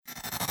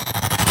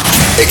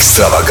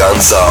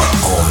Extravaganza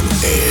on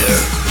air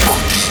cu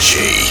DJ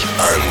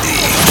ANDI.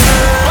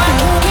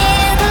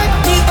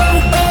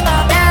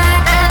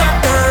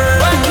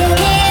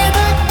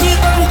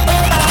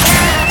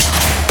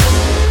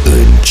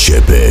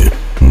 Începe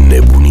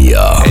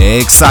nebunia.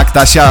 Exact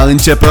așa,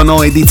 începe o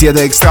nouă ediție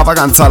de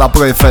Extravaganza la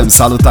Pro FM.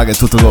 Salutare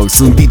tuturor,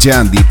 sunt DJ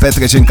ANDI.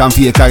 Petrecem cam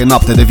fiecare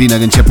noapte de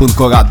vineri, începând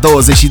cu ora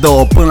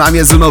 22 până la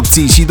miezul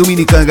nopții și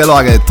duminică în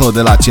reluare, tot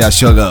de la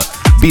aceeași oră.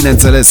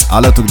 Bineînțeles,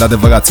 alături de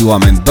adevărații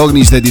oameni,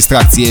 dornici de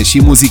distracție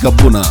și muzică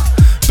bună.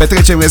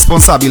 Petrecem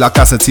responsabil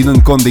acasă,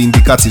 ținând cont de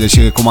indicațiile și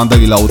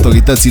recomandările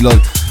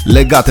autorităților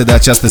legate de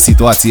această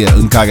situație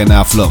în care ne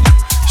aflăm.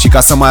 Și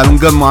ca să mai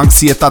alungăm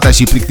anxietatea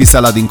și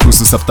plictiseala din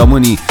cursul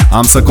săptămânii,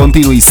 am să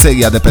continui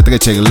seria de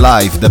petreceri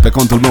live de pe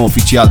contul meu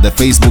oficial de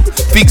Facebook,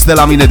 fix de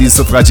la mine din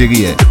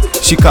sufragerie.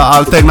 Și ca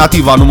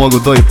alternativa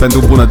numărul 2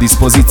 pentru bună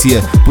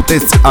dispoziție,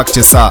 puteți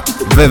accesa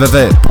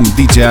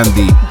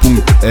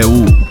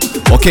www.djandi.eu.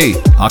 Ok,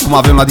 acum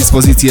avem la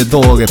dispoziție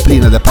 2 ore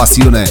pline de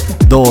pasiune,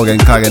 2 ore în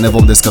care ne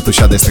vom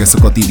descătușa de stresul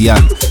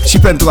cotidian. Și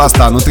pentru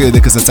asta nu trebuie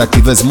decât să-ți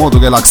activezi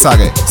modul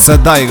relaxare, să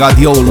dai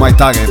radioul mai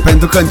tare,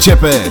 pentru că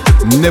începe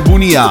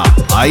nebunia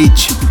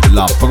aici,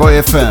 la Pro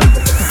FM.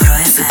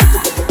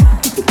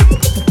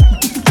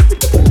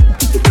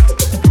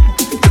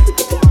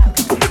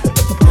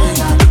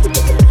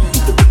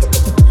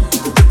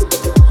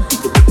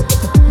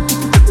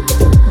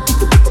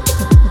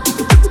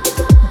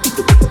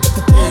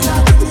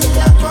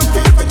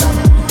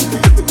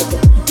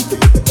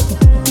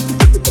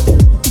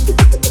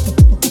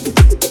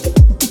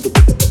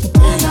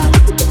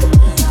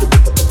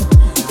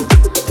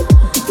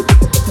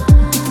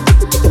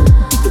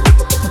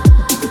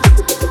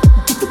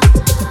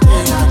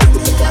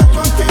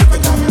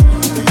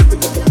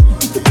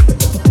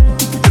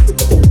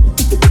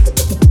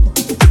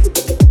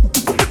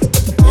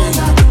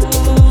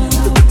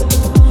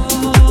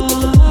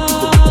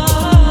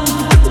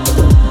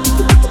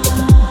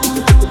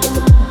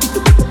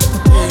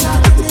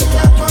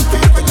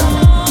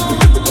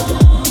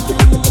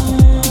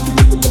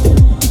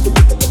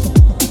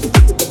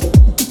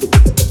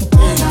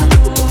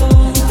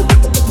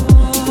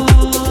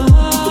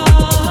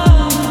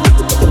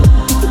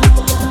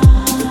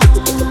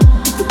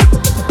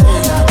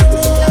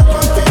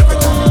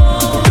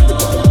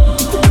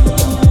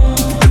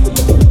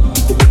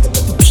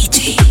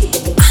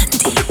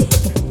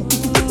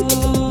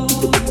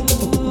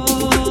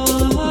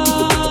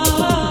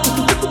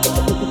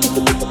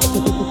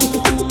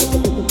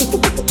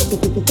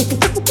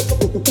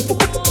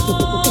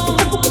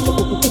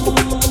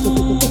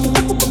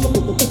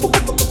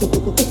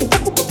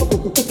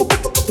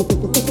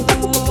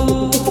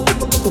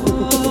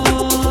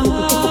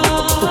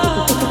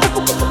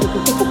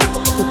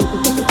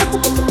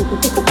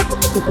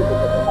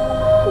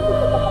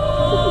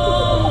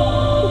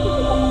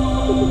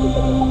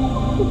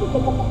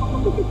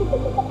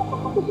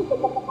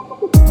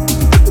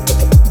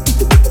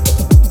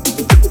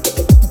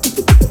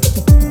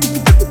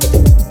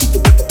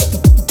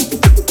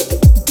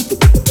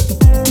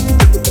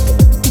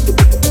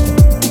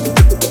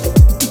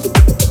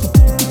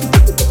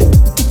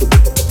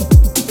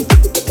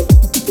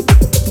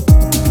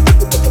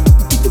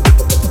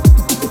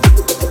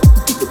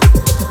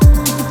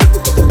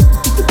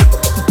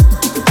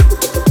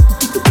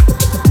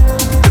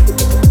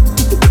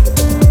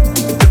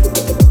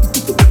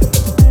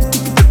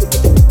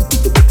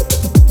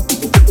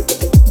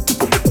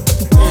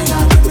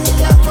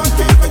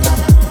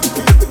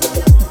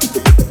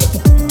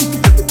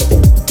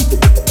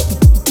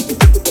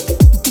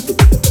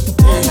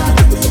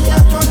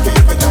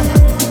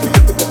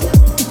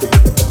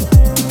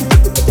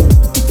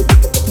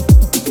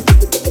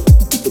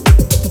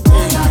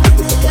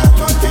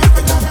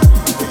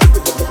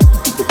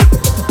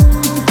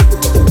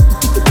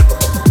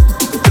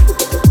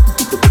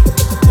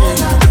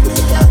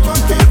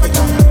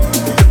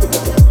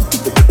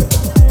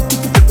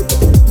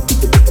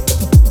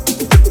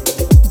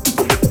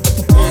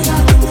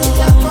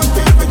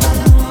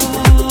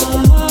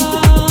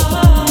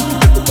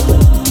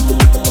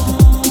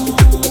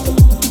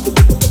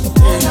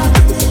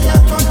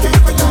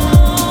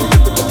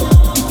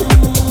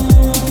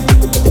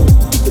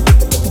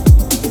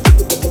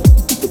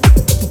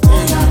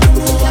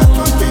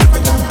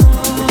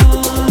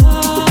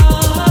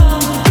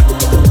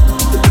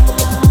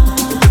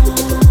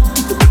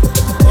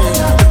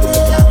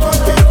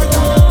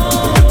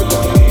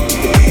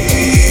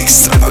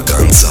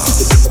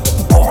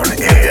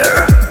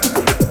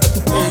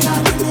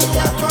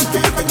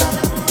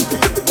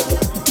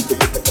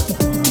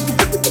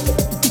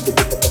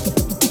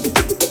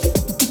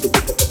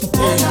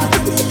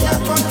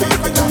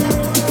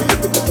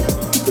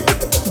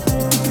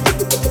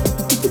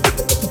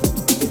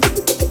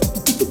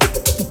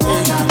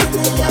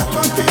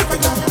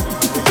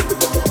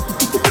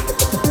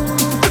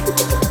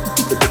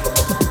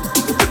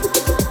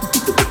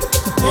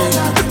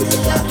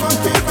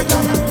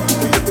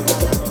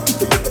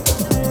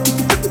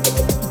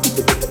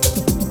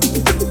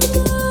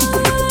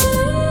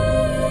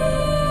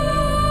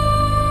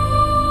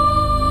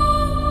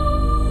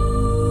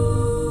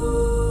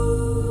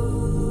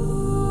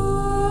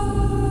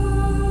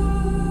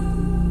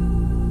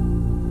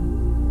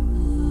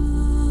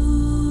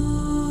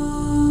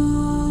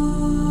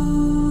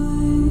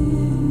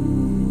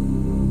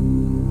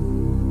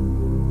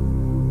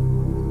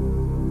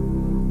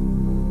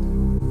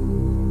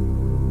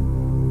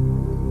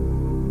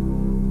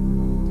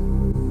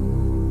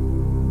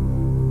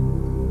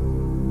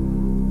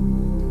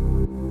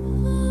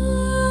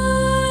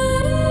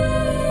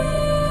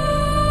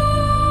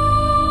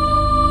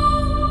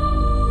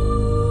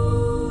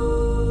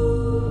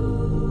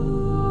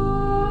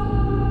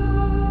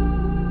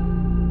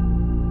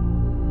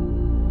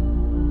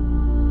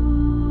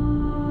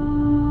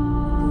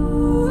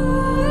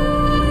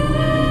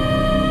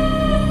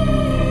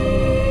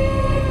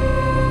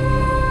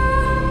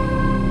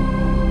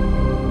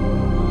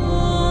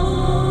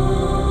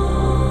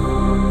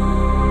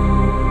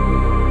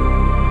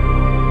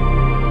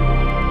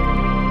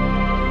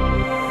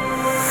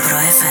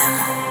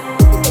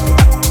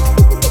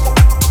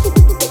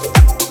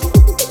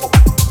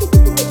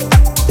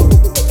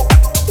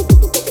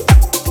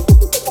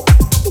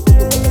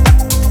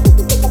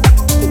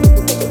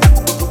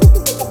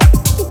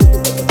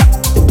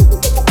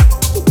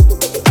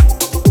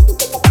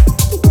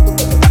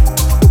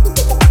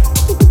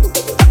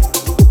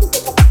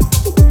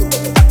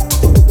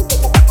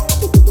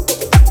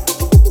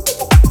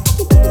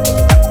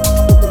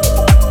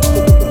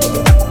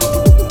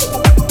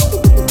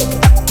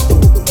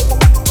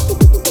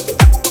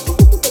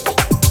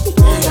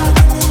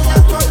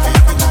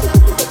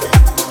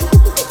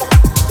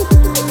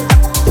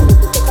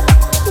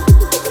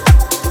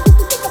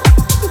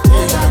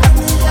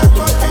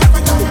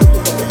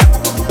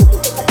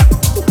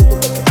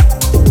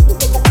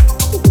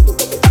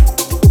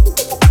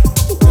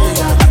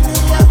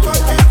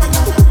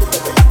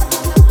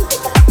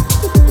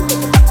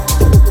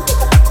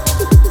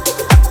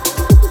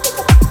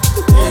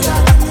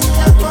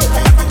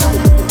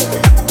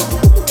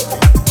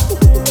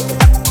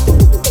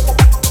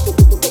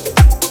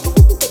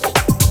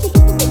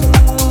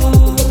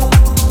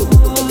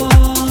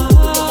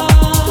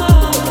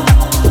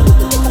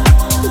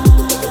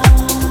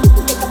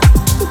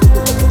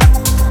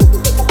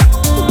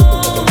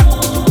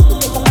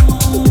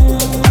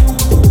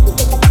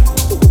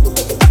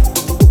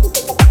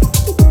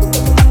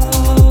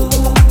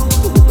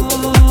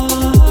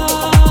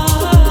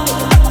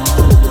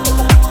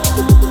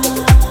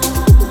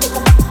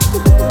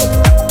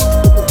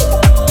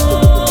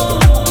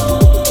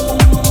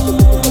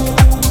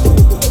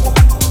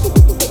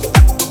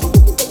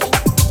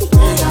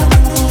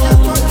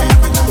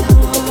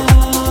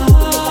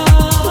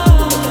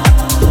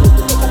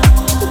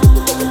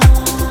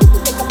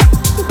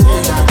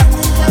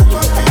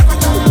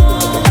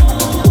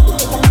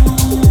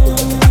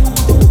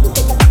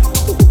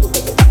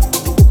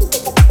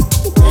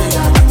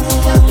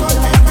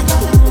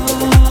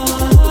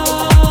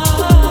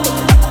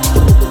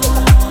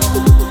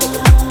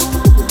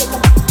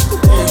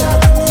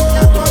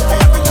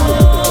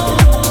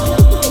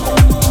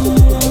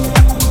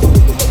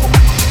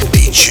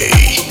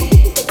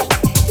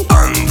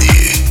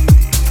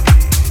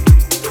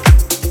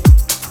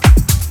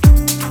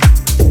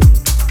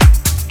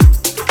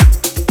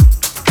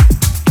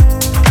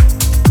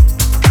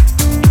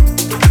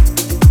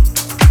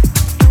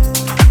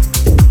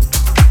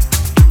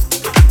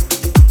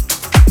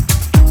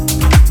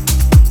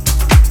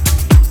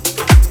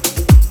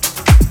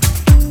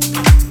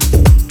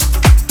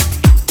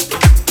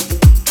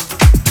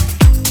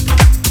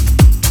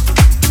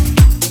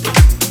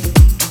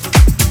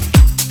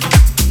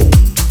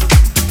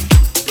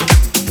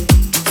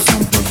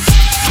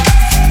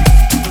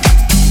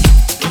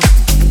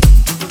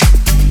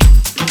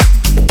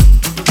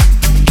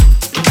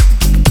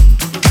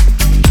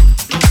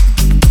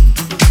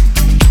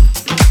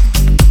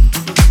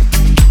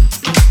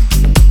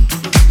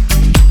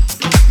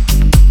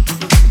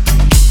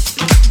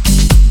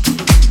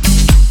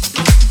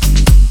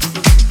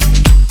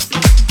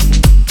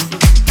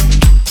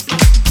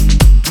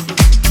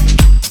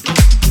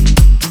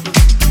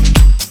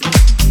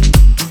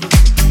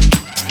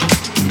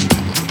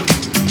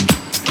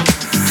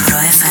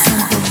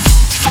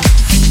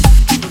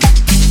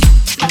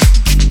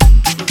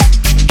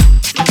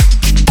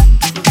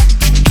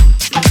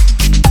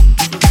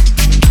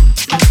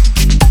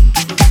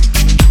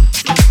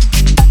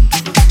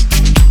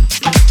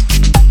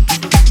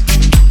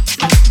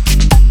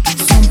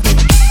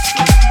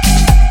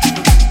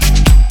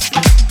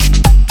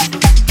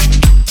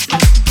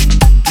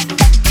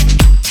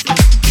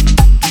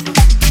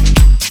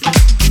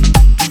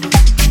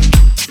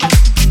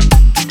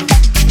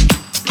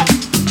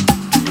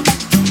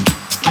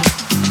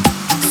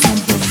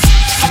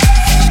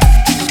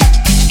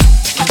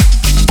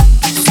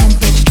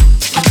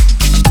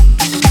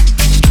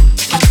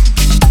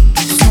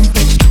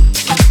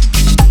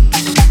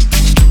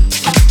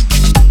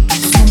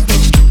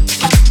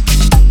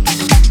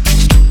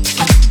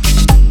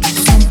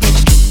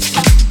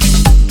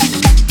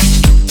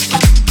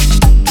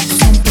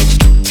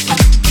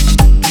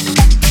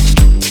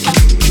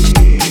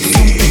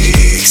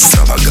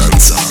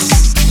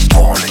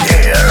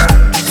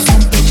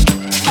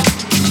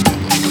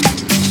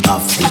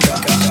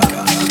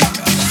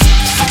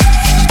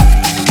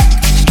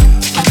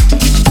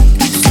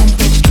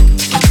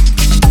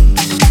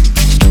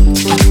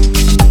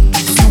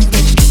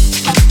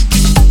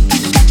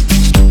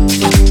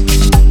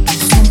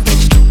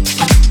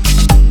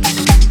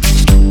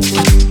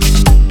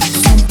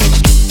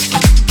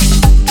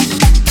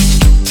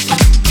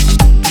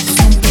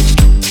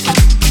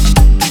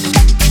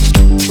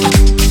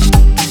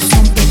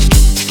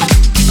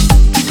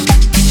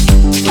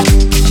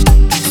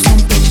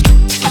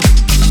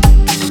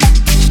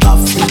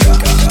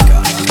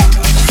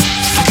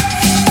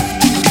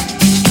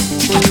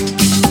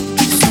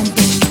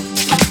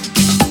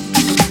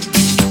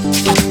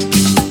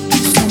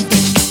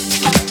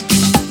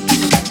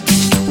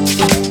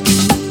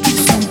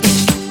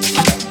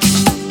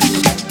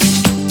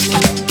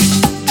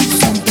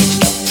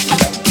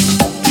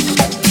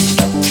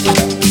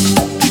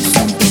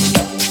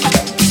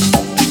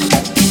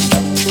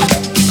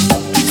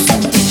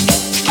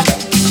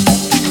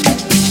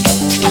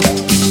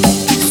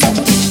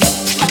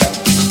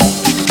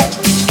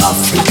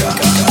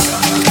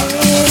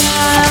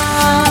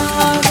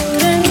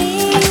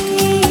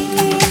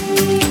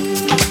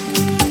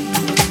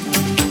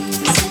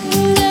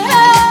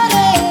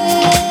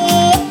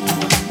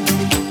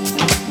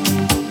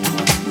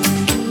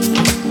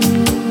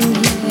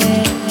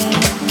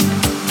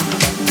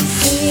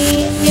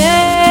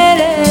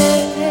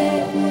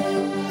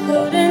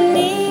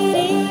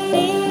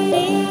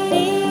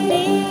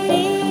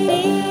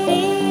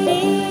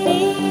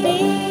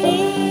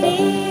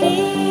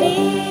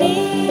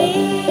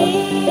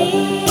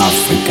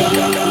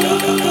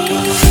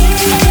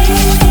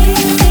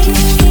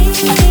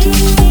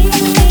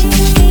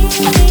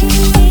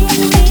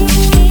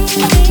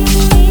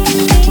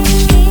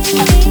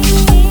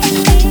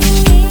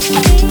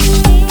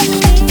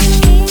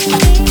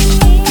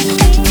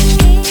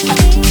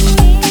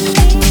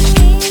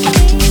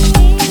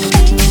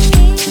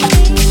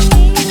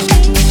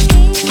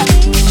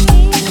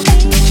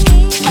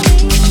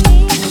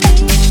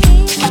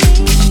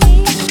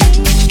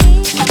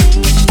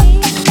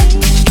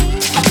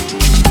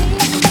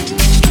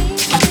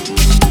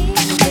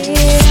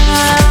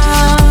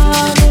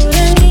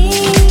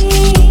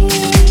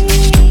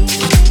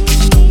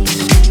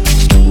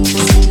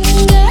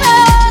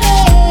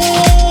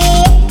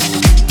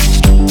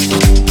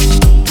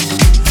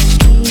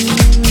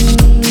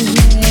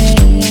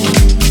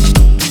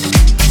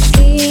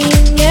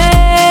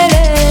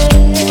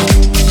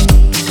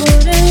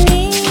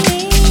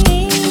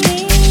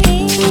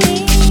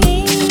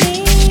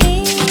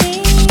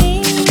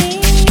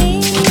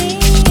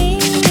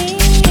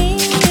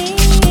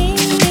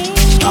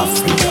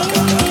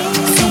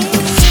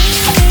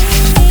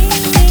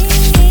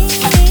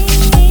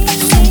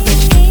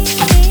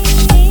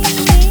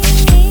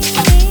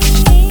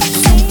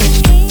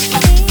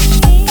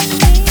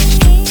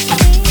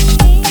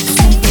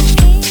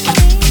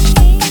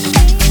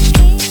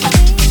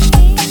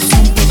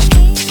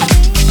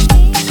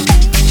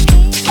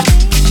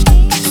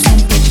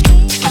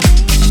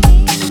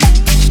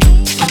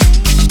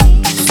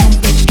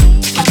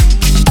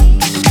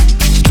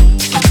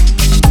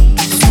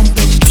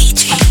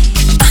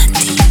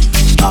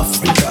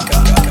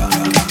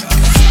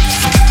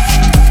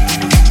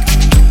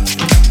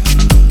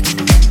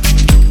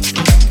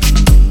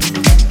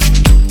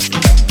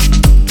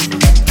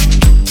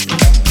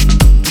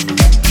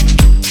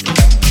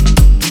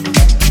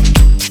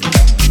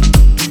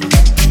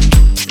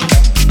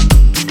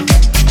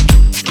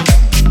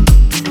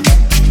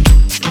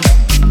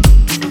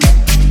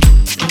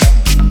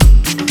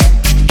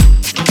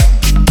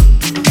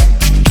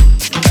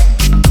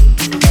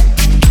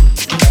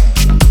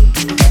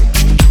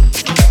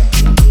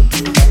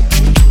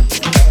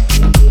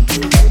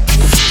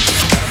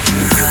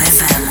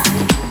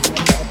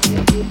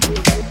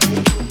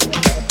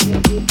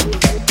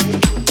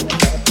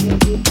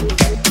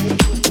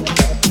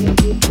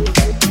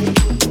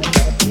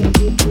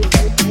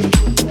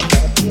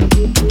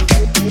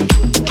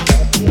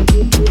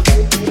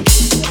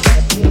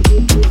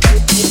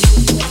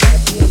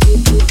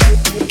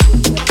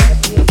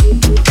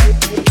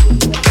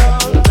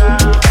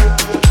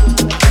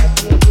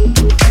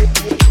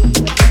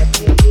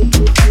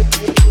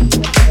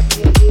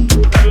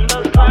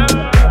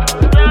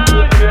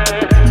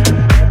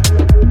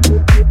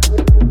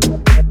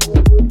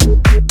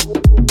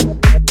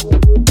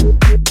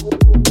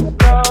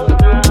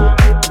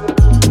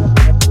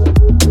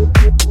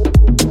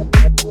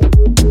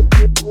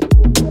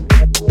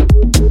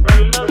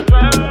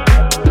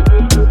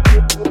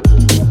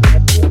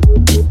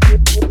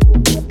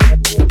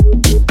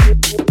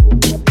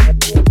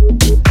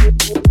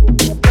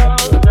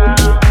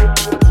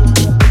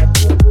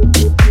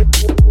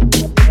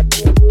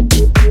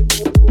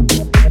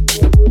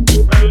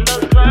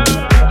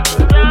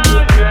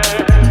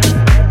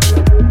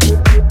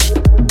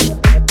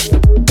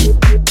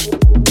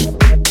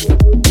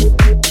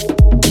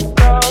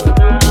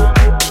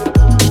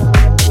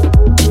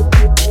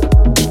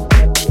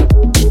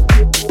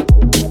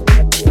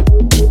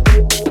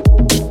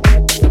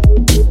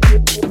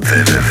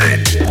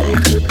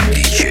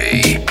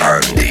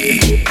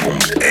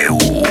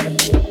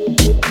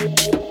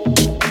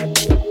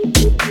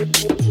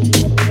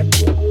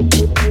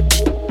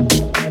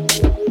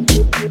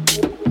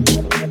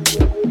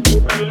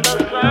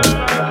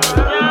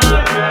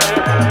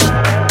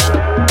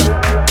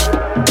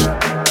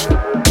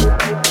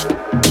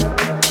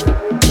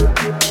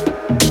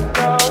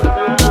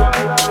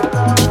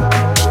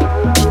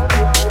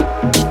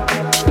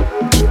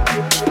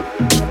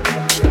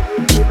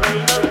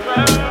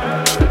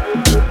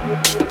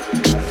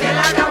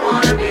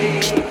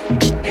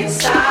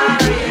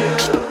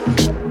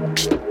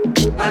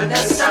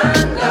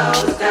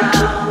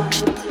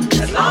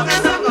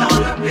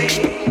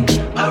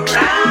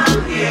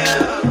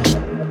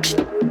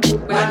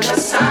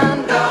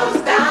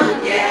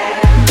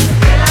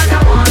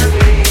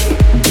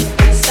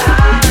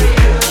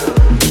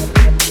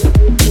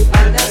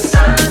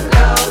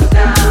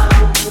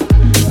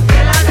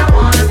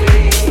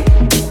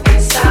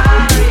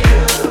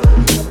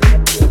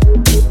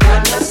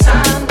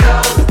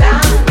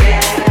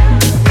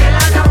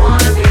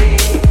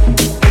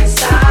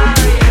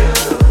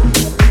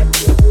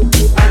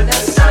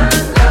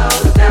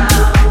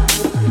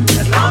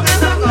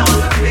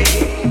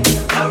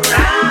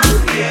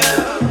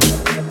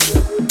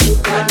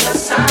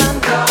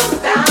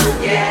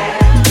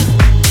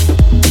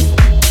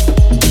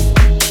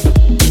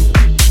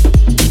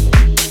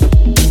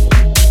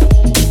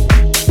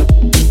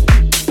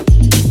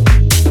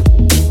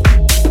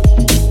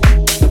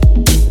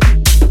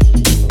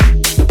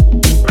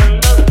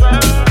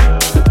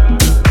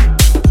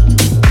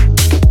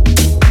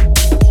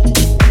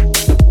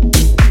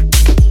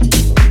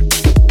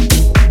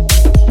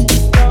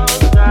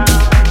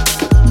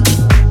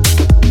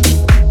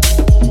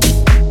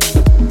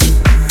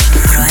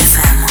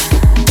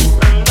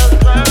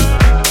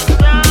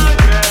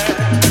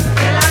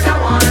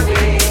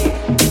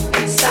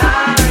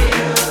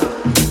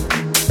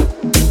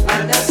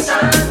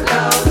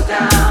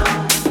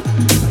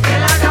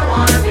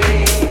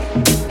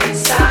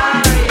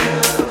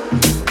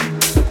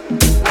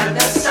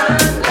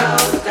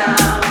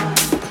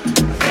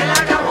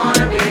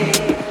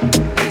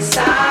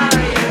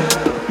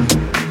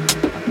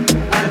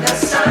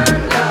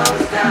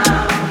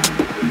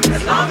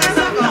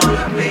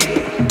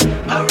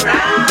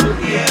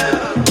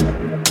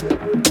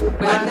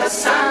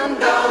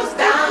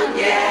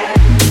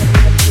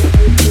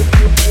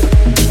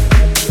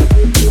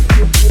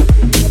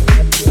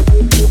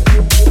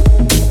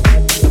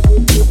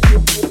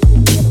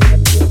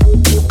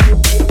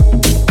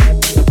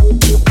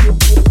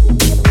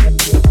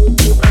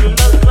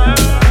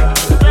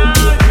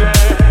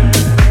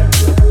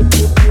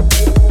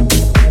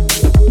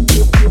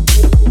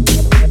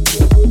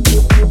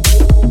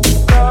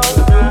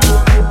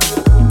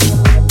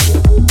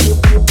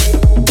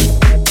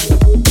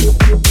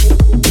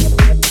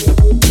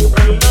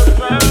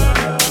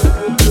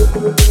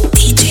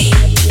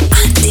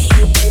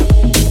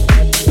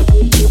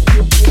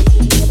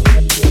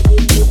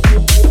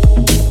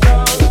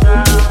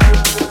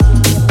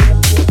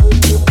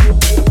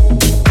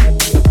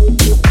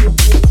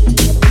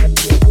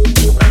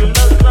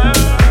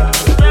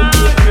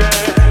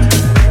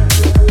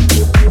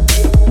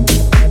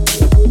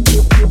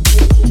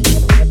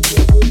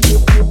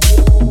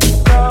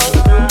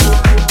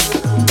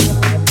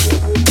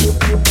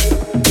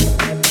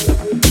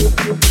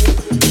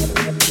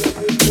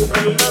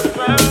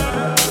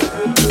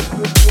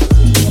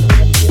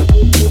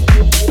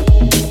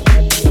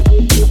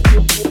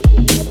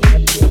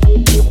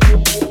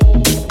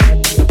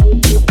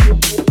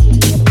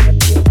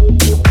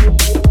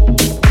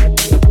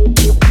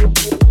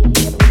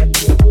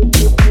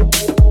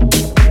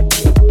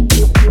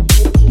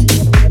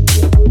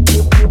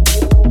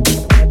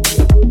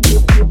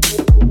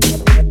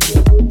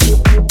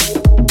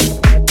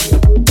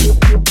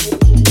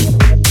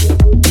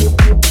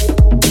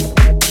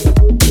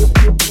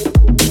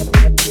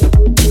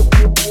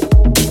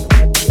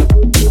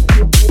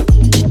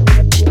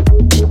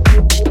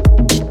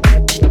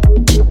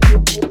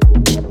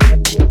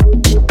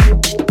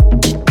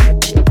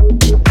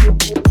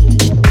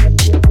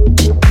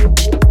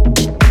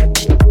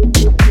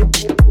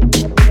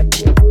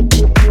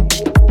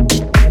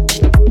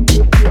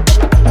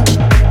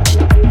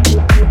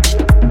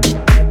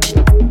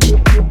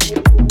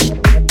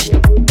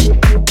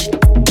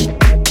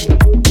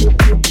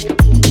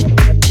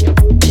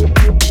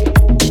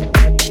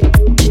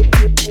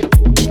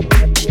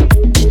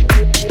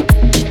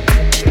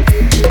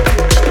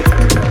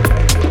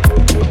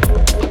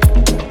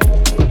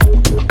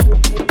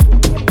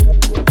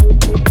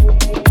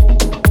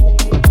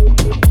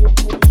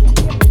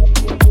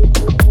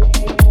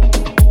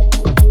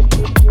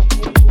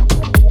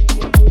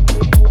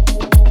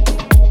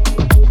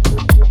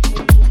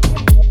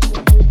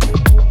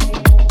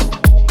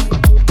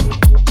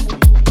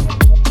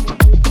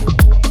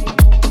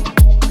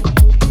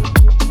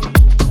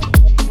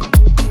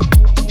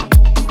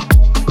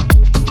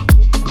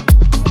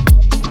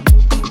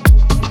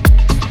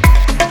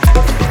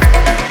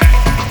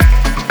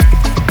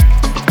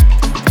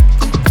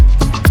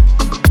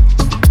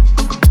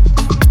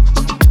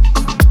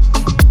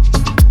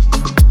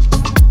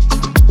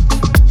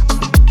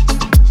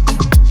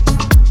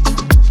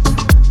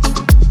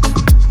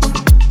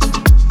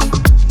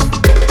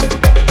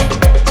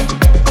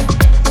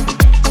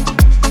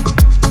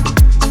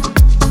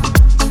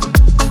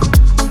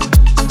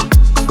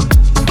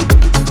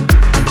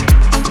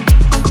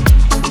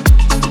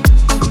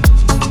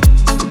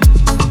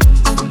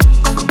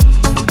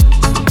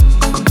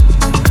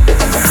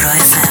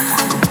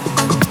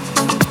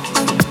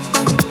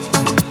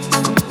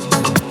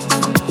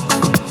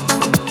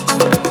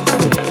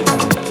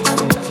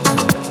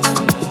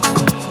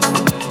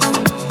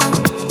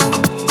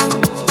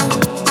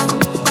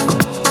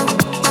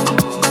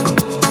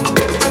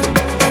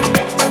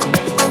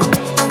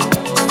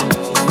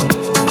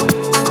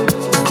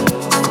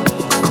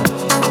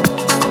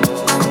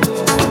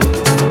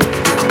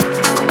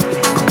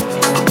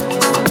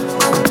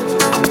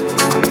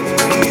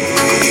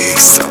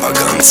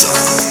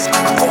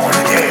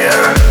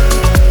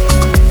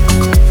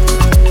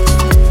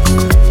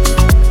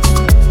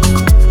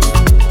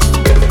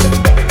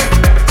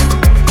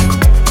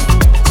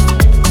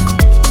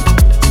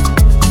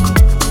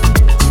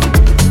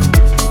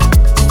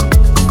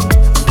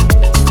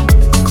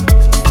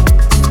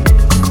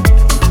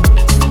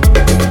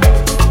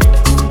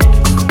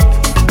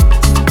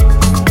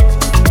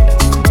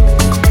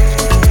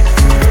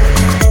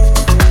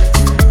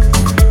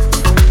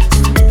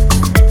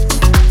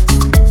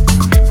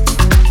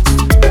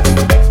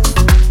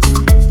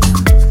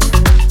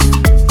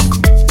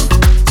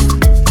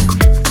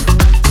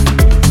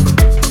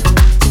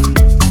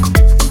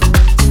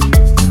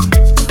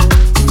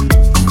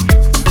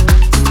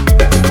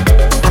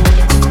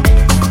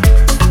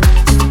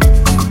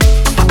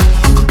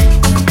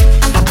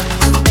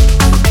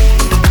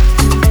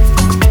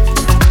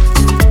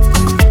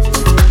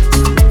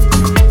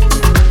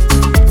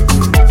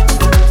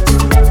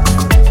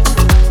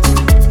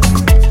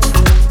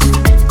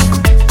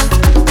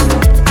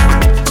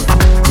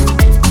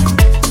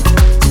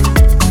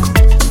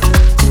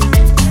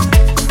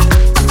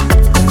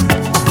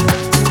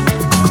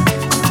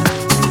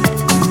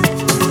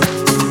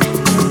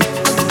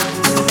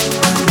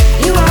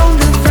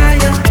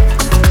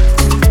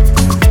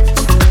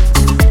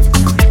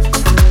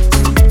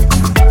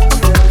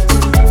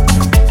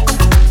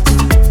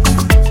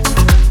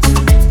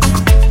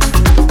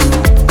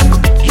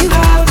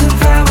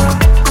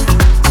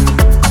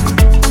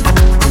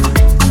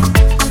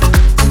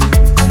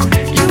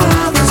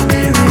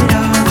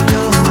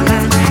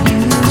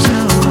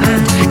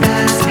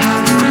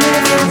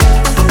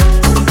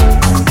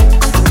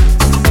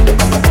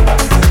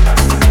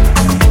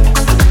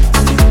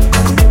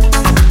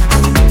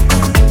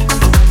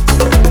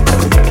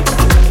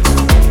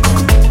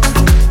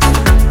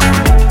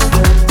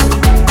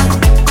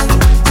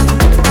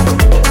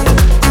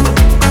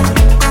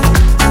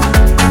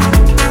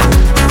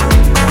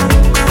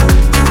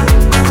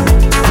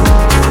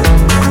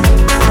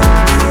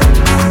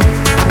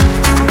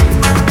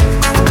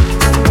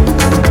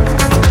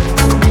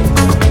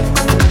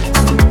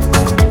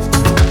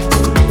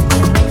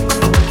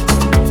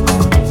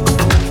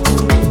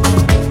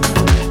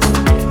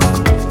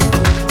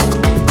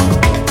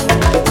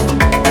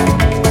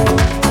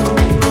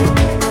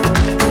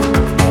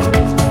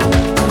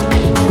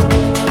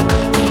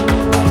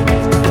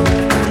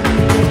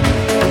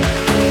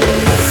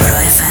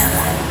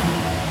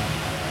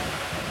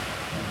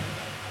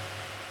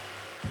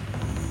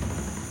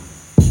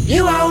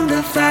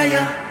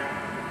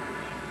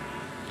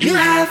 You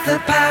have the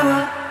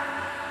power.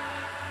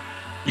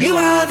 You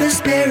are the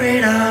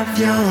spirit of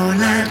your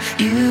land.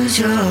 Use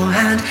your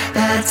hand,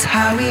 that's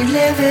how we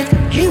live it.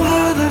 You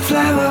are the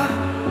flower.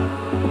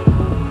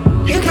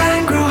 You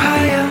can grow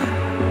higher.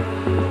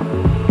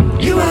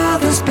 You are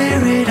the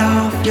spirit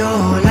of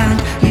your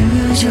land.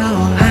 Use your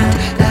hand,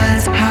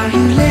 that's how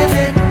you live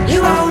it.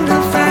 You own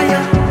the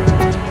fire.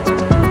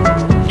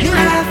 You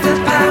have the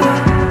power.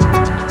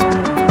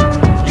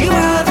 You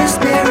are the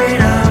spirit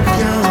of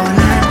your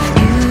land.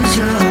 Use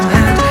your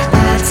hand,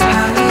 that's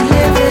how we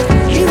live it.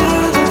 You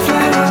are the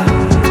flower.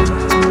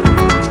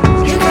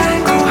 You can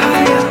grow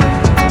higher.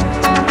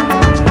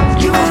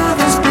 You are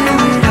the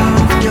spirit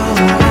of your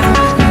land.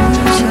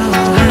 Use your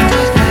hand,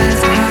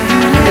 that's how you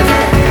live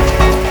it.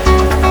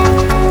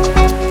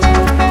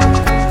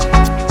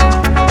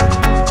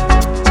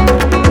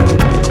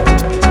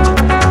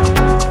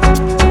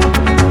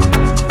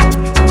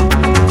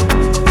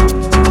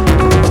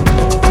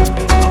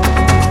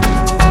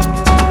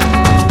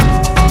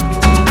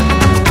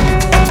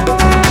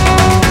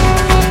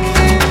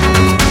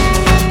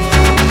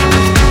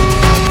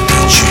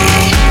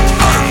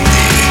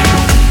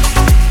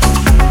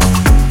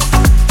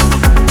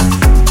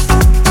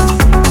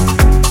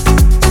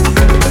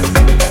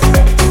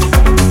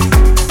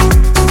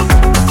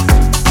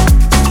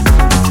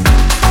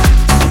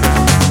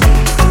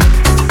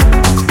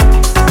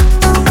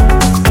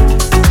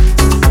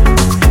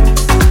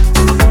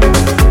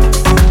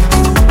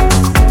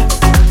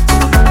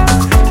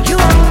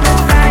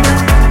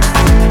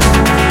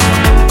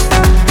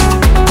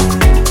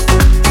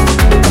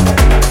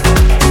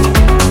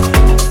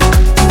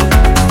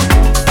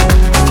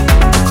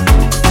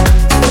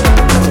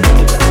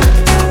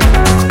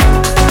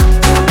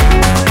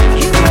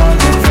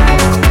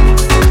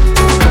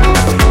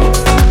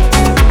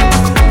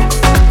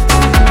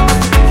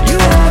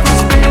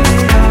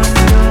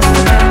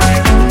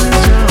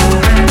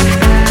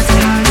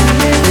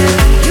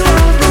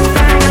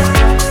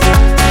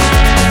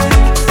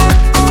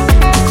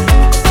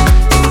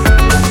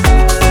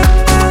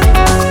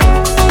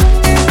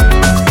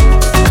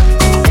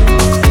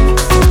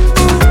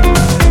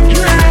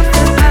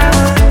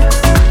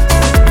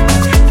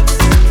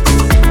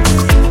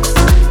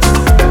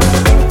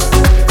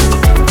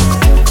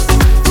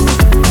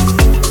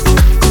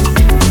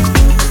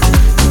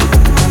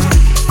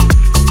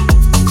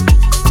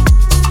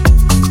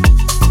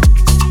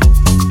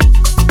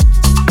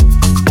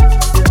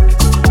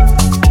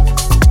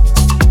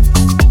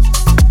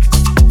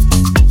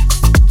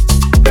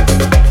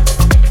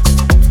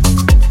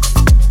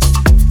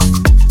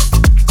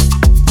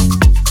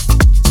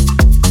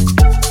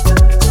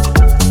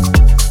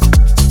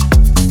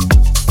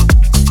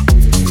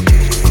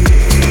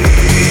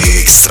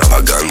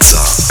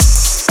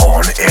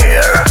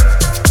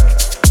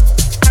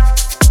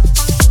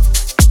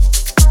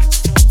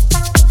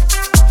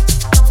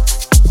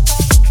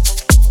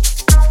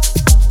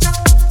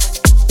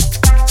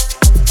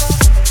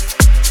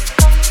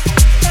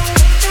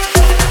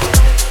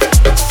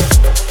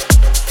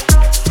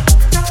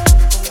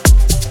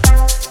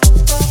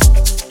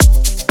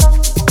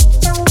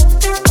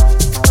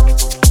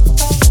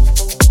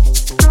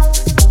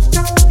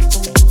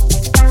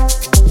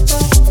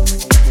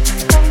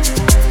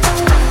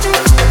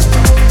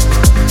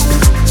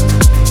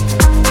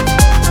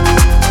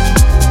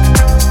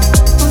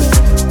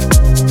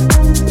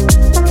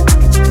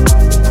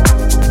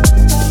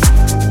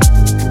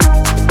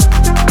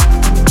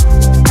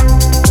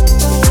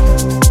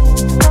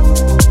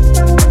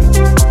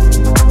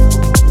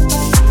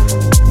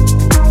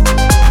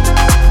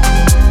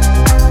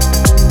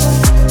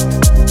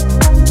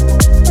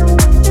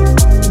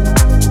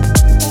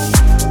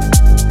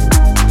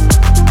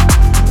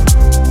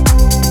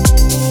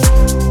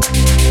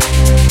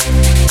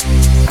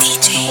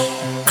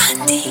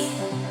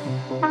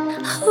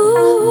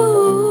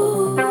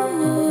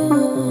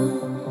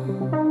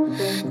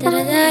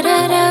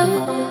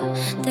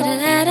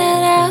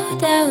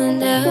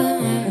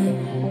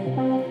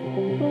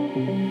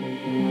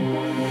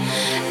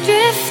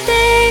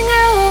 Drifting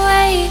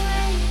away,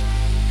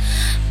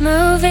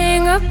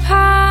 moving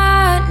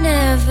apart,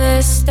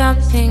 never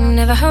stopping,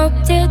 never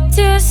hoped it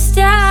to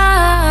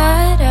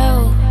start.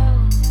 Oh,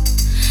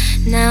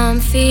 now I'm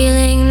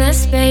feeling the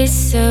space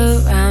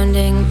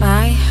surrounding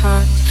my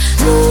heart.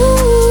 Ooh,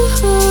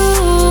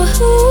 ooh,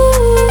 ooh,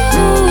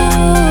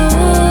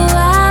 ooh,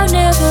 I'll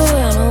never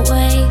run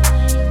away.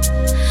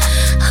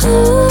 Ooh,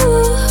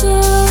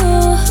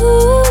 ooh,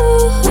 ooh,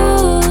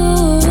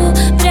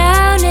 but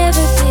I'll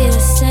never be the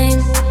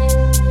same.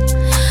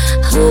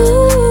 Ooh,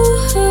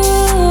 ooh,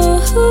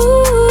 ooh,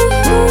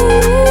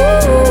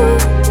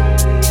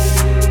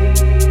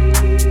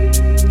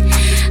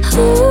 ooh,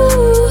 ooh.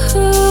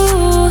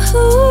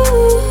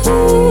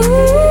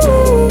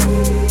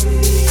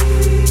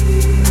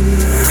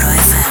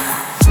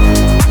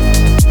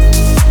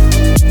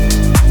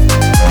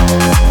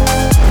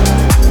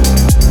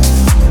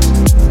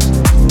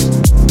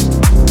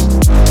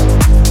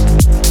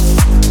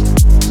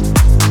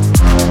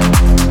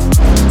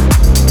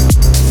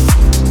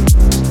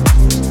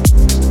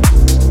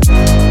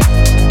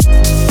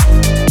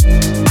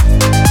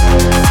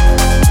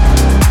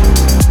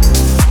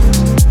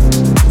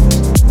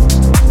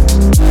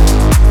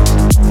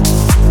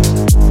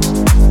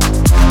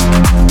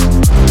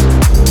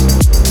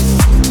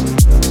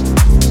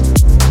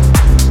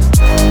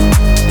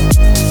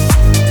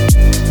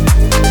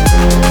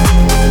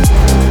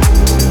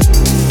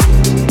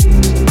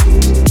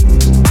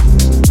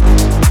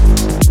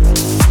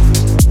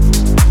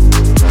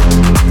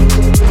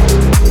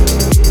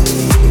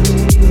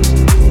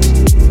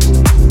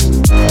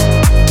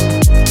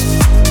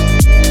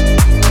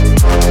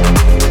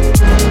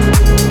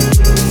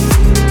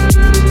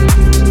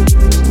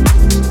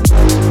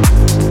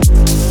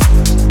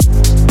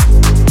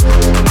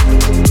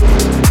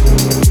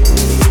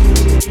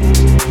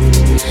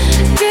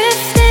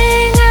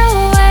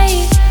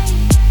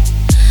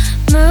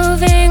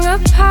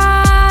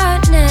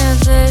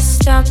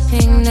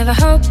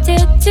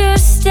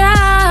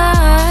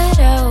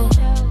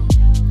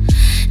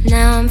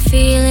 Now I'm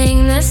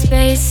feeling the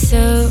space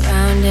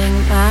surrounding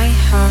my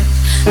heart.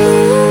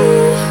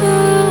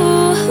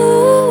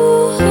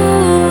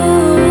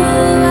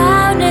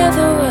 I'll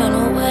never run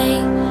away.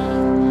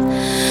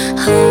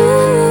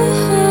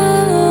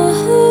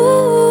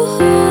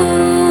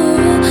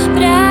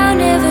 But I'll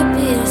never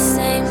be the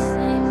same.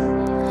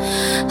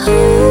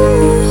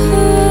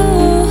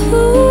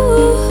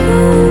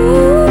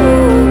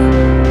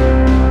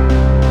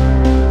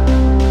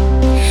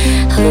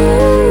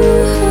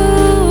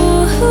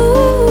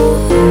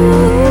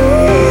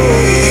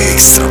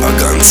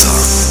 Extravaganza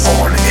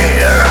on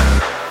air.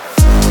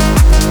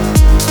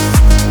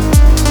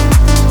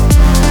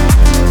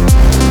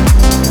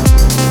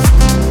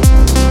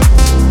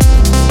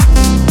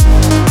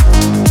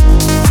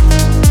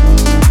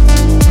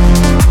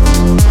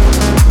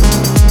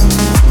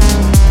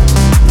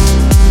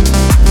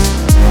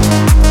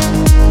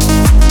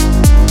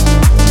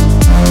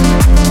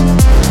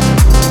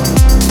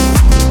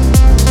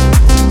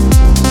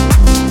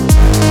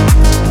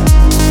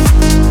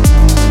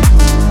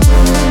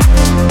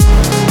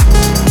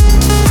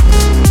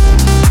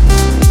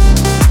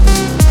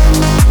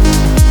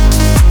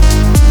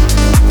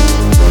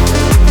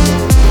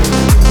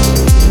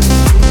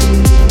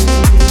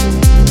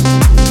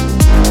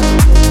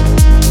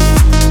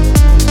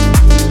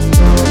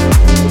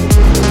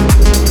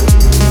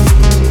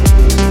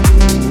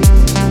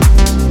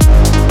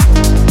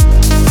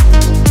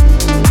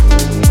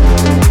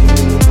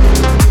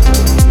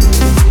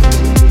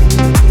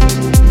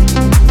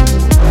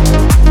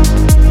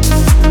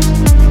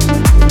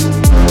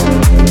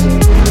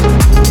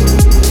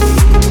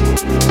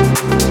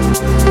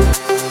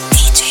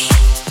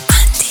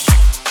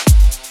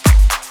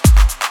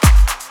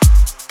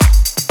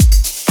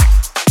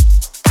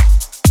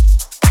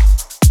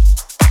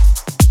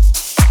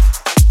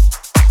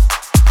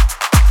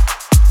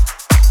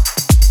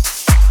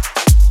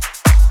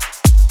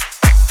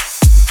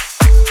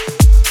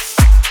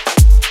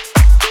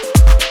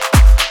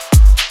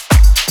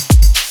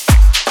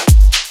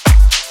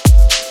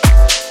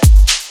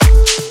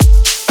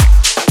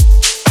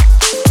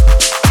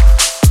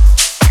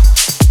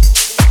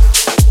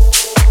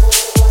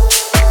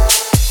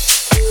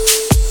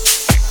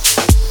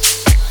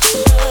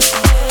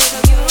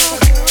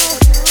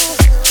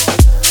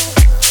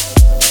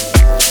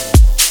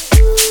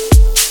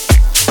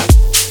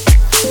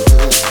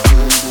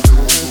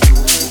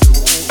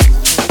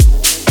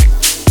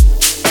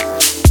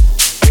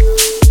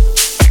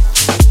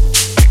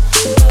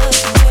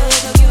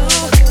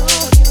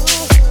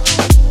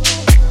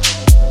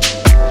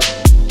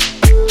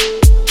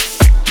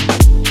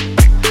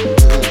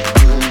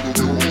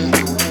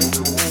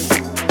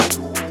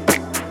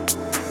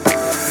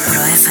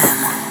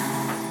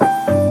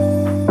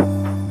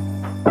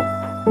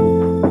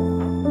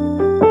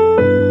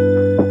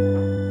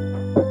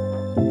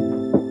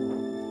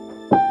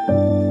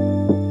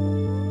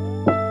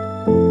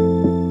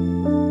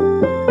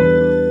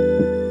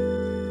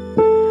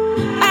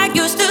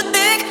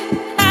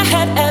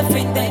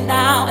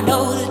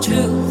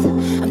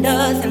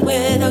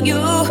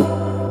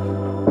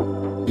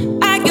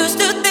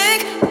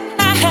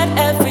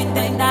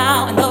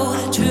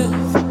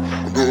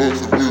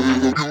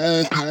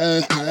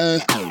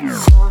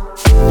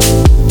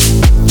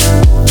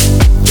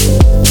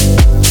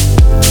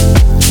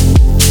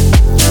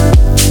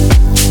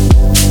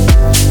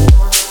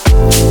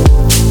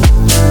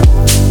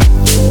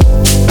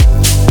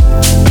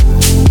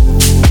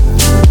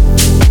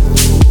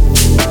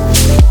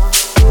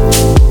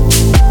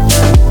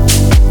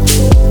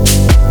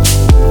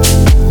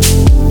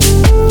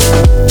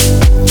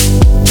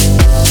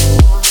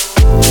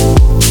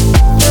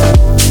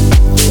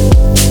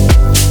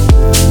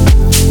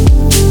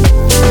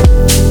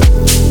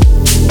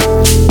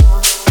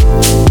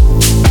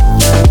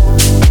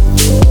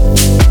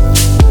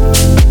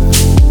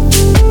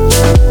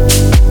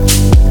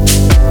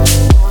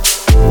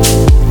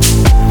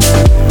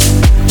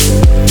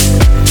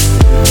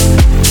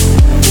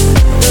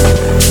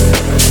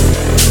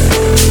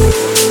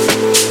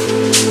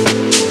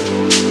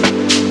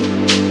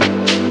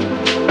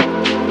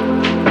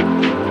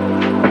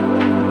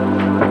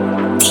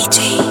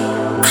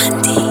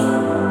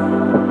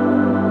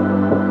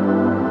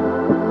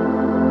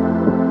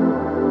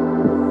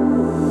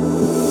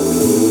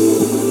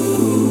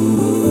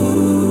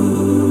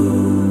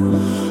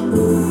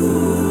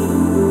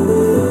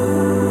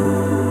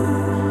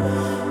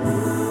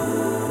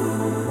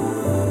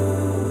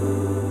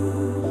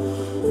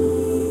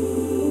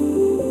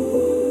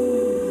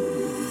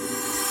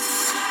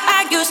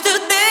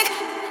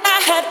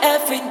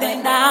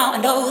 everything now. I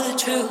know the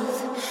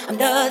truth. I'm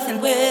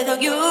nothing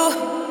without you.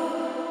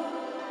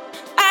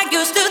 I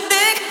used to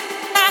think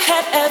I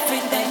had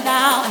everything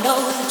now. I know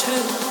the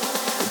truth.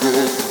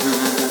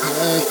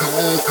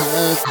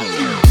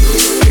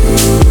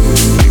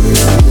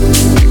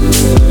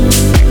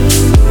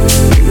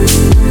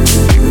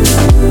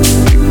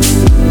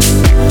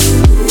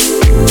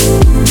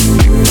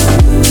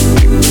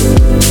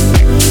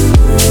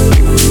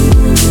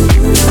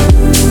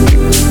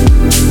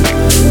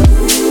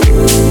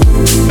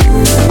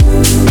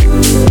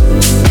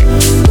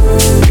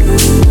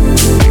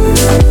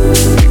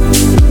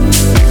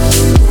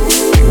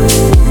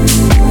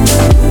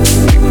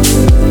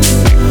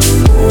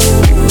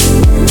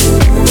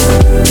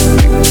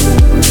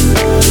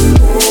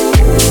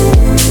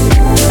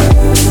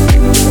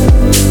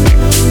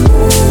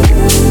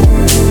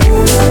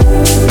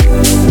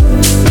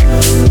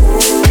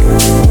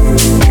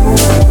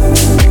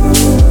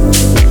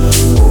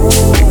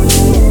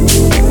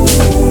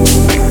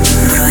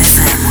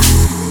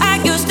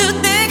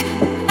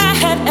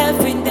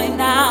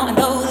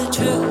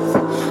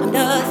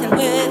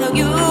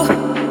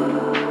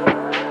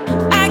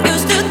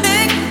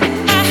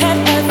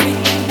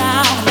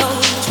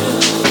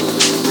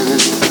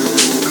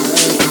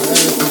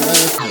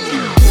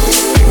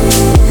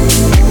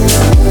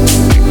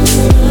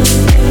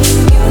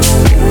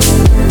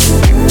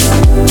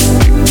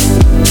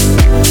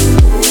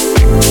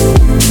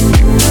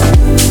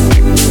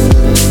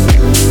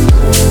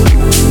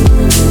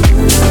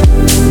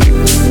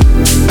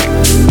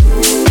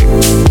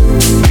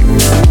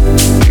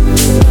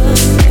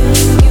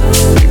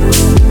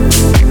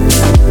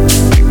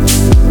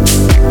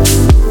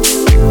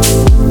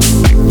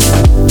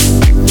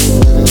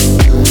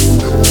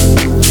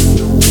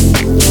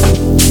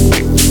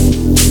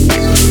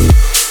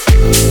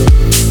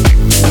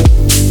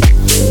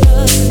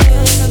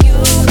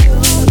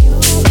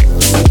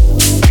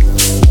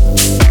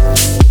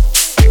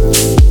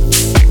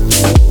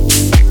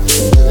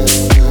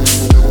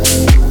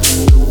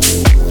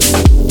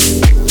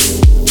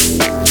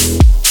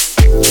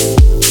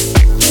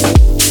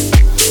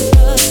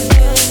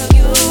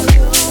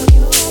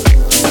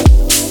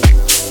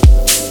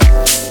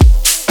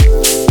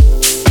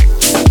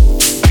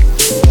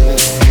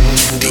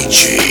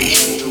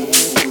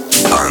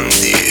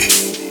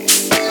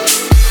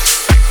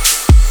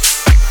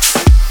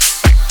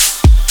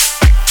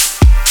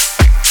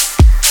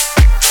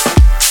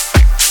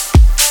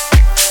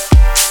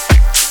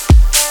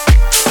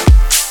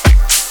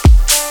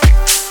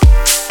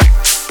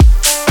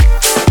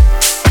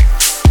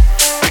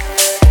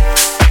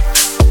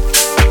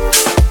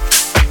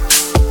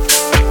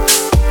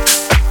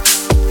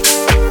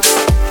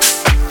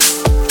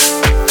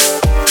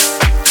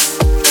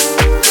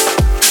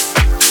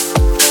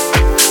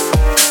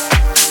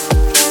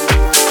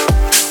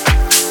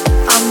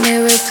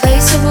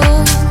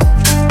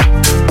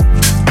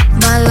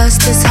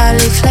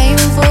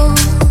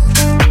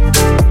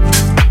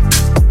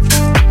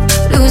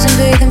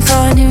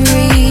 finding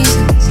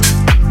reasons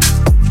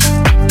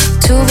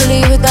to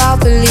believe without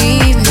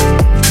believing.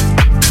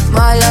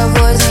 My love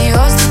wasn't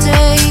yours to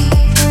take.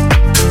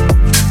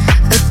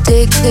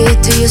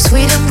 Addicted to your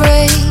sweet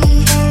embrace.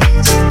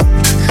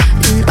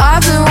 And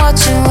I've been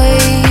watching,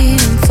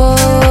 waiting for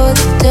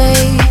the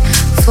day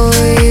for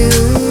you.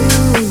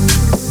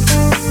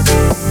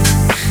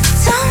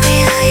 Tell me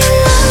how you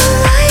love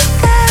like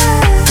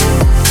that.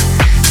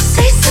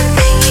 Say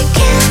something you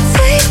can't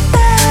take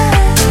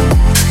back.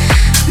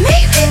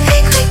 Make me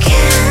think we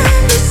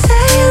can be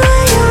saved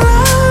when you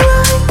love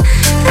like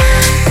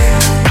that.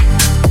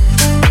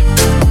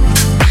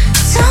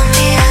 Tell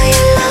me how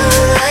you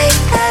love like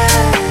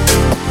that.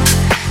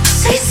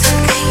 Say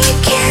something you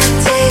can't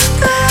take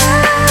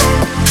back.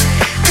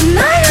 And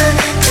I know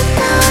that the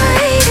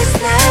night is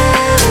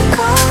never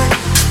gone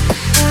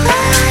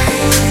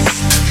last.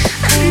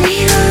 I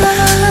need a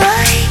love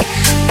like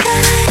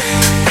that.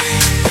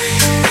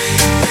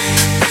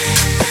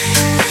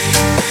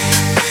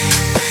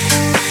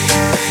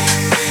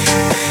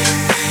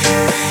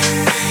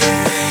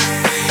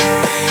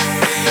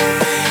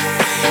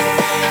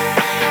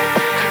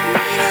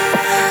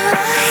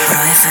 Pro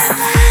FM.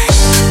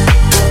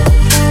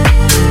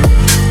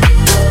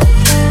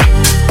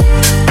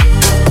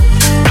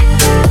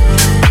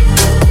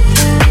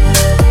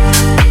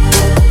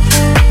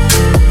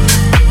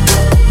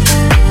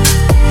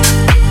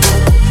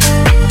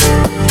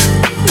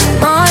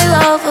 My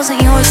love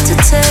wasn't yours to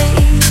take.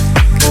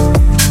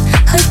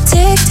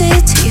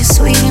 Addicted to your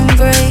sweet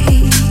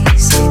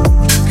embrace.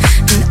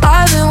 And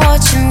I've been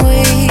watching,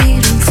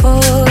 waiting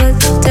for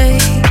the day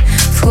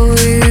for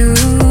you.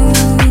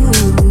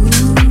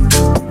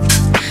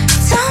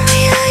 Tell me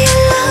how you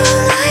love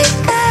like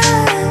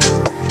that.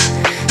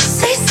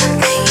 Say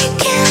something you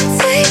can't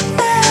take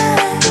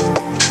back.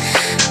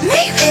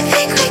 Make me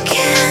think we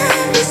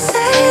can be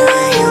saved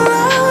when you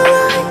love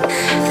like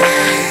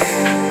that.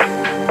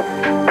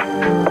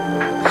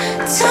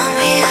 Tell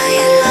me how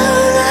you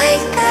love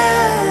like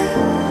that.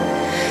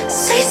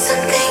 Say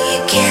something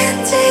you can't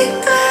take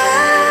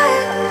back.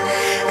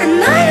 And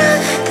I know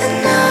that the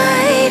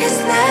night is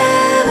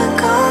never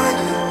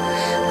gonna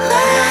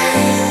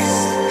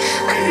last.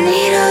 I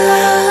need a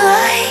love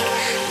like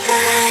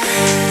that.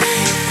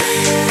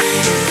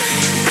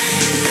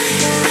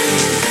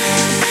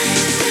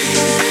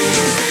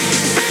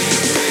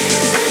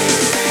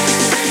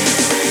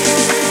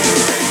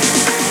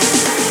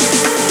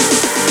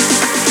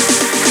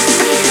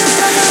 Need a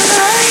love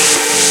like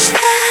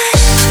that.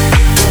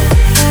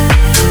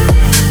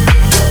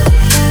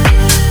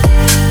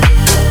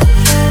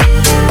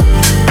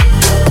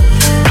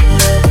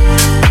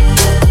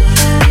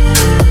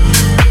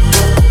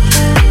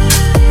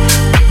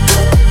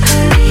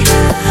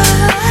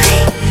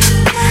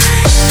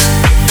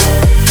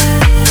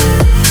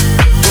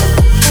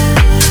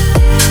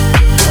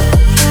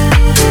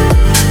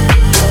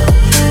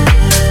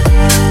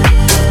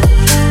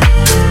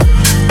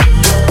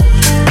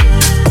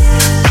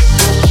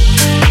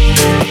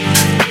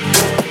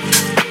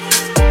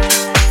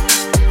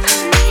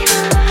 Need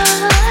a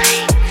love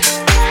like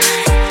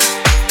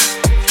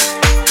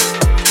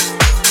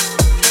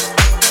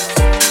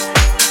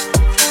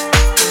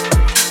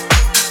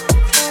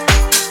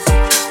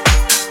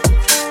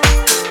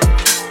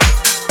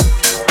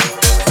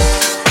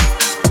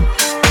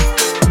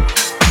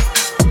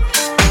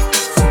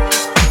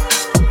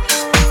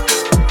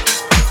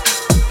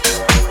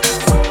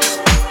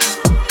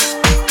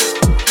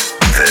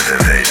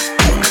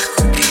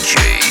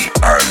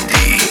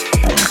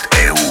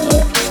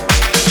www.djandi.eu.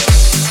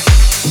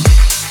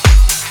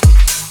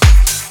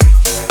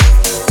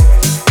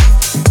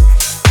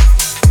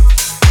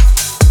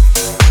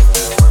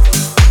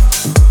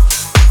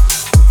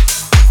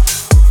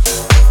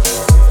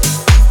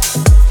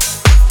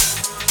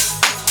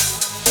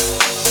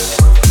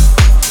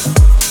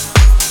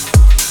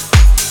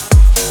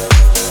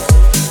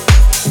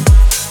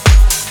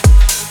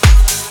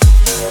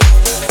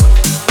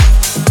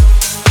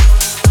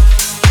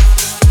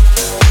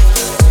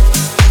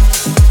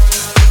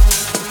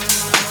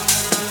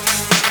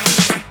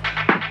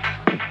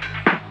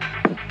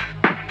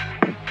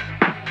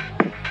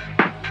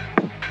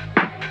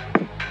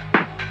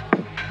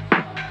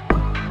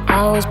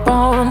 I was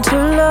born to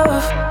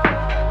love,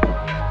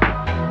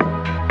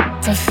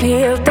 to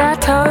feel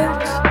that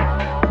touch.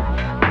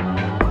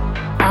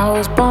 I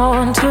was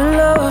born to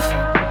love,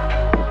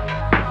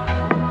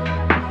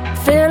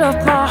 fill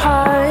up my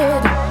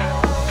heart.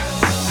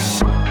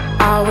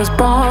 I was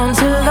born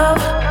to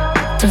love,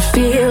 to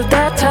feel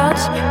that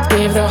touch,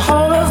 give the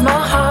whole of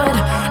my heart.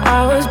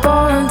 I was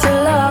born to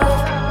love,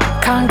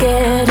 can't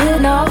get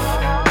enough,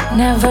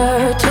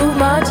 never too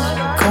much.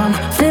 Come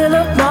fill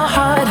up my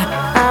heart.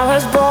 I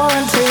was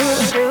born to.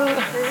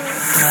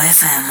 Pro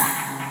FM.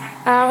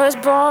 I was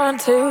born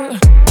to.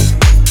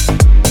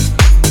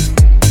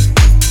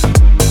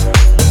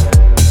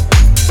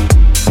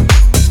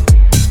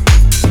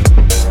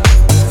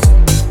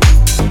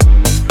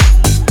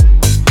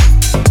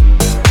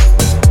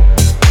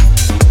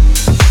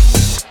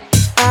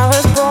 I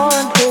was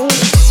born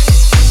to.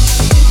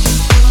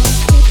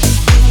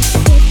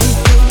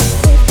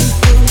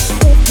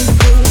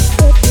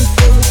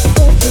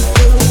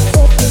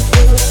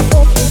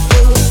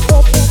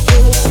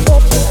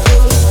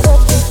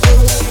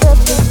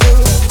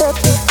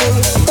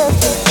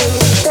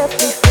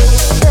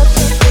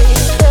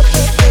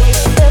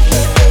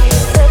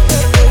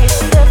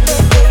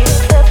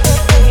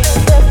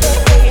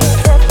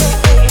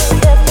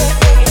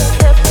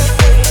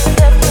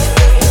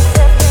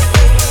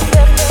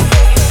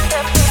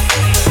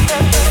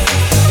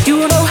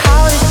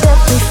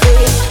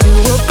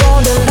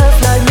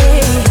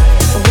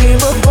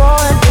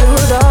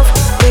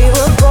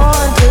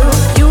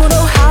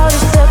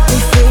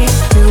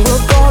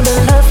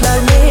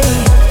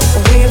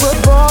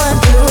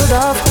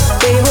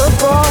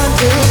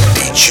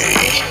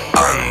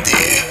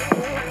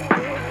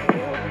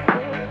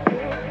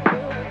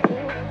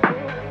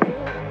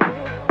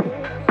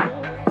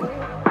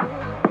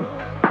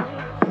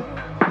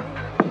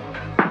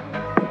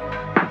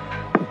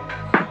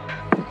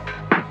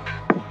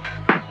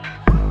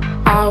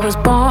 I was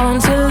born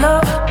to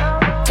love,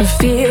 to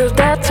feel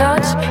that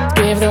touch,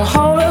 give the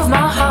whole of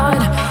my heart.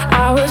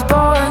 I was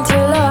born to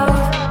love,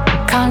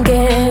 can't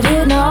get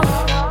enough,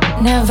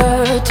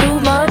 never too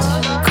much.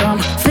 Come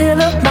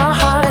fill up my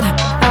heart.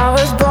 I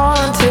was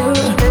born to.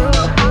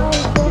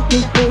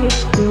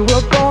 You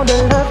were born to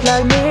love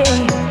like me.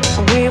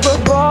 We were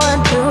born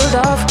to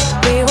love.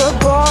 We were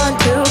born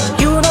to.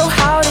 You know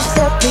how to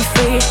set me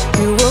free.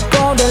 You were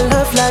born to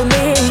love like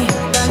me.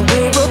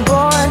 We were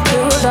born to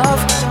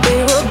love. We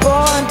were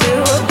born to.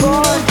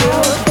 Born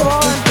to.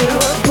 Born to.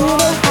 You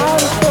know how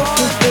to set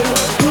me free.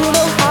 You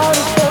know how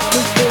to set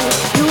me free.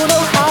 You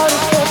know how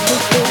to set me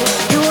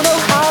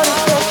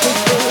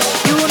free.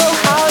 You know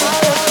how to set me free. You know how to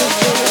set me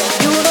free.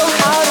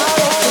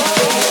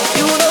 You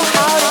know how to set me free. You know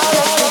how to set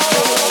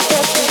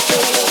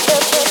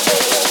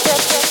me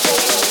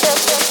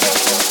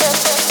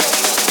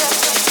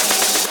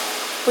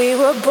free. We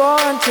were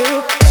born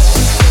to.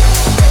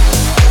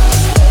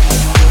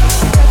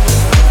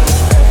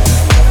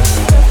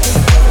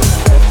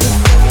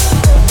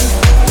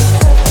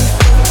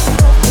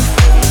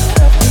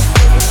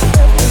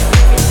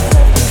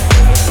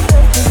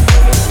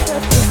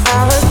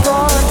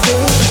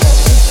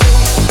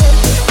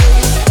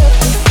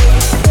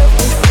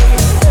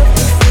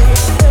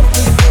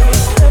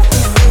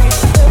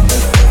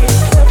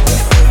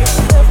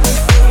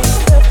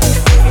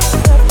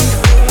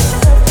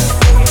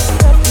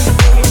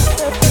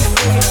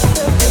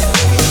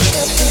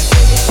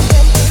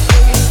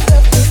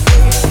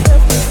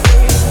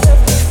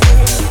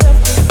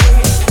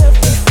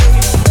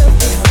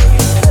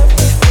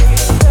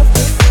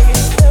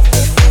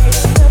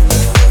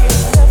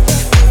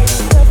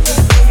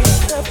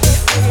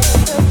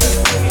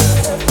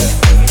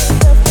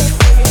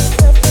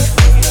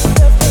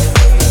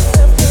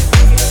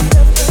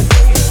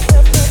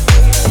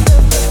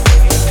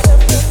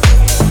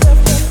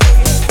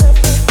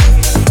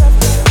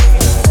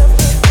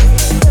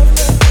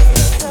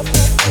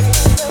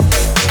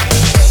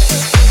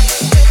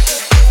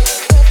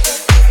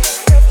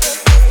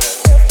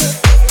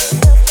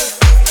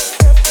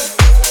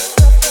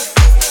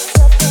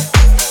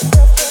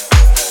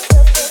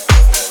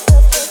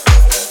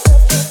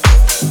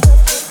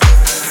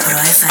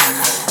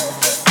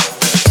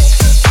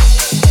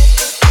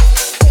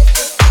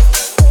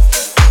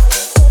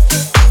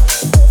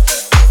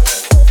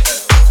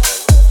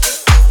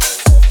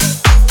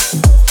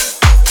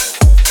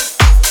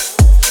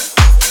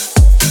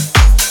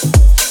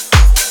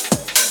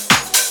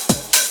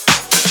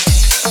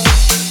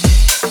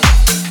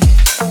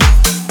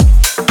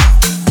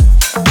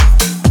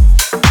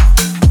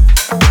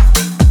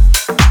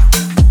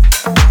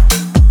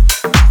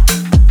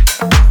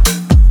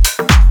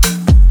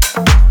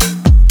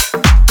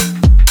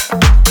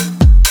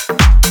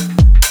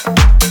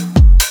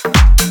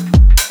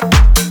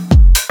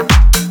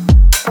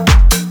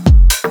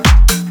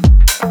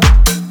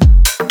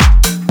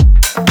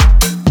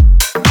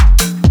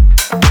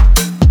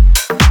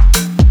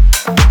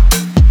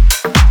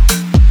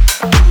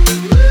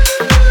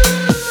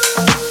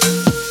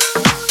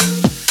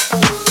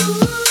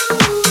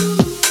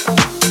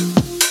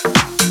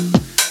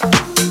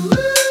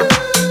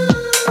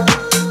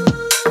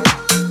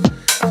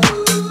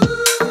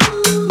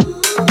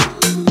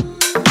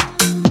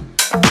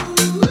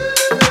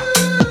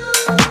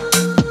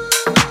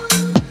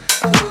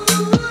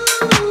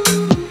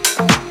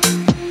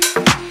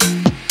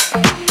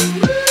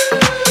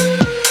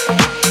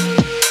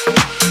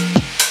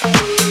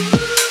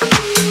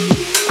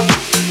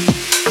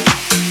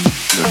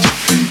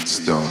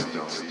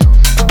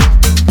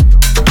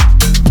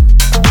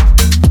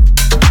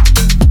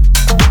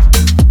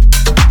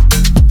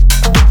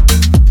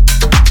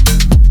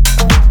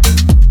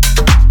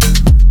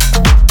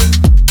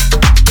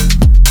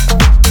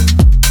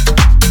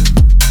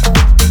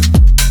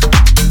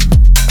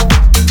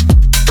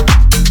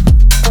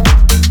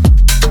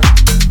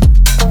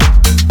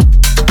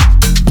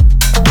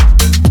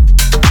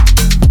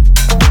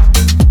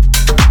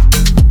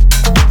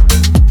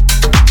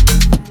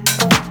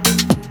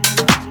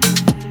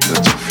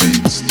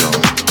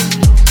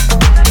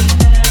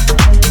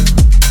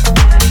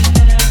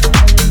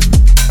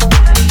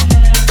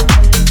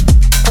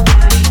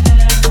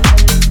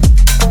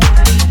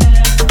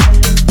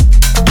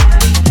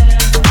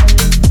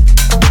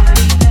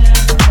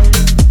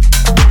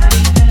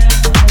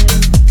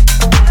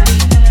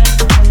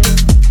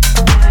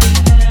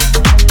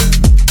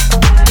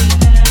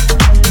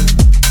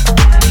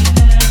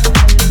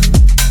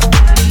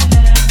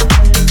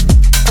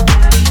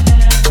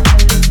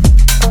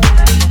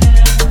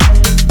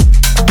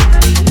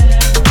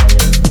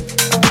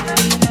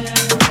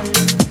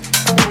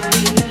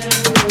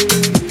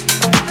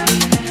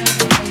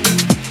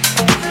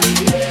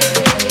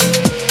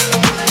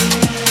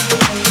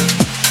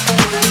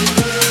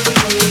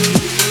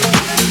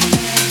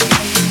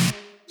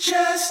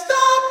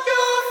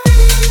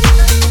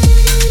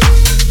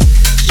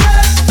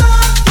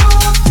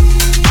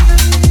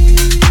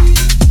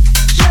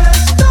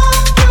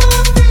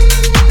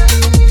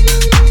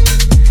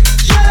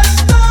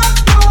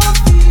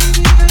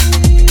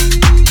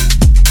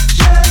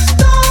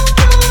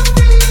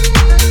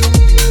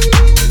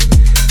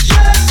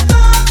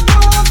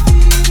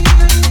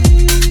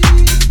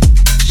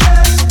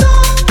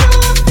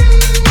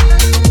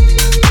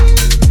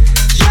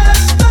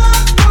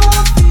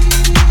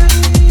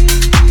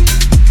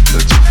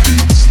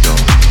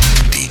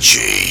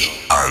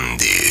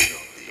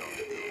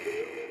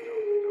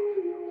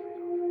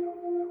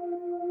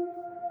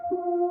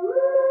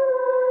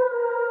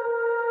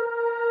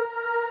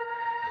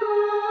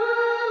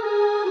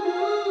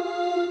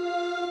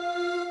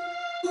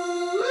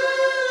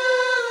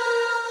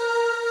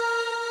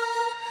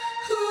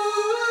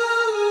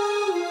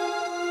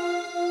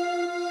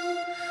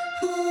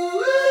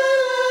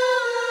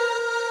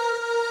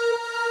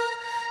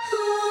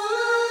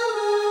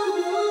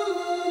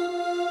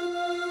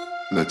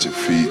 Let your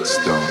feet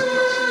stomp.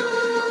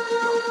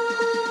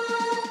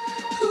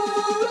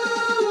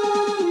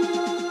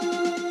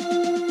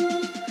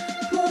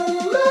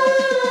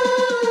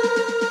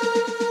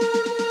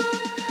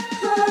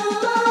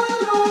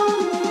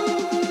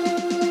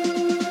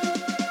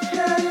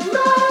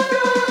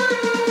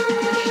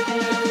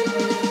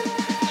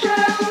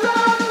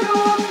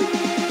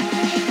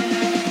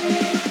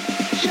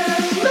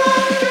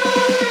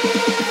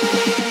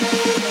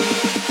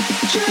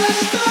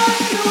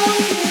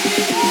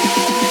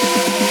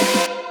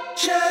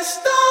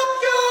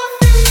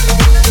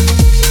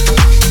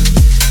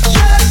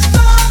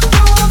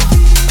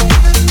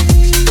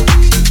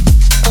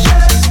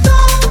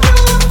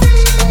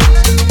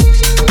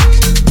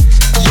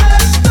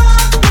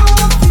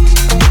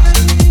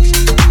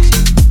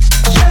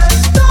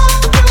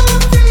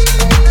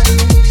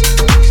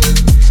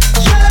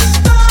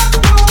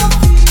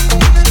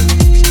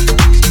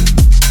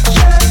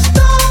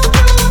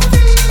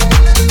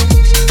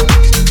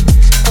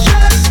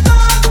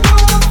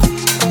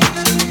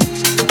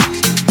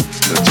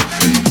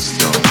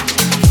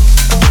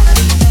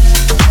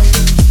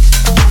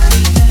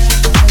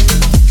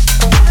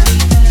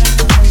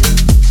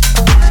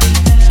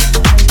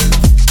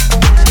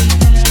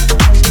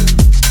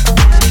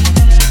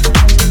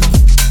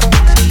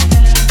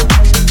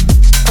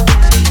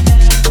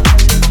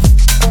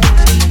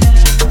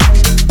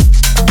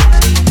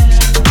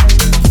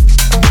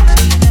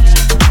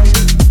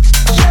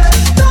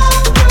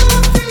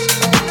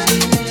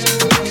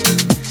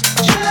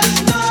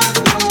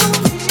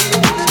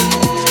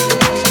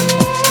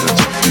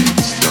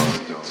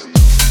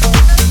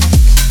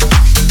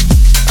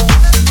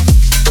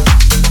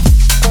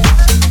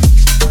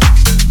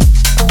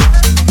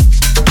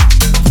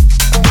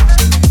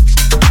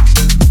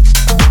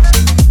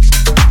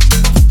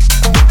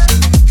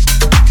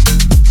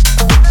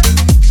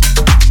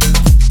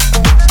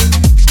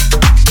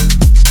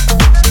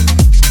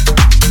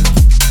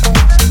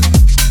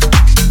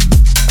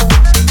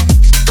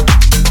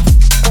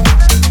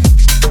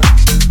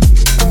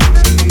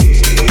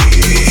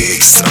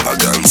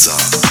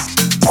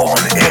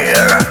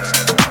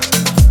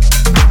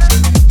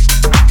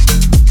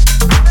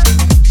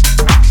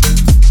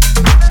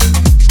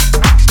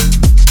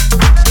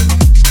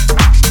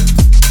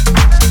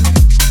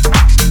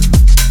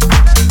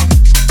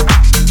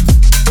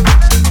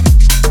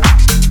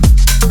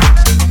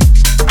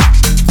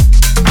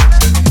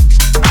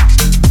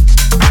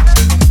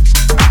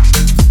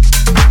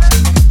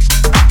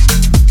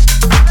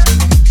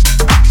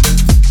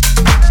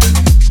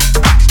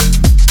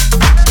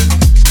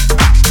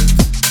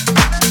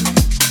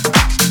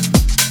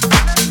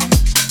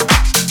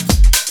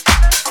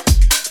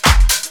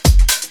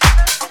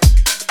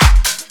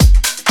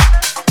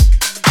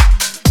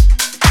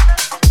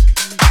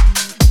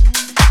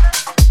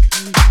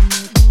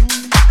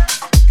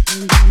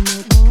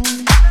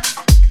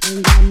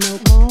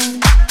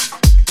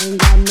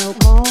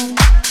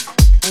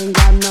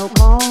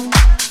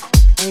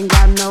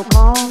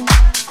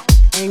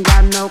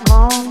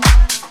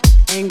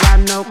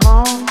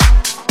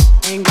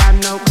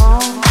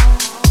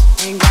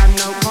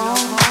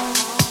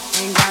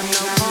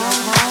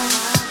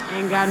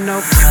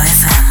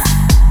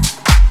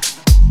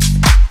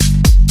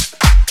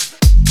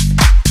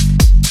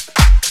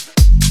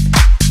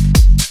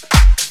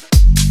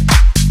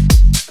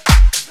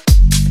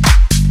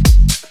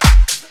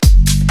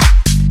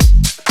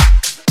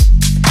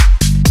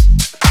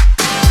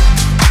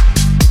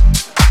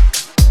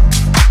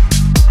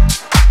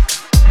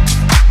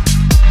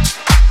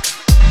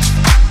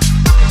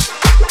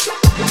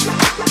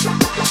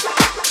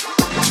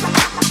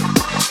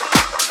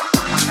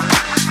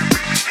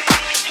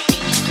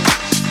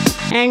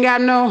 Ain't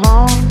got no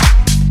home,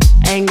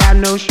 ain't got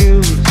no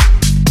shoes,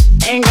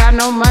 ain't got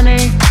no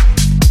money,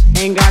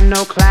 ain't got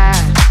no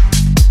class,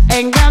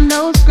 ain't got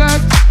no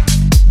skirts,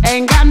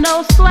 ain't got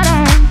no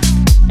sweater,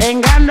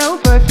 ain't got no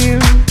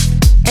perfume,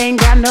 ain't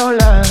got no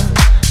love,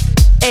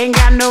 ain't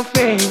got no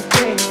faith.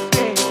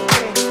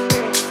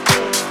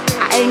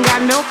 I ain't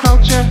got no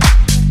culture,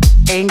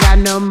 ain't got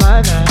no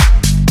mother,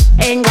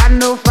 ain't got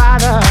no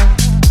father,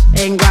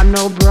 ain't got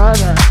no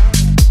brother,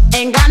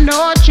 ain't got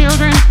no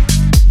children.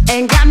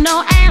 Ain't got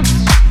no aunts,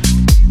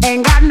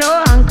 ain't got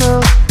no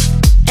uncles,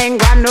 ain't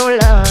got no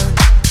love,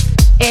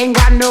 ain't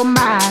got no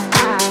mind.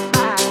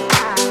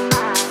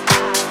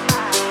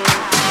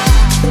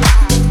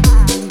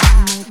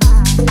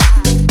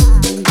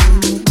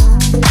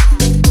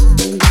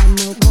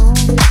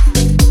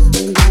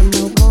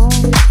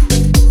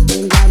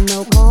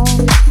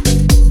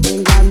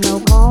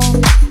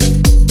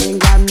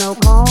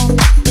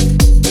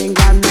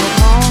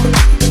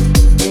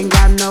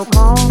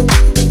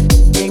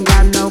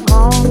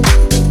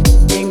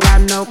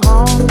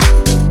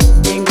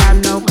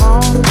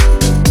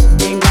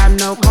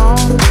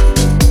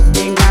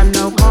 Ain't got no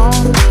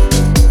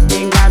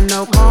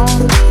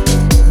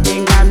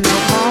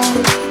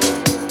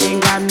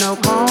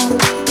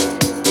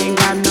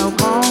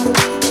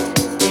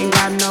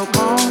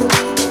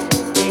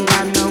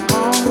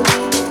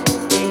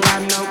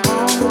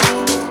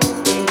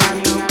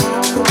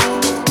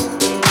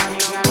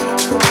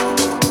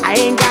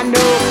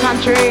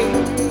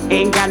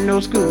Ain't got no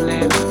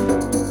schooling,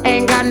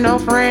 ain't got no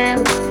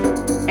friends,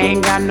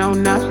 ain't got no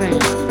nothing.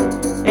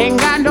 Ain't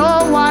got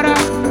no water,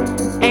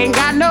 ain't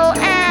got no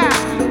air,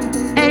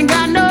 ain't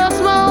got no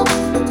smoke,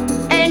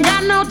 ain't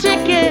got no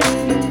ticket,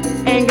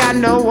 ain't got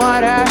no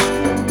water,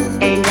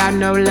 ain't got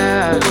no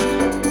love,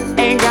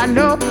 ain't got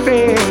no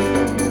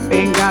faith,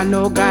 ain't got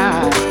no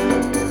God,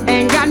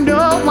 ain't got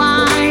no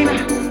wine,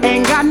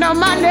 ain't got no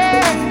money,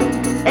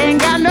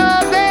 ain't got no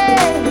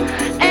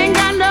bed, ain't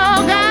got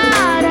no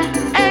God,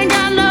 ain't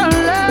got no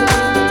love.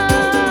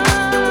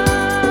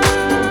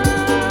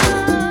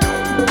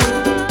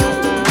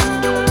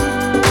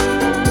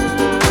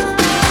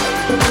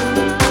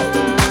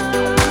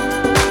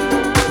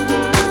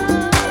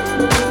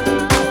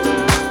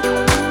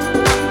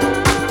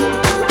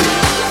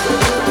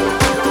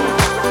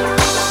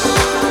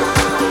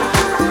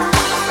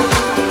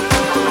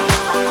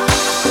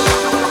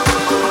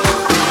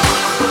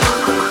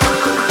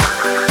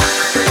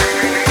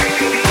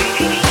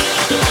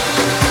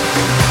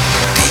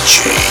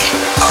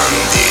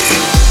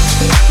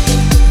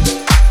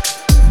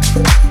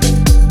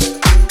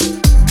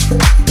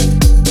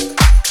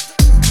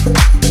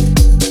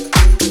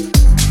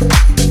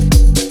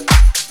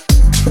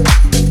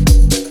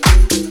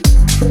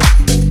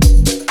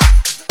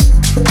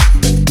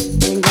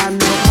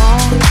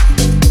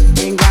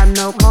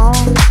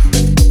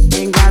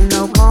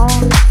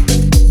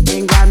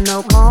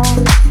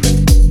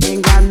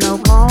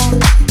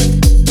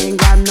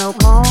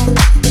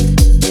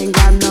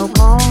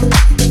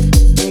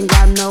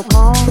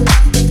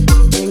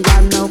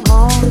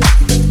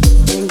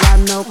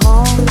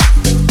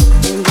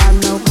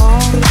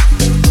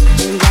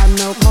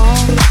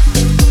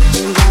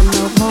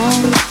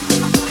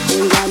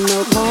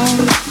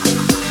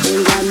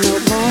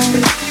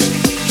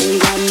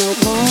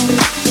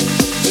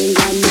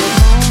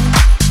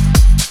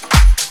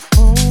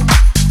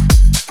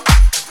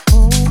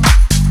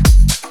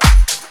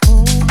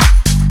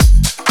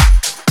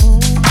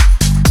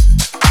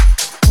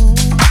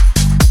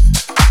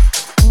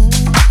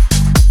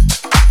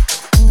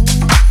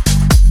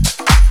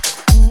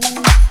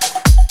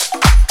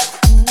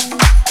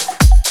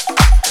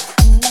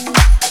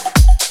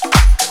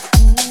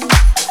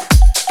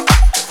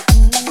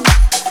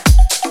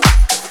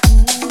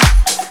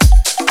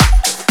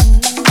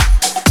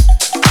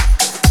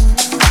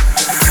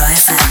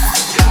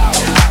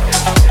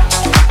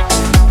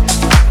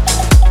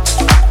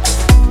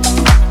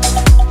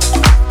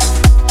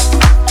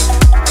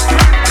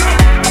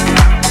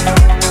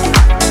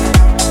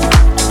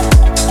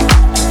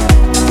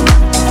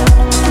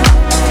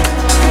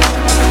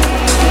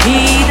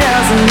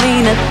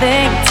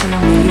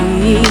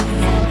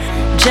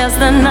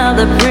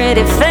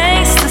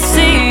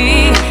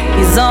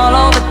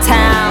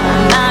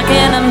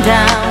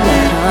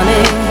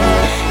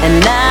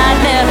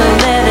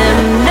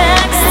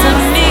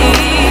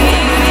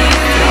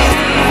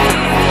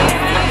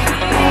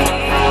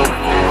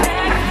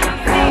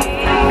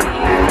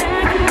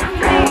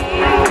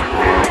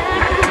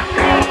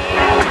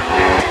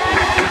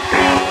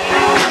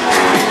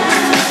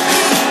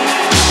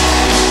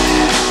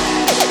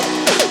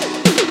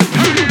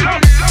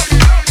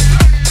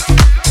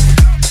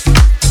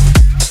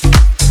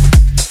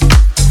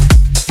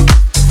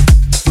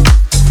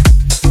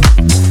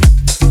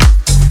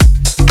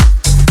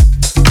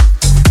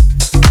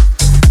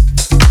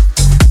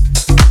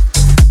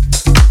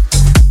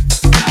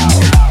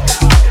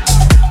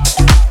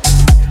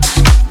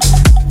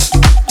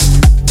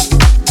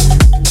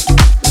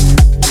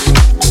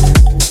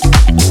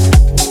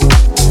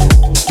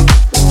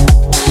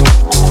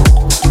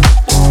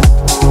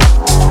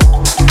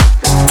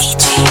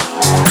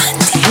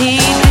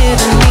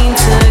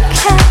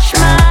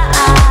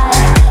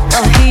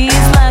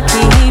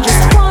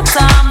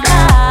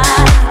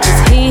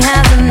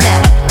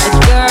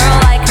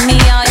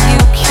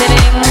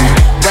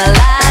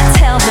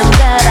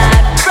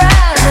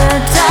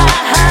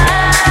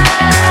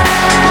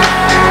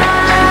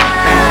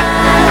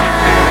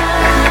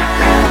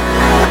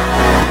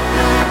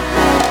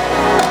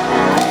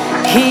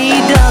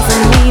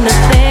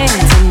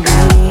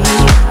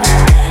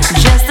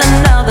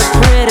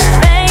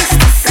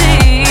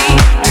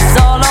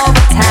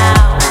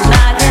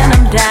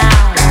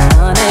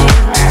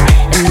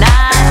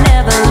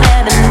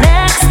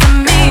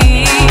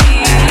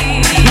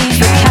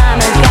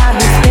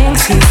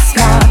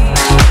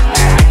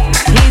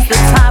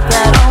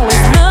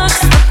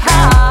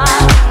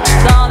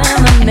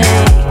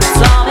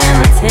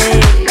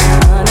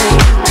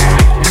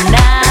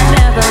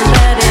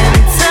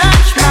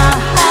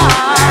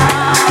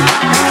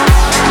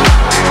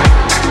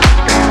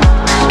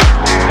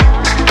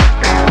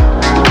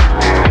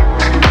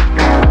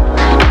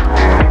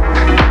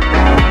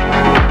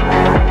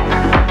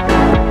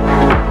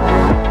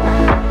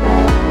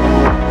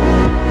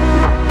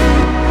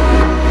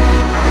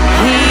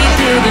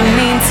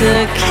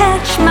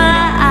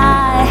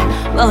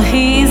 Well,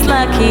 he's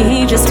lucky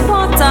he just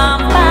walked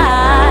on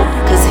by,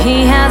 'cause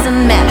he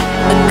hasn't met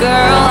a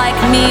girl like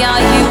me,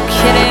 are you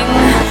kidding?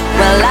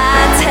 Well, I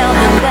tell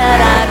him that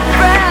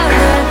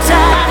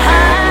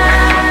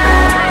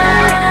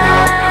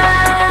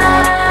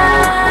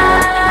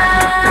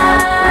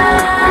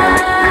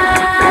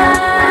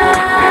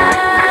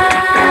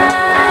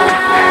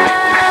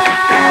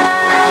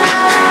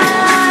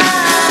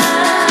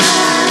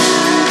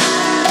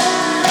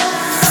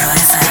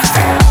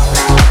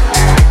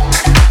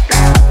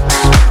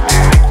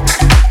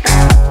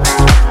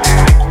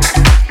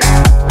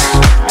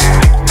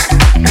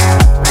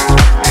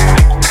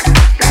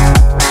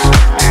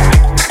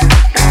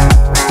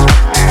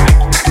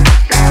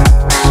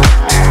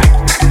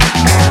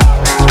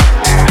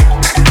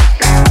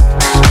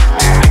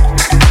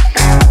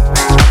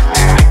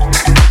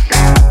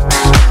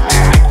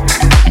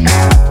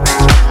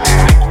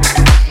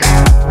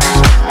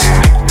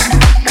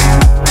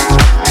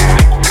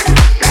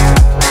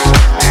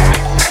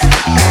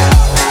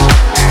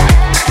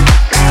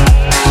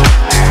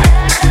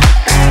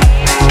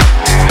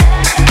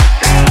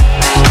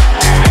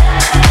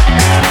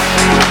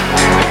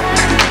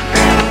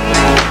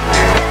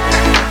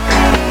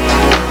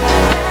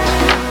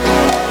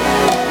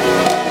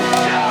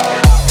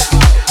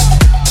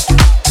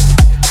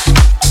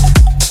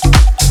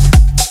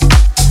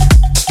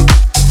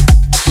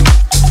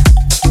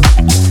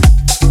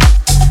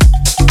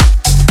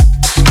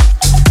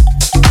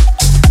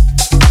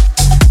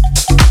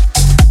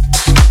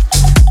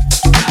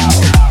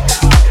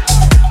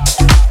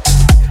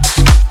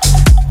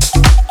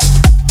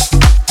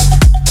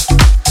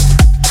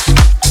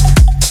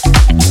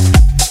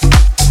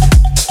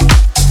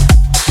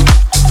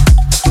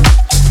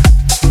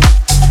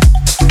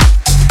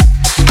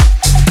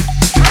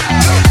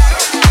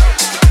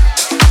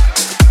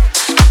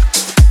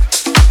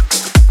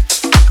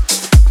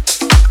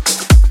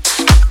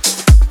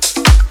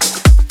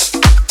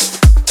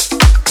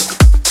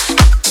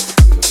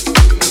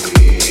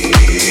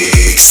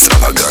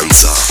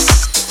Extravaganza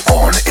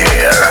on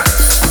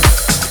air.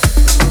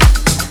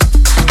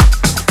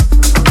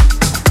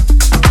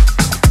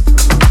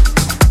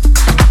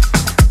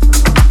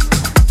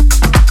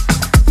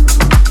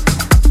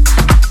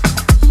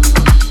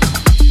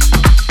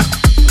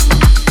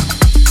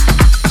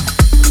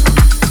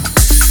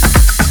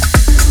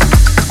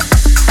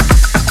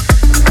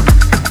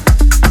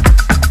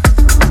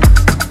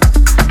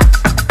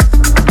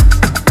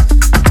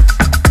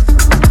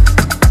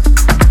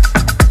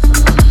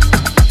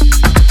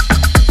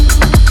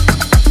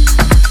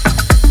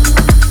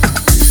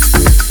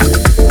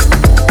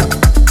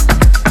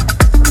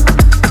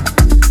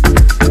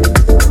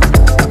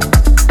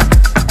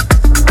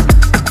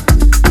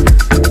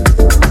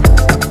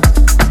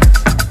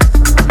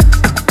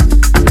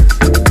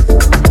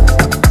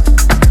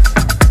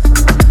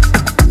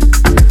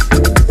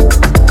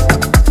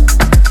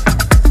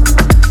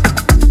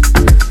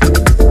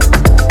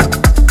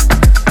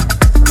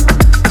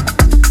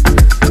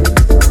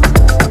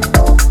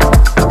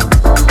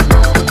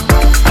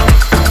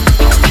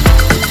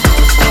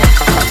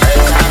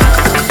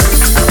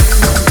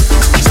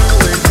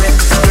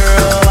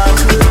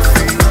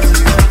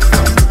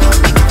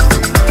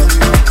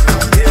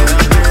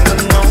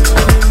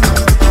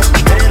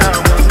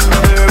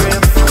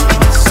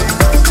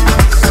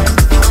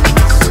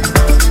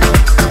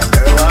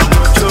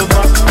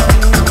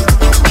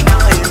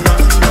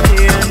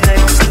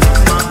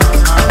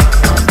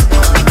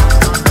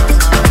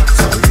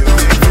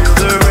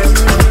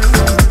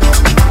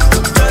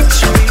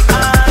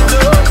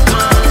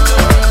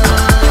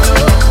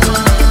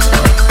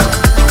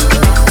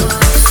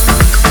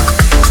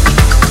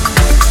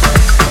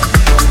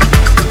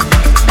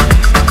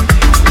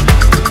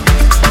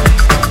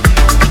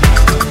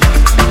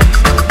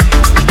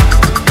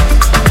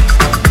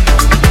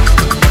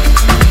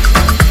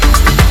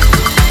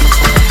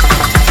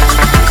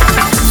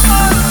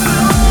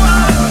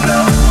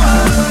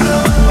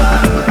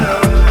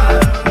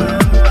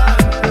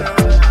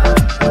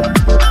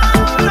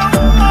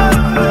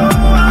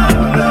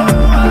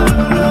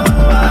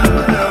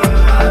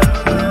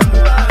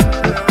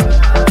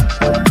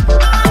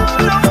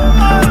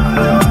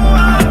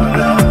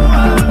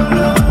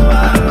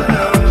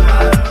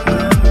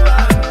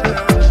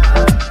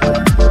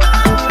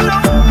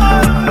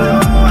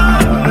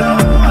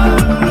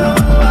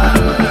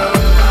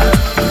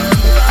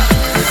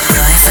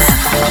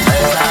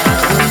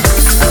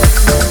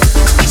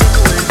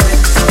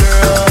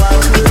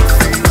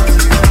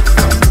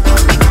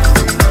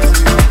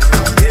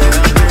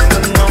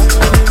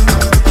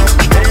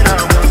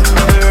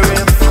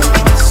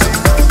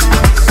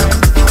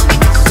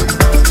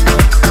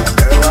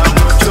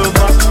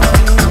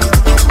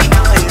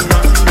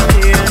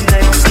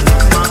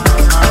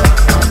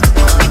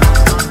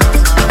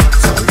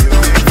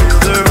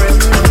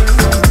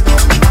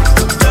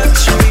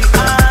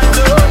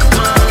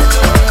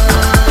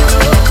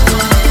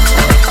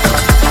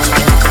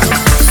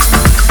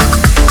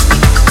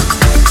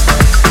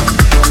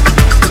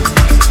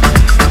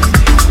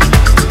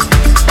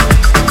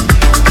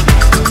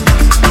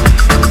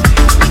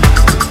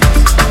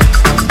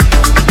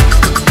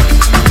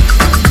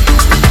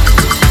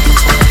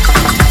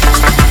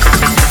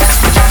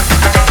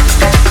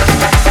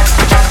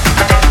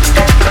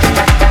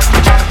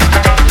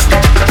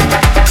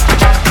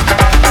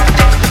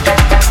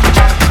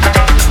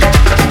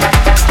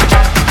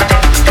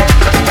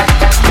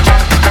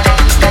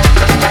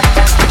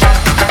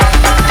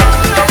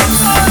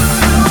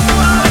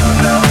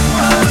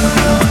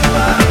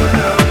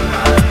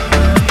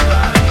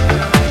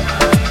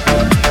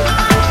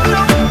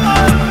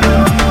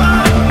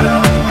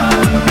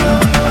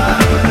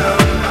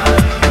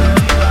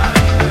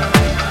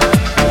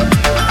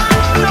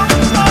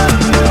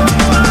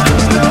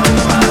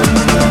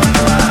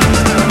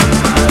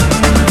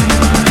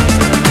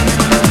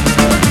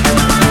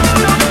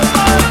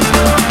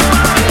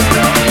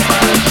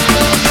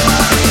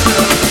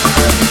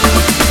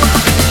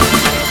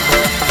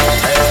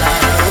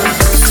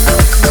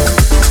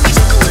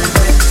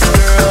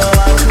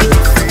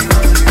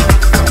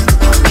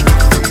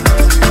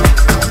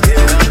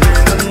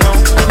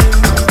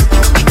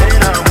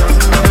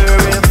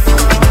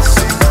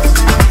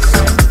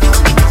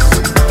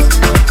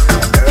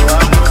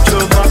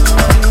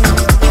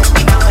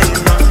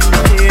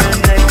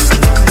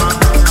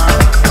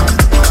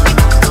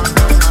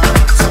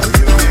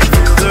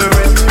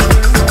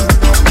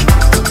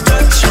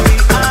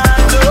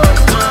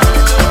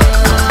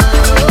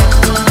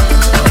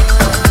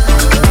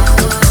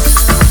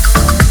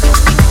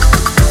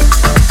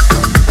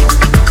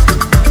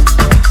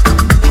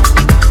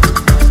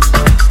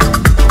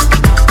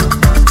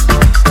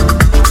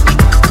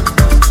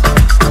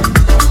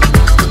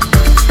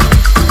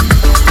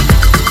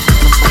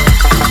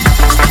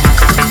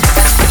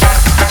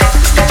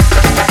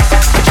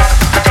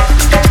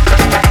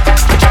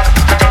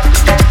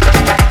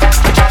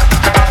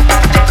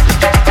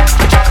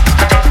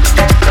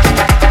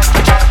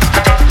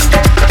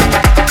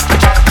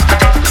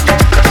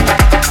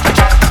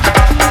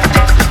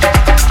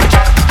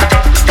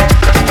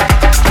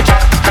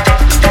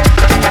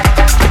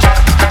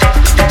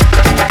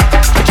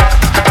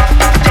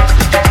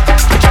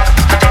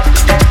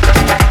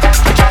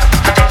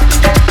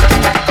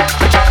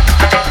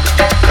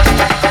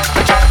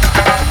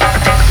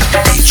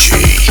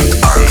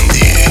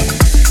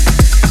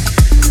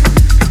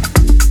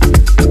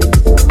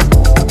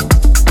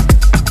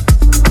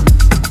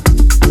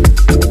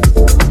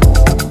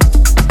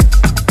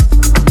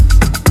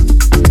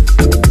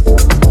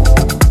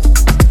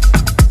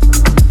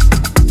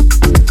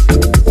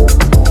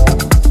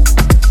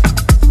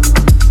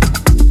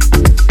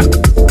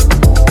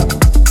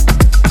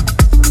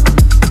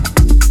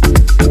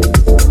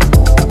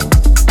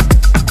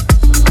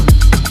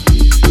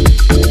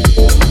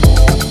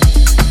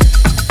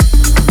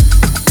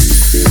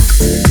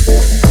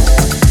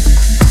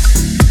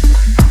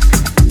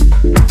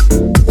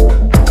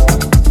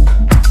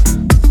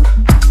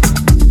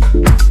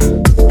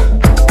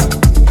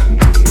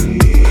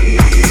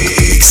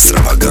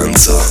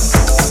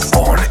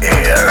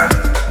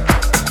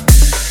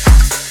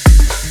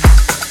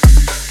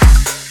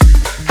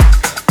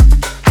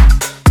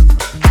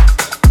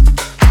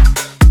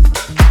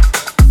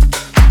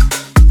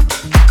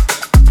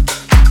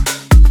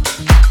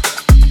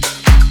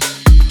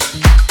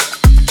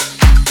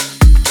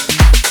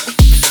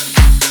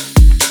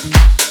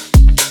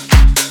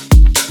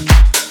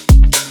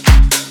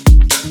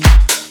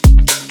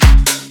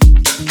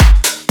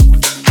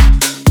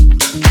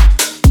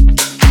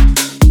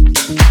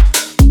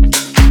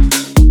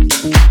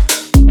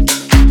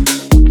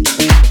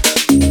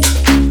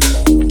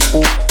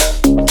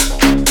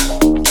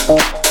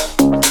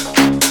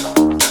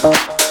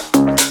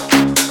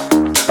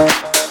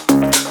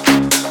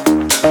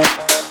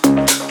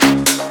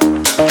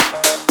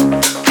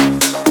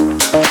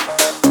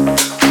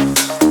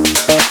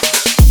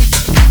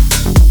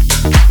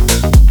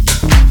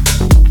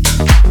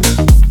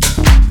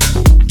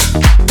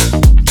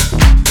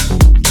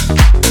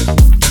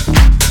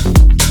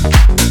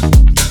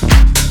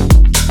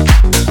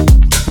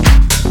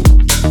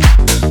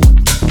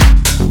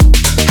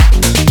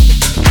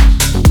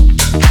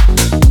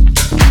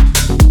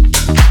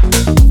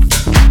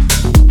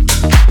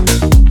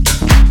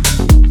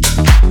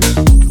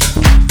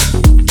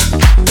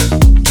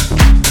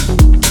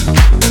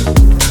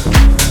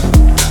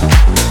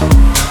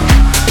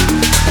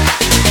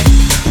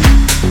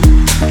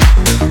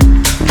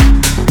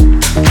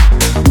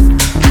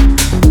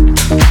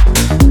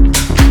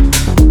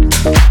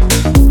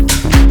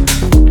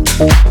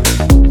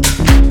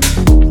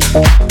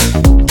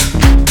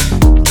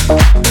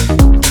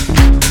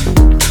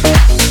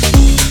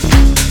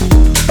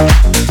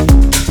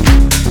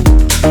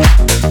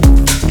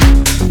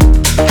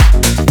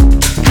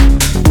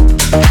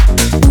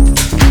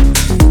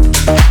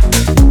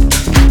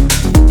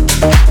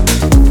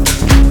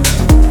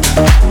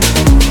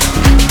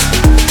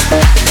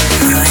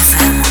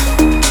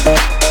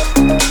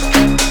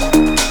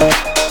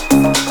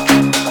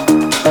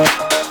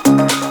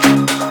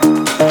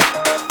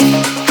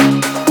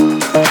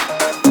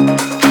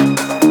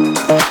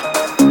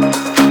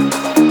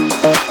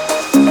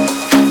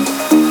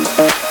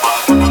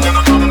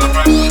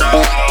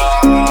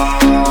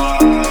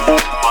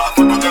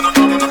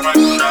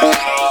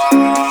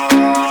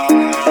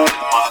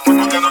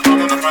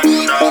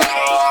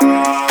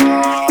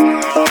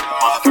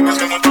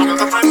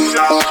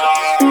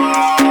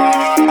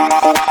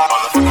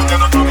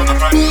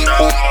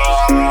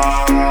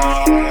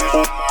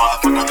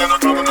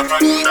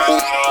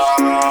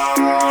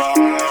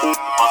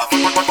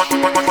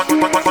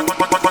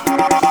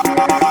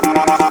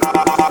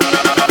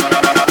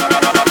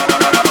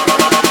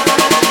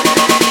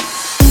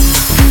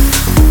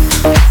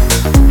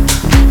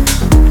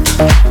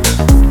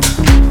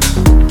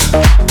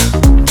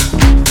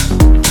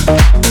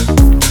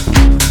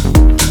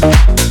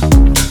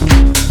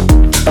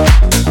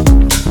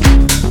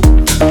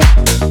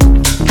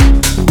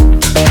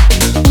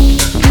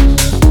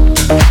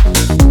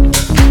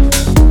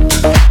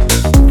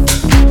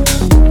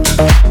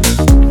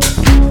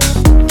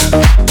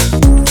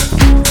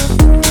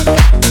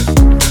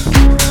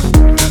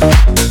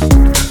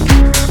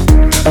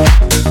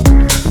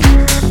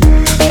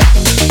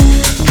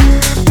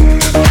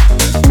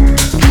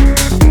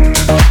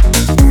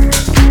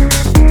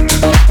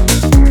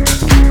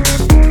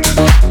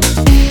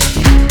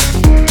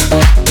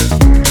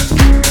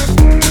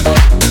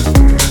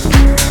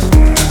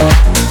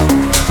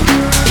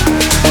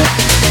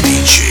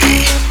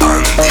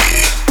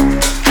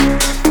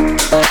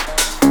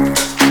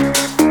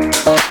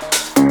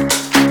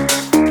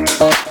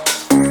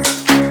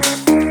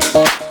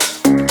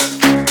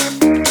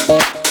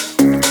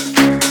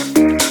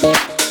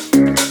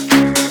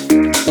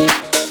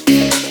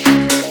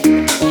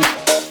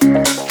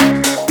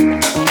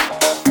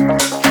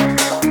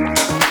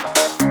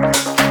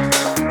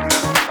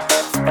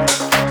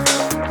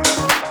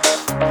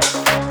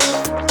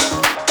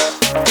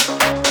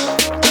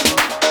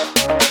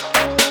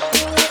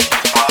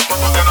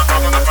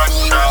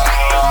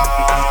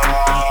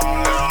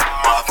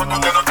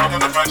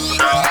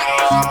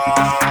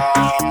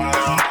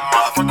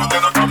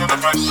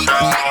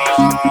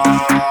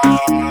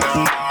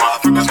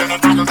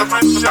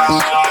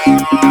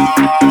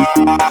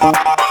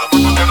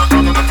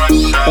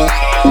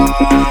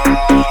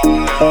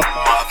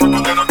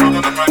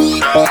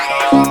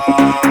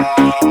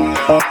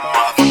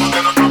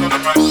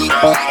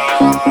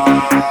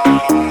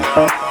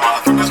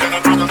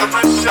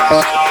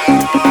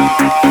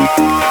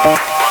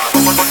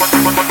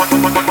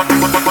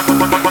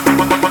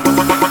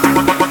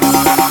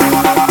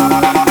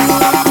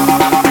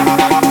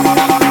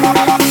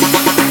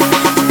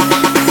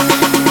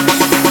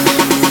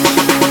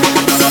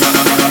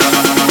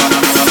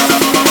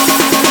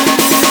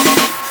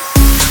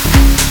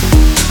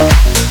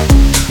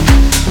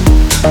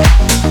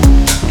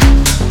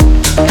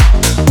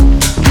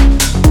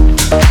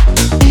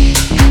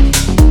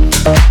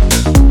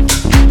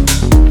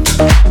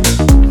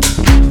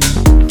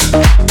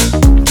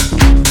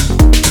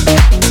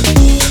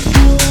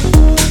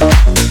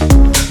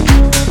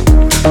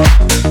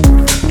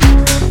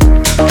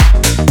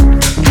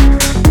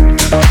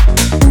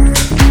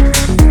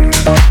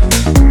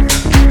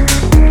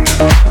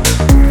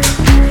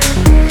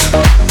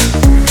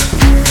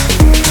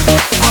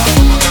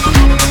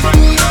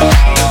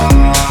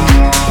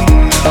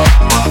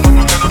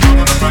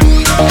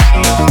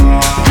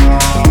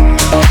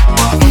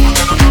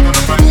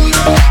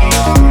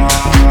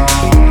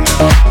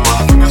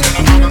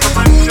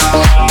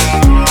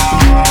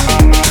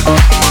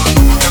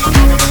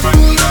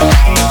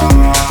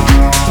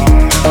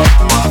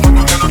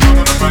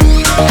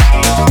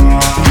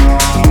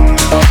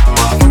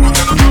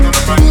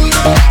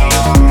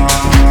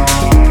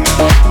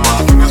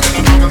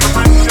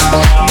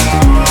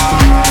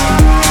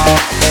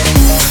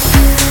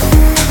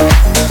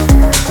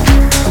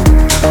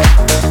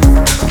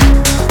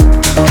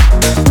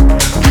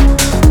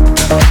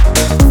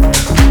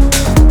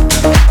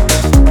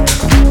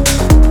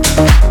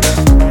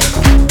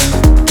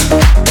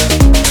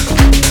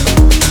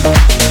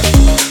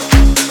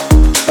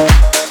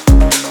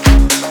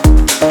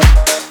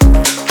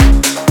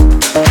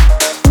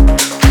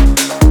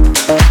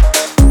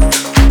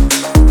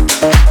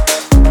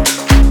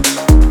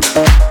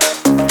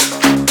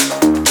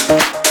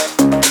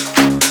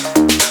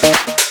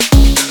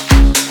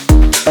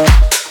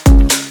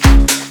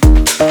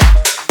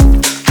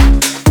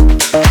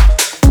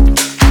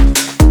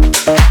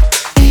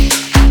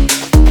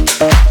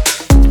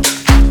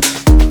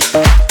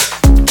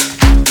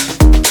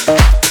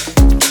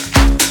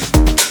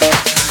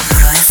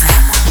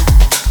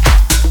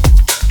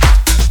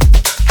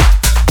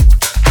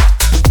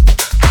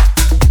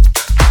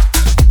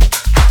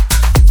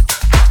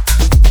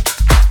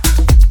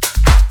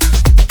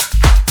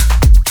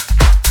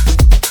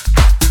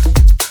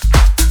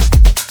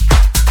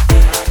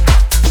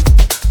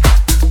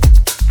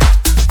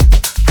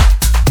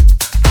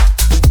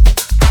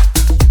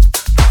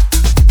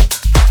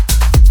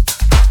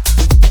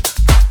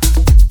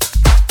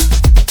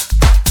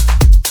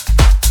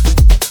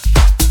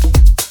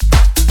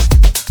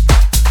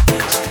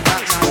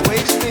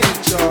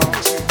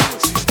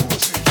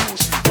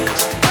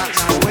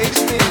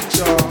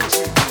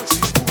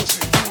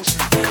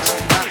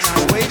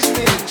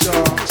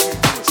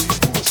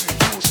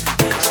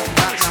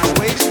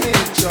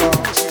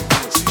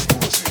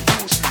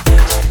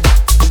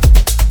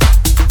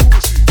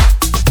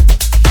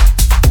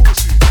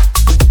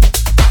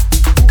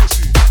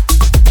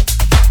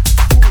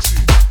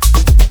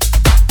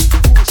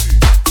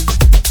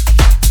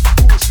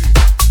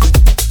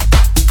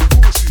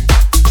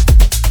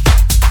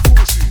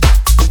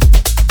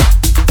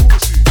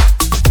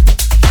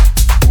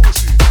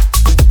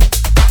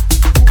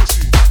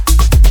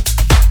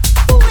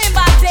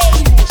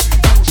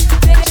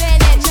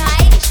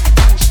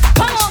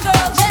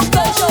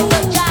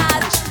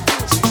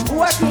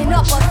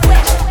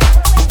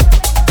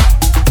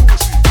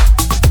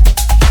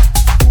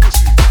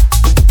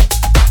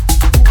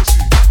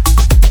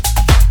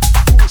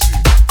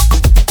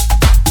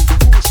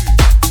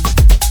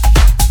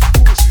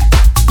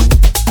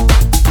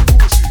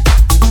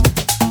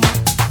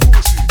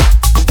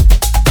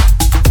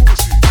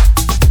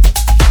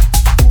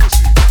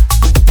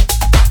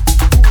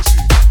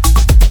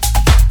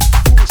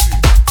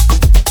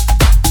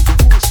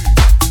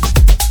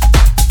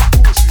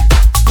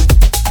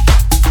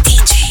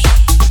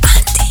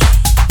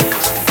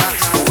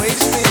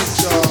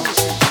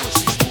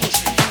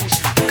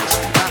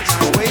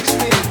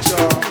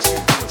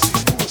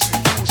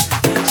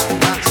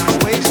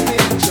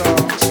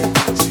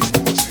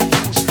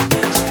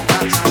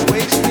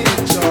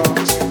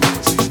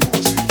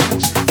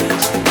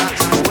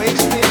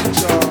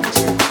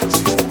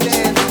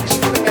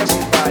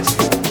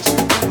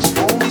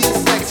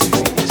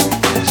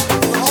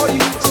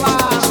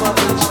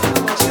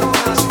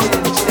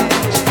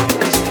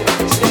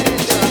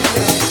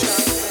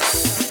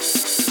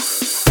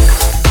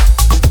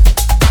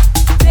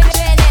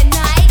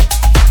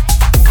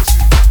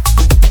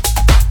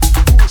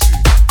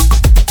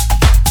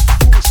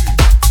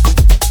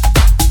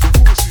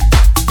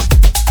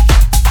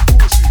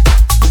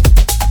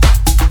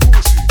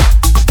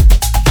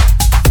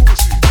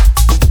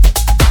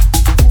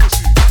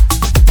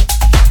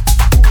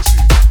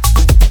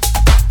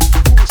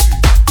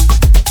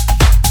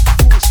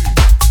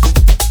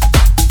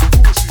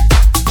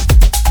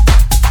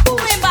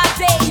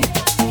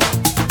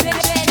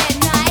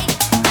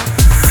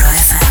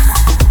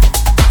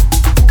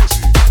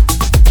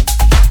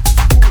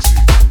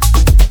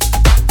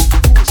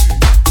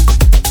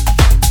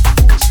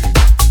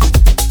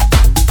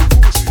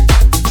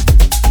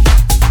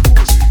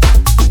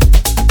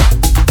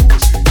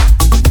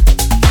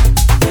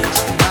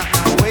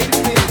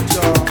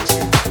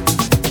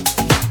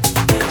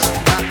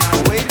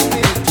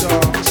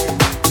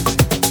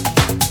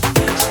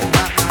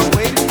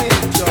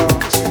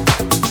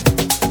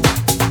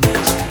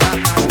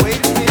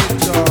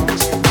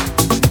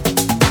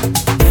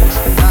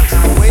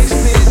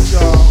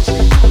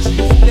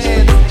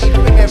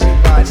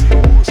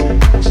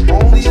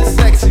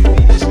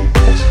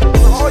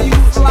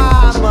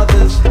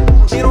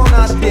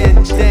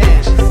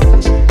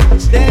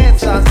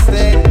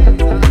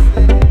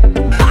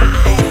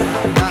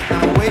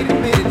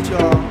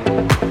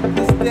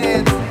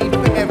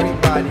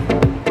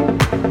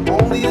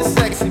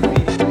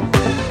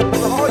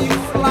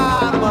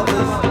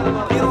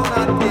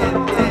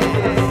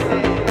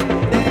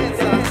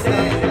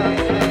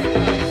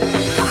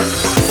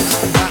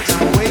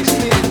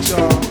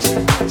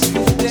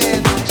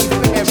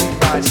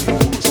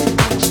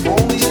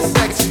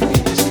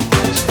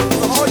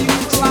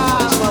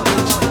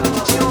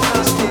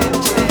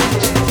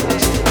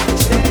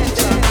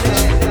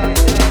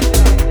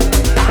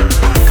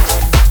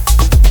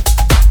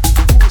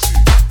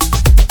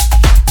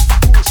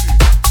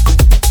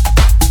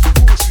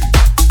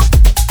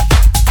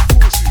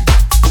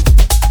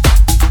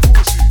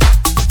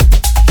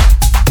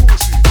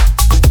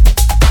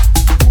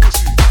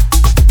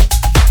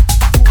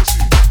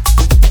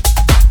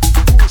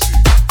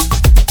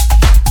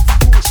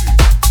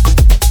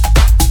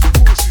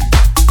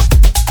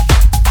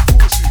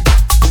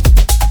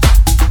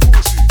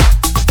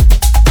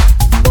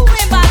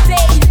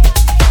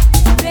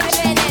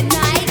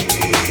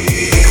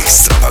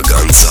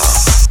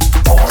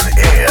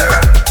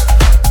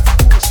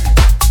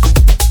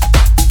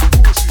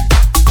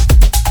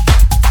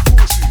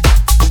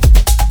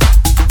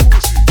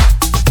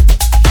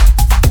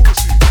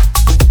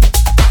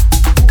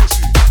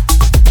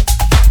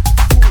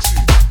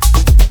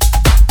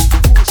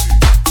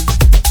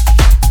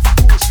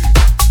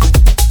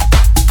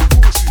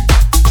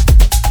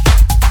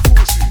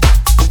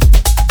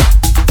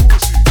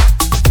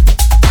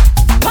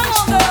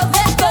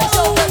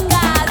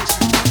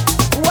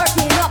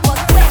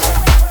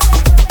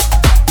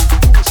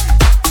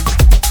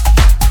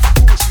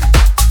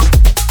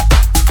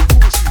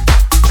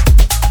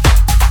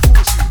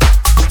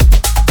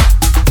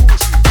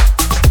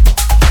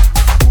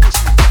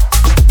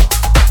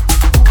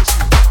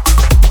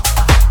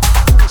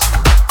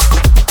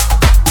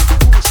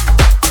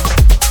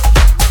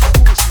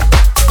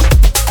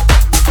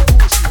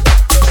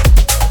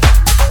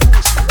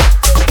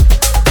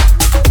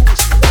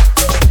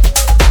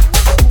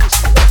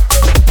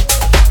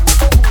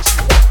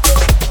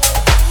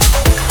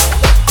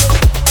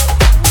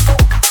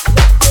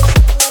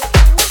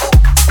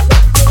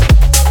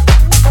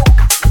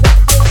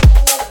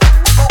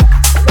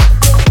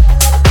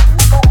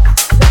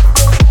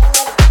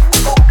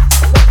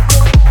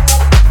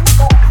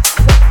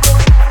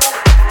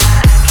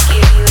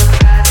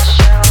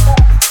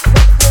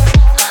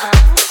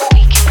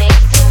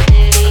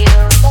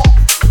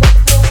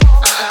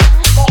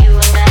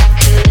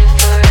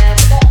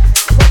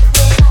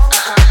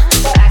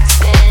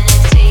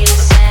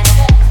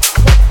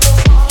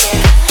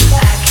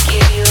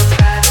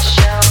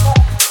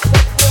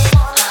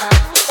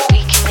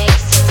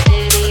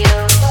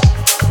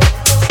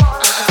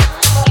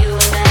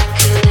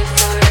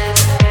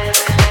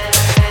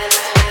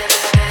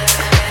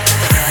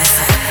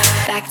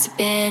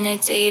 been a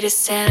data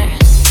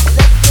center.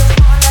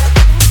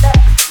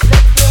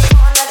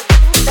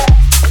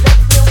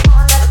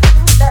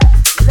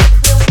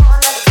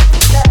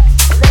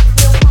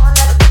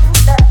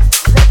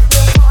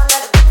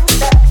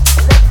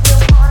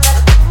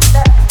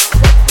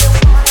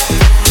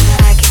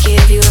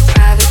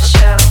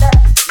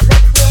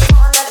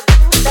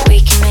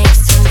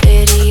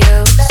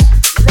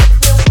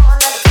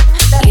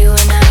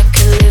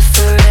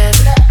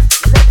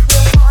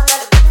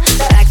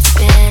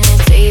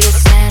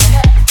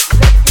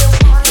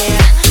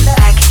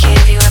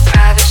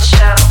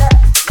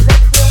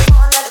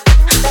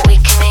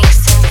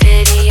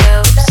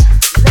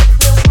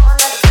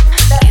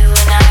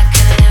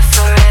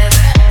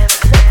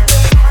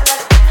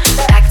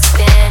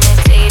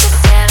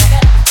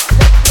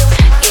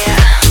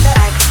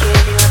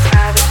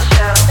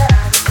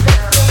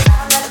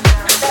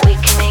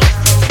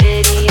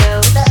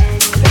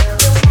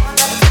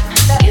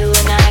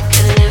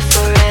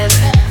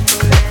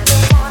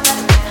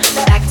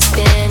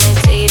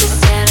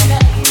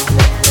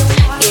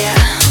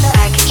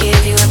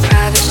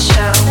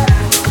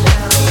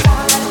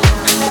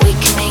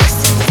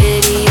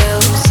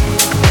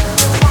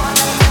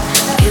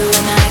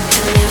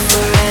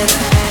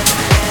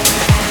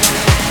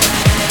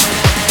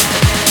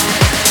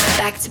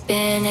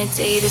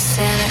 Data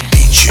center.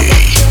 DJ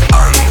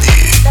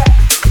ANDI.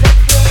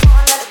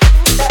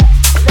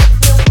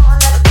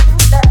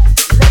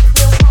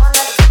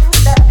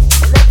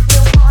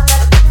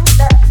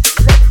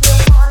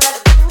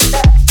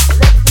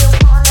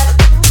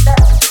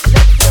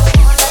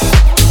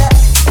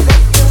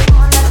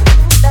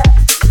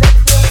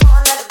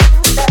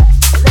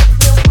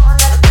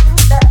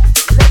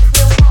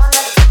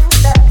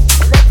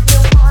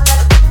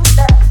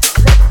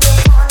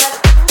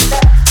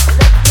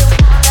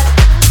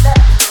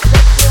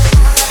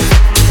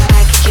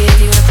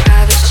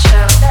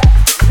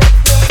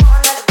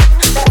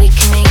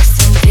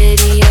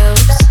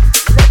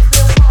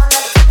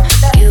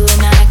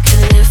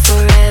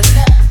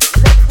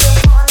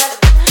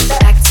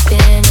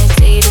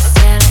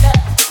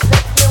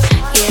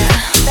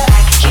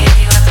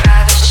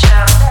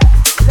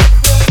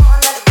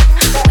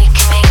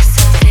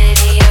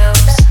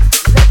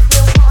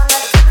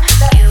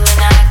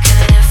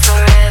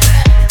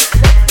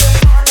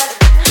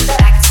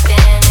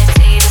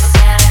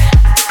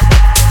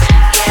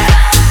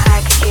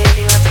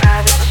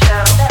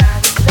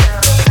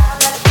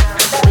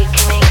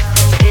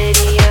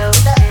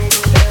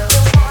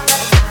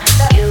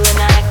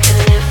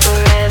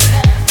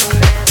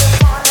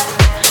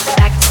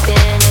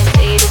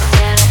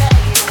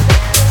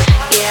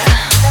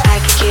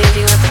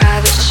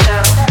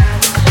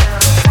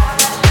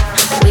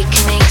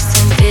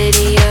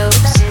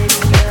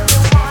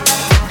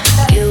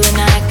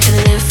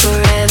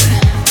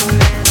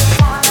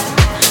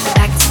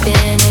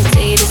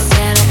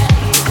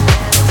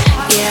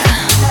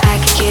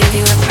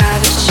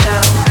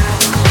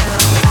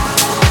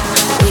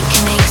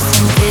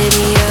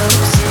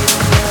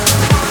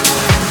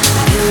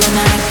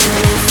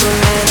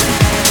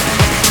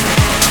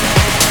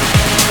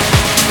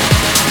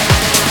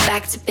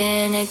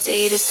 Been a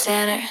data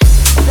center.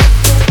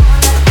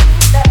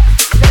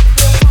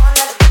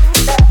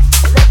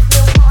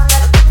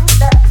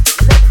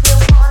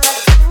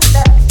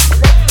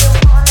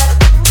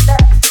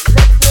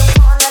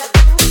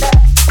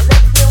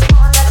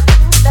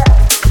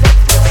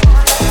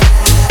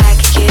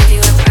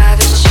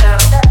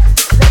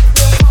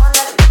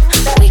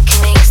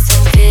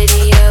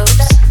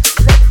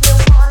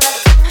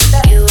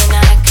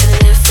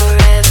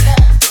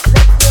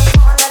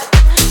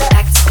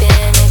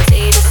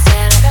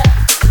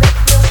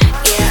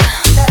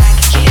 Yeah.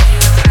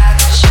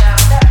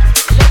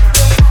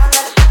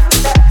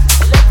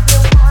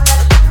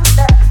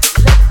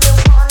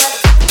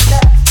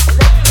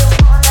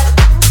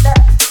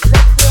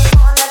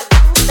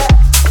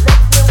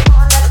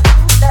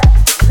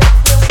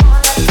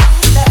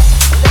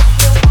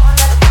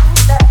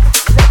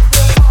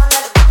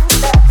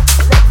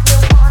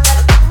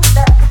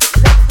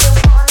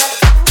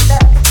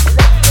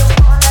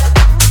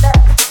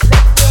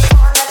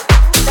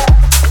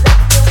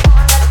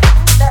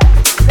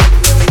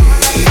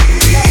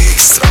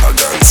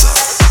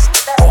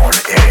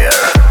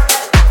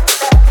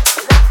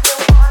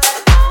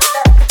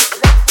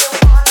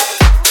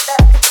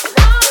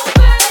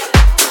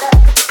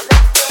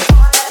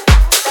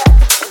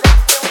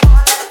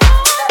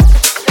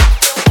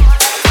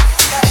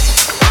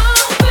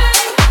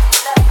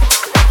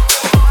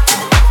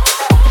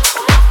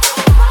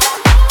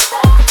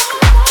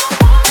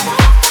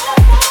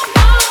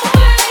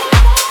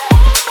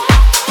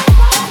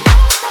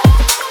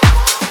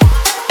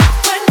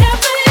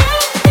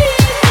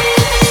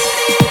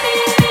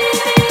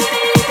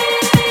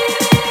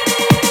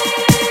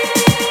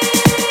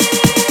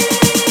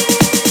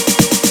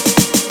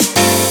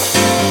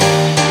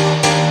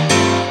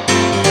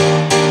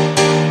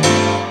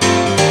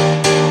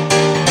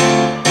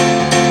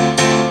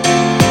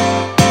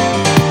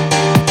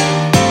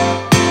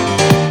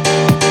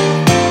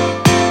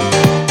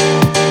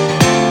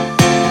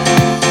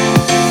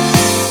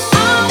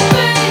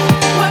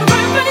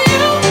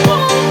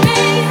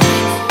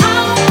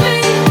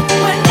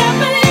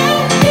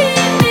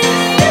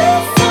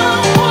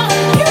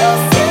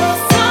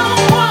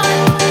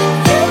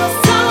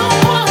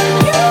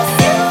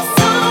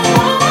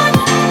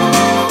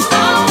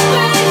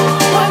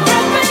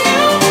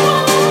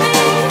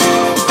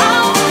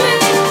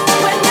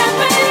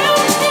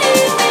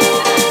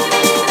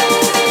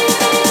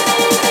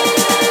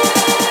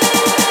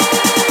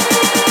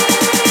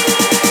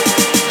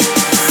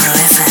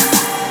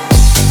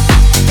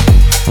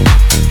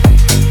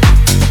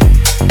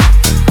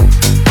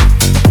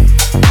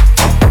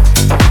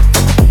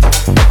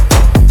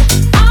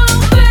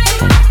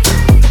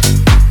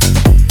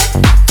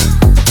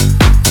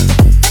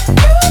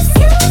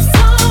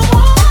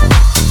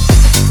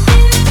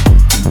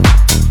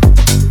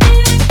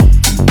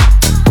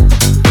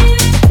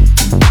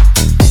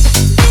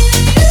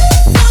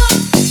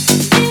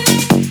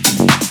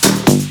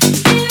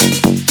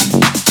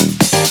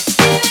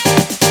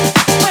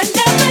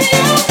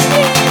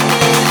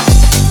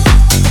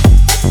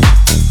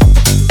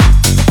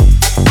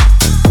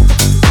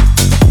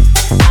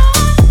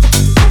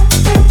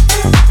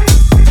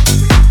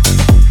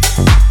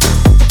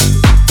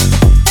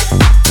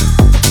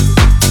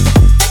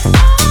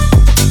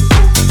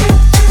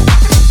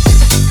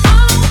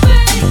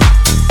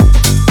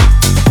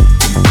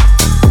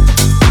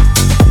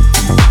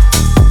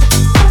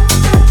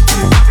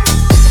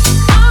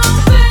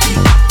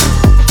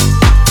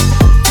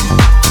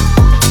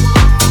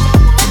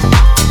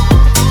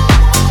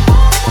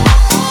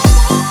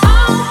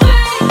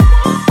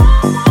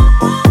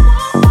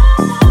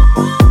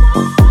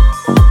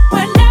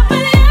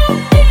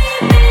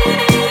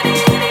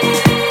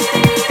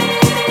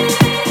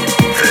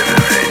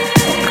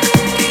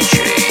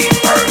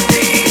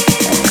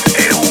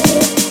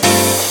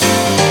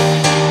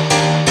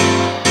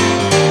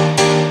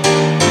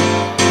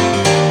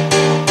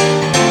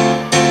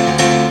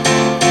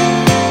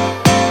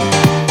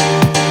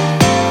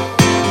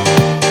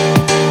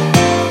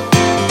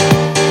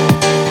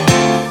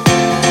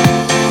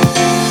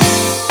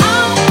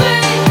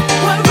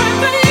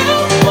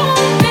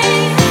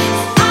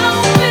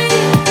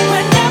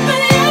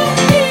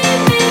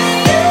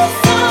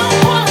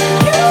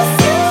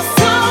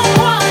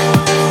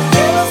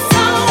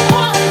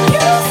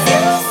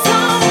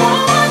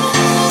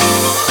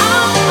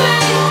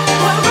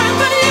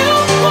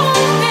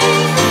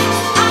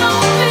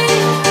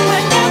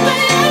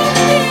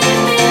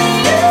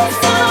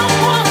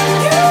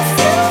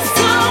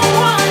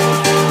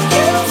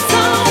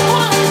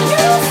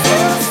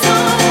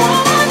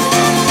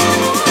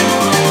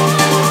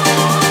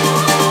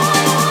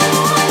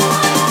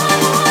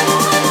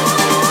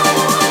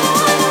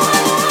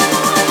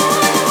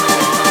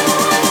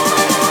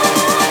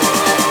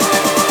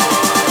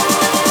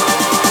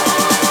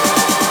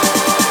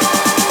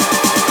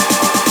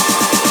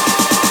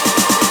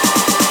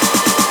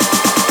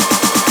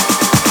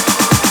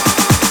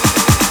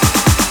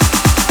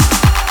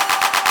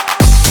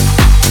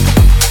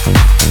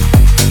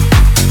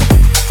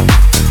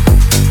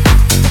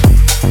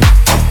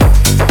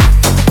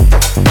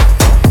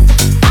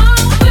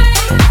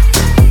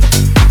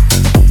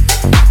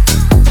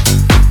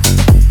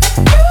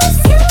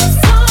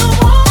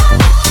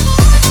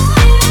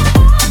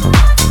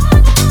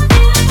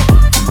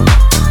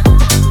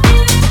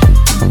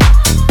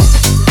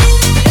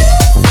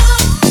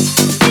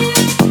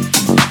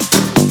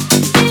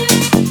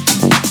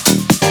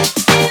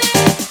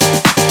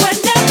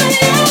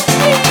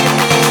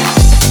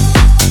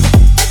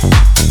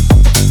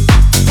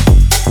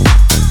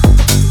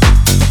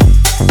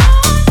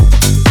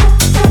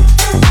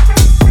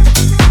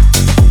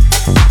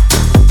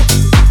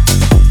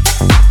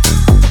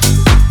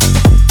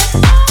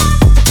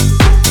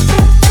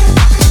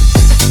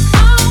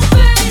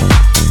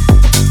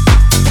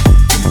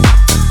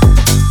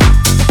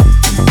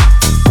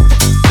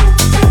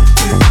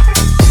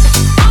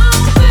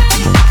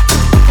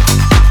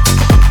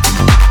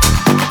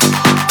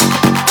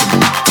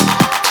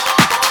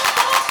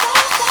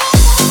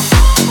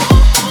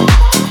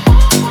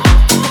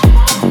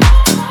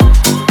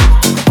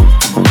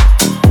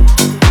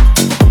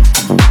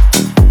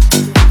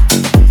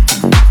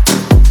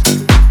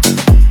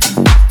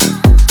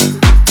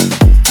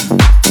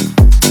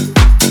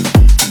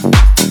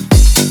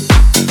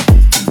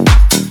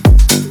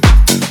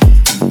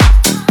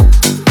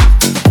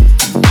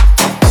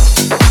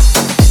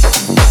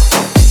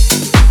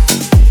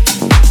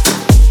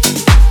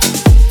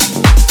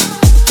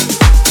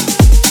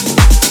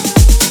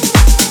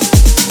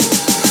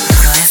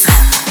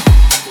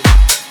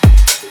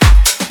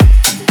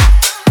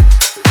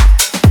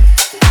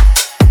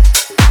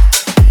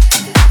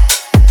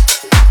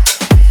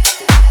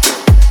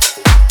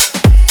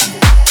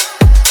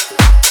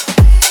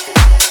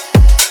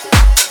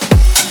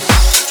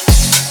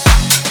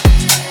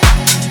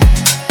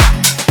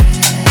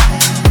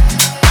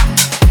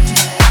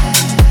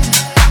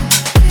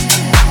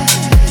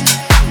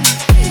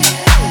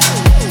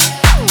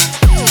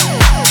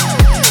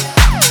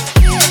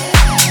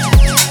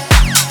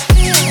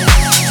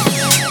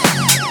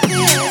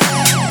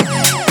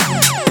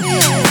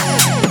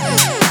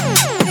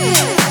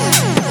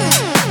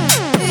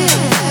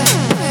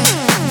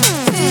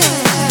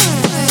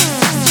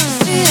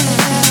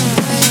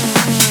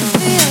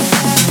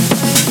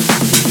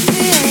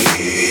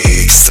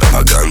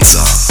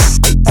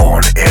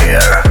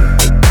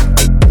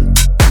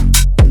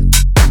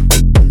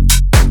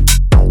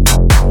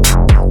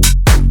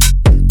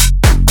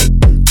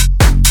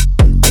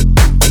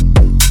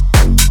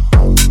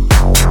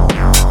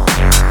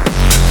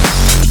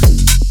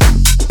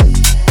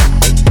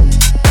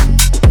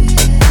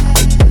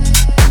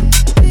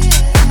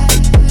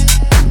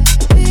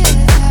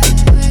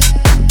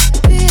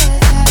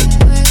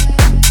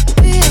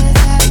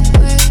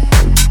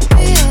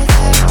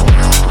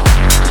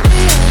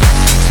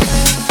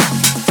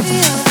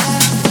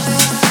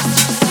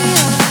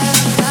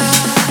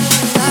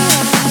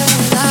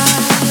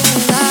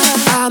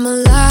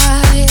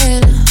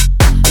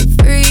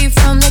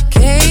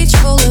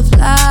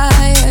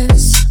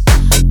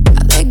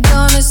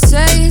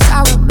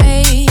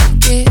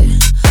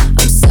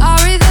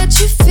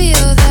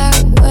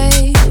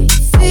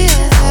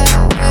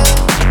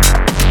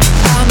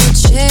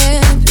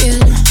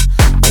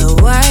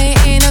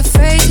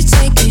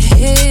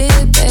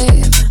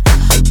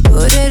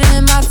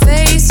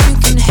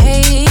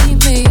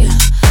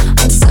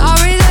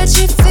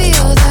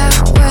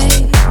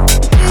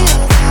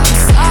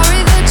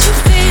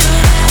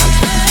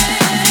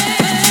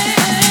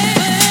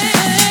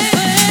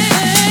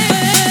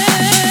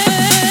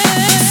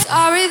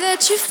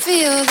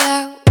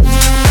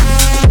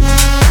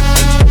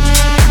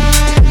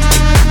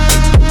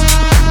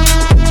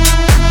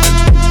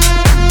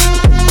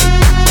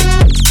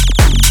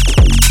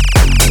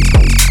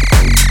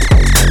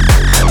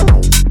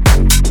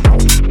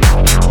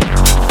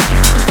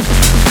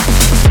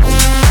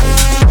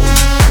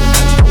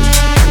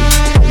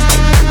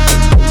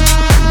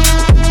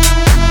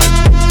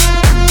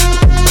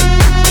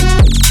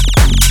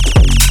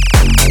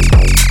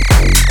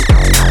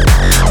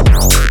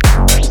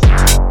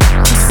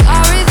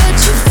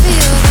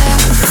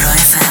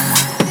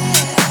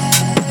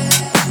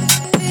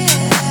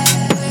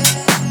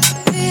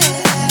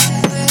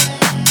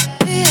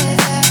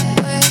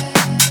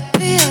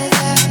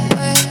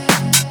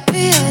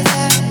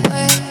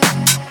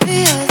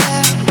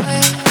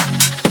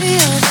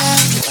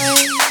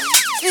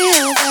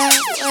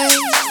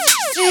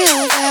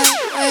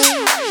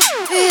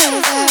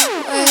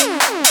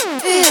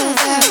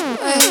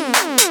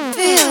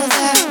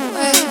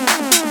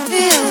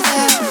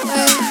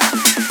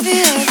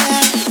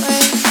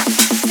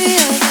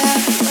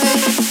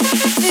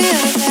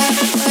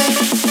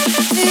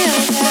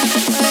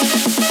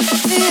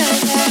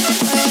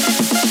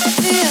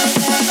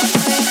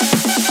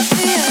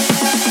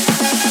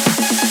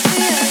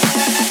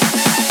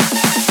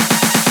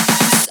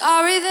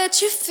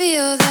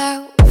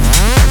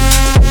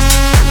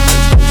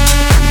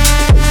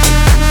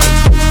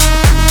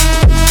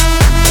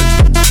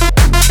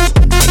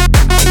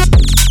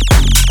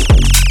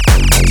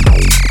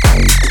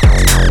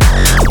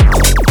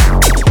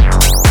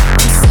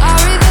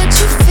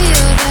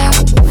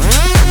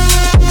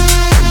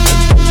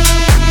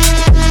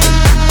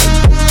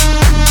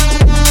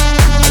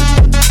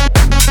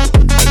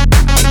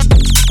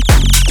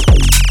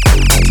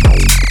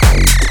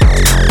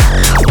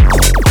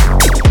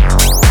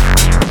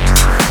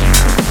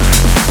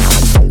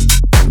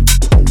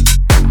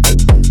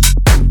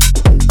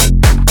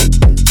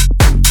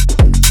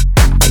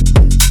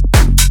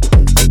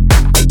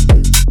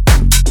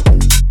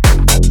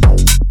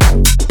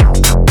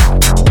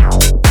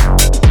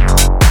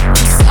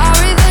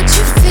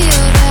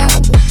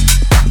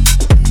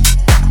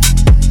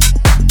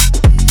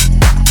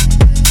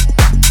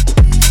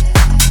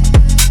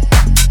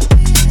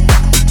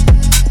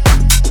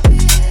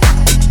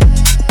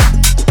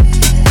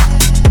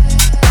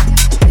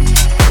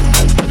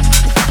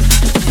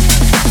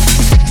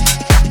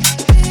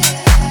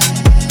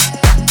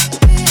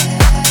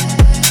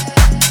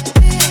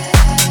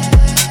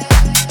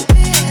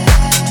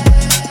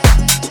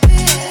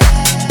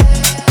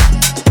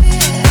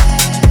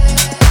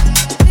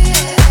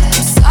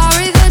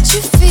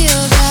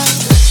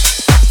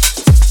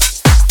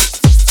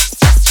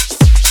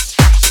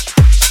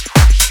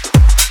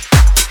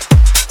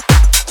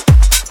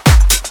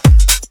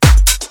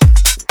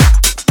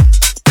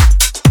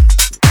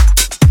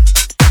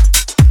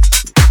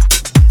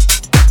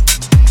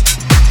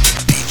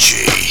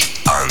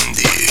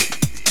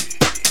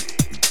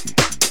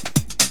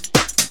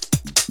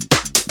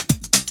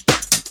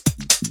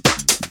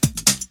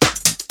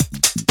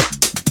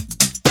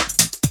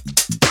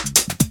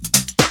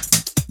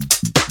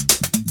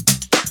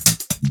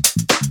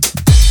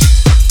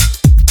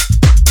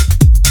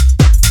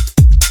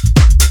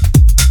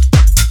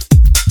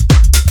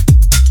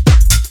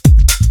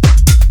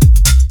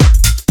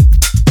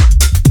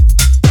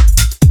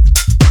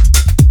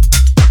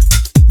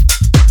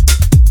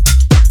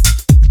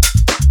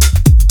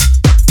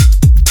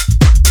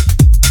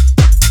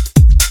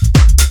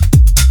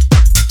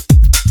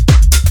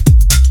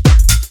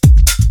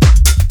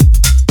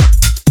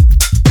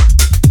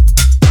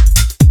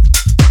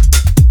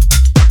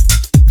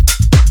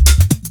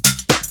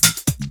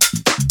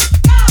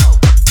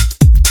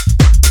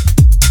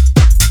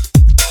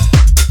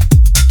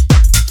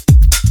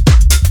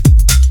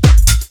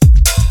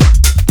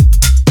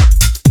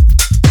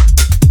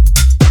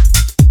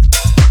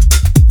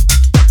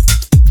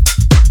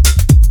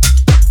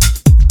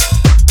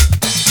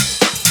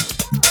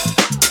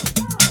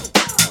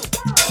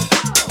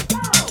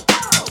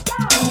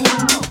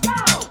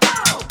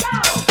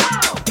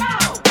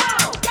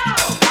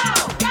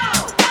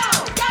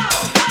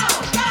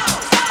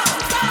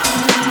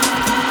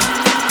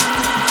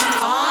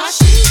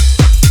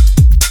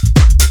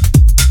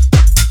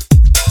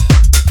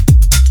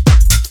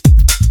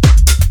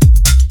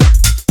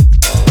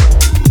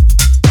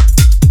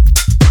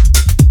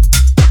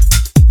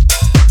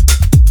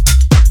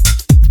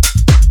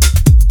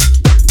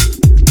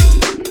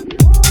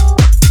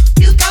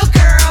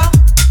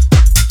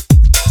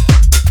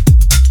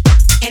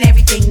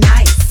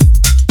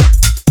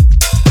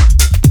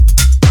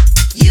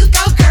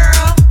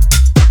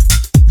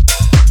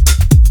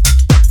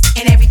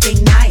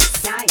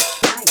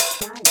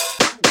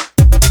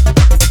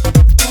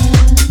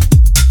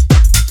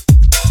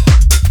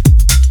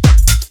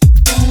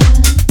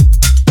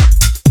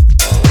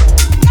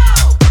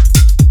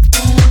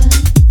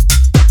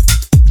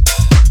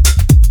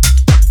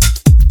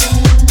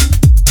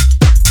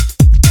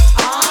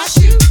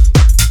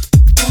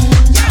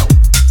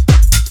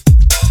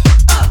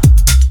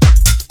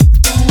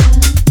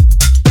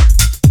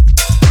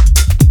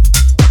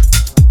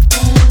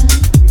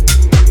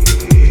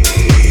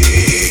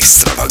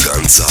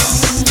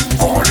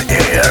 Extravaganza on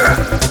air.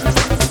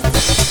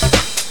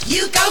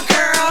 You go,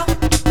 girl,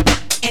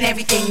 and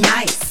everything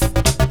nice.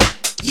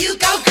 You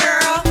go,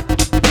 girl,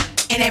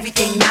 and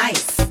everything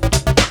nice.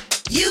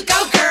 You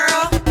go,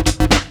 girl,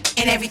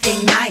 and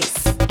everything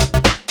nice.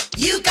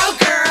 You go,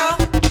 girl,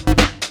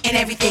 and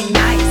everything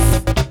nice.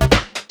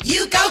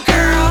 You go,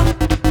 girl,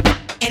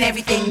 and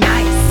everything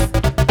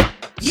nice.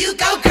 You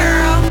go,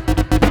 girl,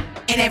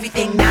 and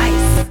everything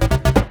nice.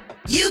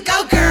 You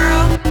go,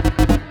 girl,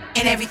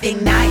 and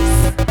everything nice.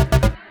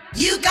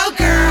 You go,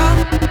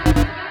 girl,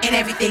 and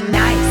everything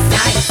nice,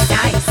 nice,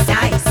 nice,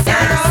 nice,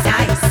 nice,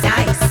 nice,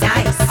 nice,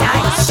 nice,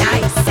 nice,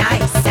 nice,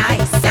 nice,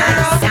 nice,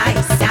 girl,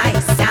 nice,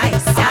 nice,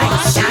 nice,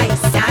 nice,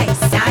 nice,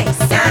 nice, nice,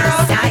 girl,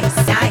 nice,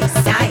 nice,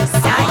 nice,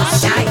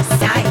 nice, nice,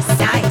 nice,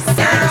 nice,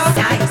 girl,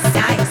 nice,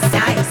 nice,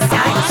 nice,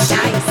 nice,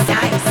 nice,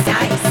 nice,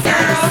 nice,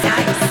 girl,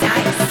 nice,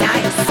 nice,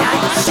 nice,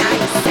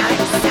 nice,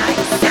 nice,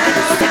 nice,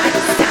 girl, nice,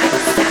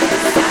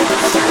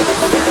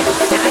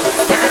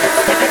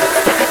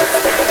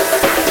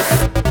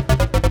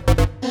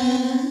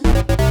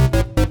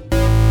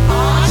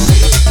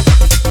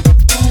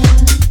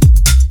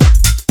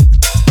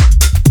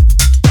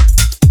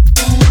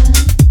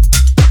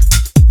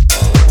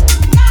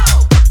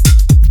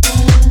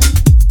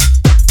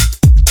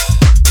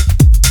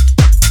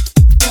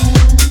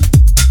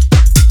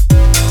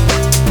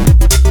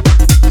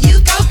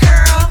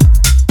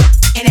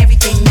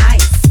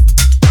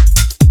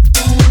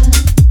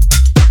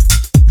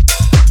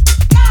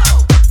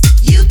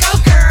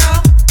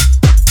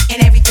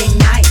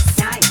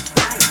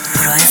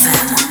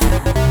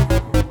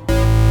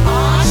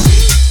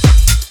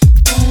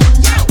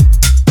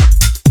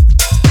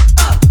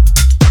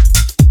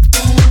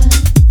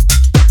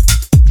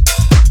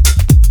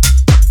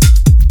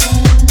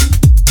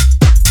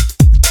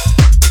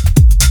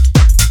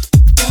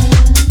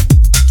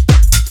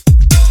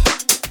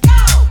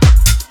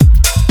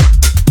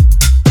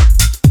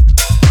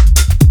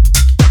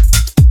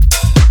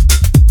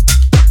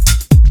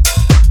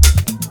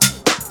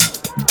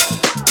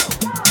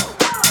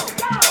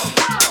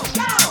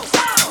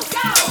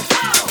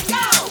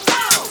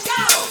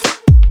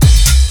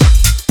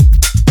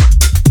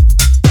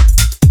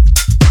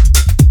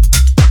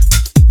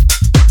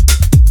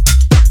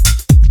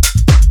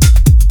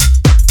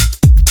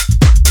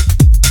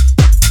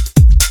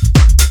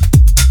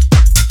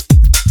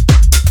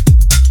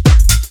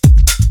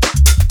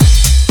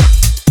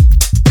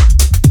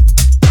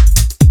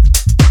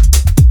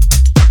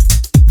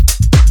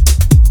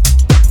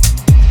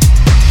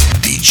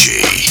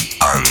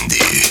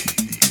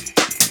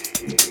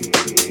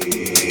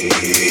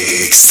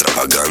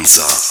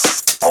 Extravaganza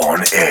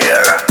on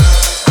air.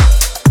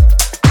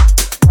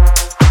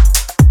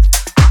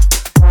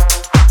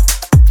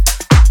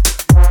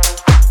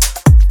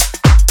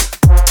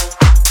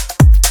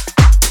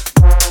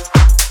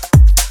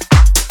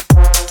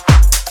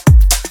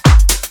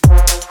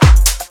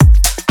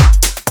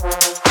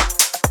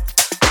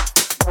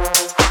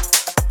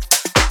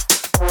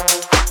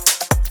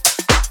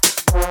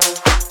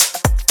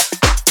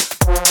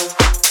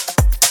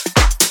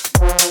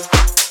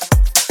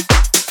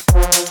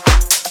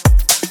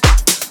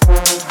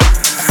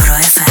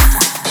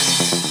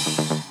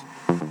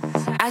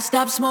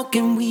 Stopped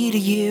smoking weed a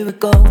year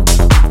ago.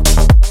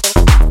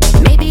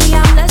 Maybe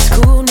I'm less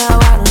cool now,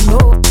 I don't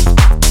know.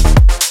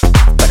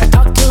 But I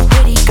talk to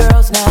pretty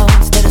girls now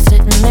instead of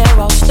sitting there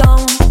all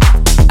stoned.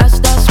 I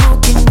stopped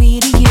smoking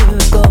weed a year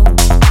ago.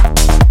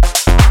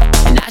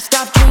 And I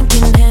stopped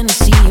drinking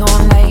Hennessy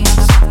on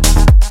nights.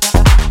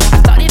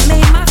 I thought it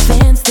made my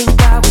fans think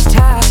I was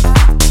tired.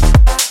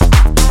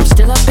 I'm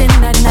still up in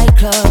that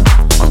nightclub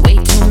on way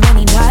too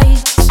many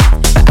nights.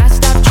 But I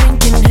stopped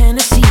drinking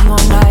Hennessy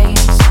on nights.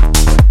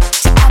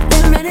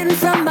 Running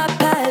from my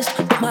past,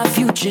 but my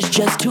future's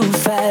just too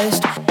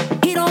fast.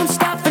 He don't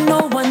stop for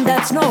no one,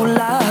 that's no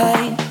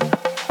lie.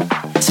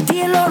 So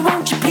dear Lord,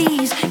 won't you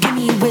please give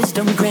me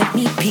wisdom, grant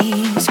me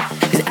peace.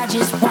 'Cause I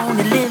just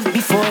wanna live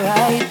before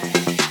I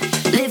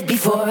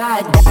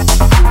die.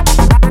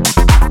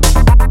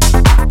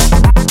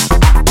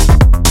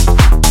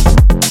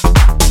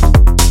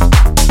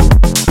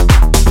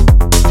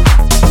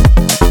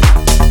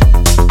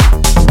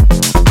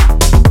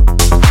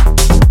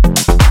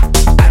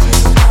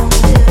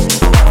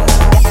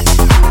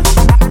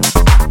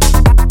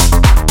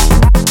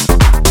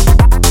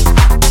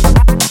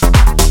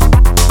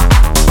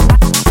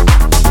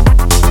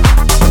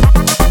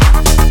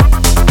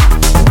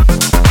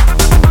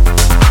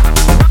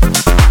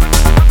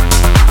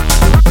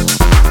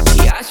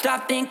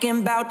 Thinking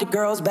about the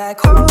girls back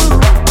home.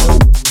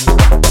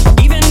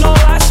 Even though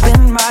I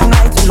spend my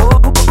nights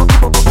alone,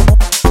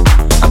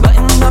 I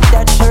button up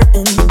that shirt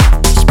and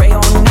spray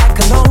on that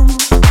cologne.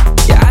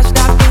 Yeah, I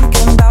stopped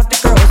thinking about the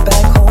girls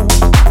back home.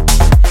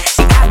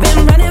 See, I've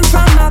been running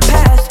from my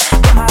past,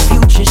 but my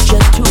future's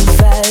just too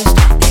fast.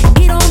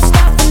 He don't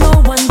stop for no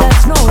one,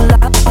 that's no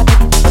lie.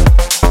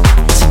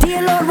 So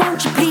dear Lord,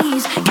 won't you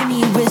please give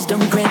me wisdom,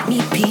 grant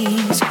me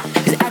peace.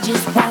 'Cause I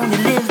just wanna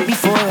live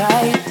before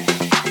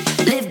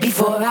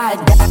I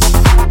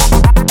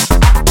die.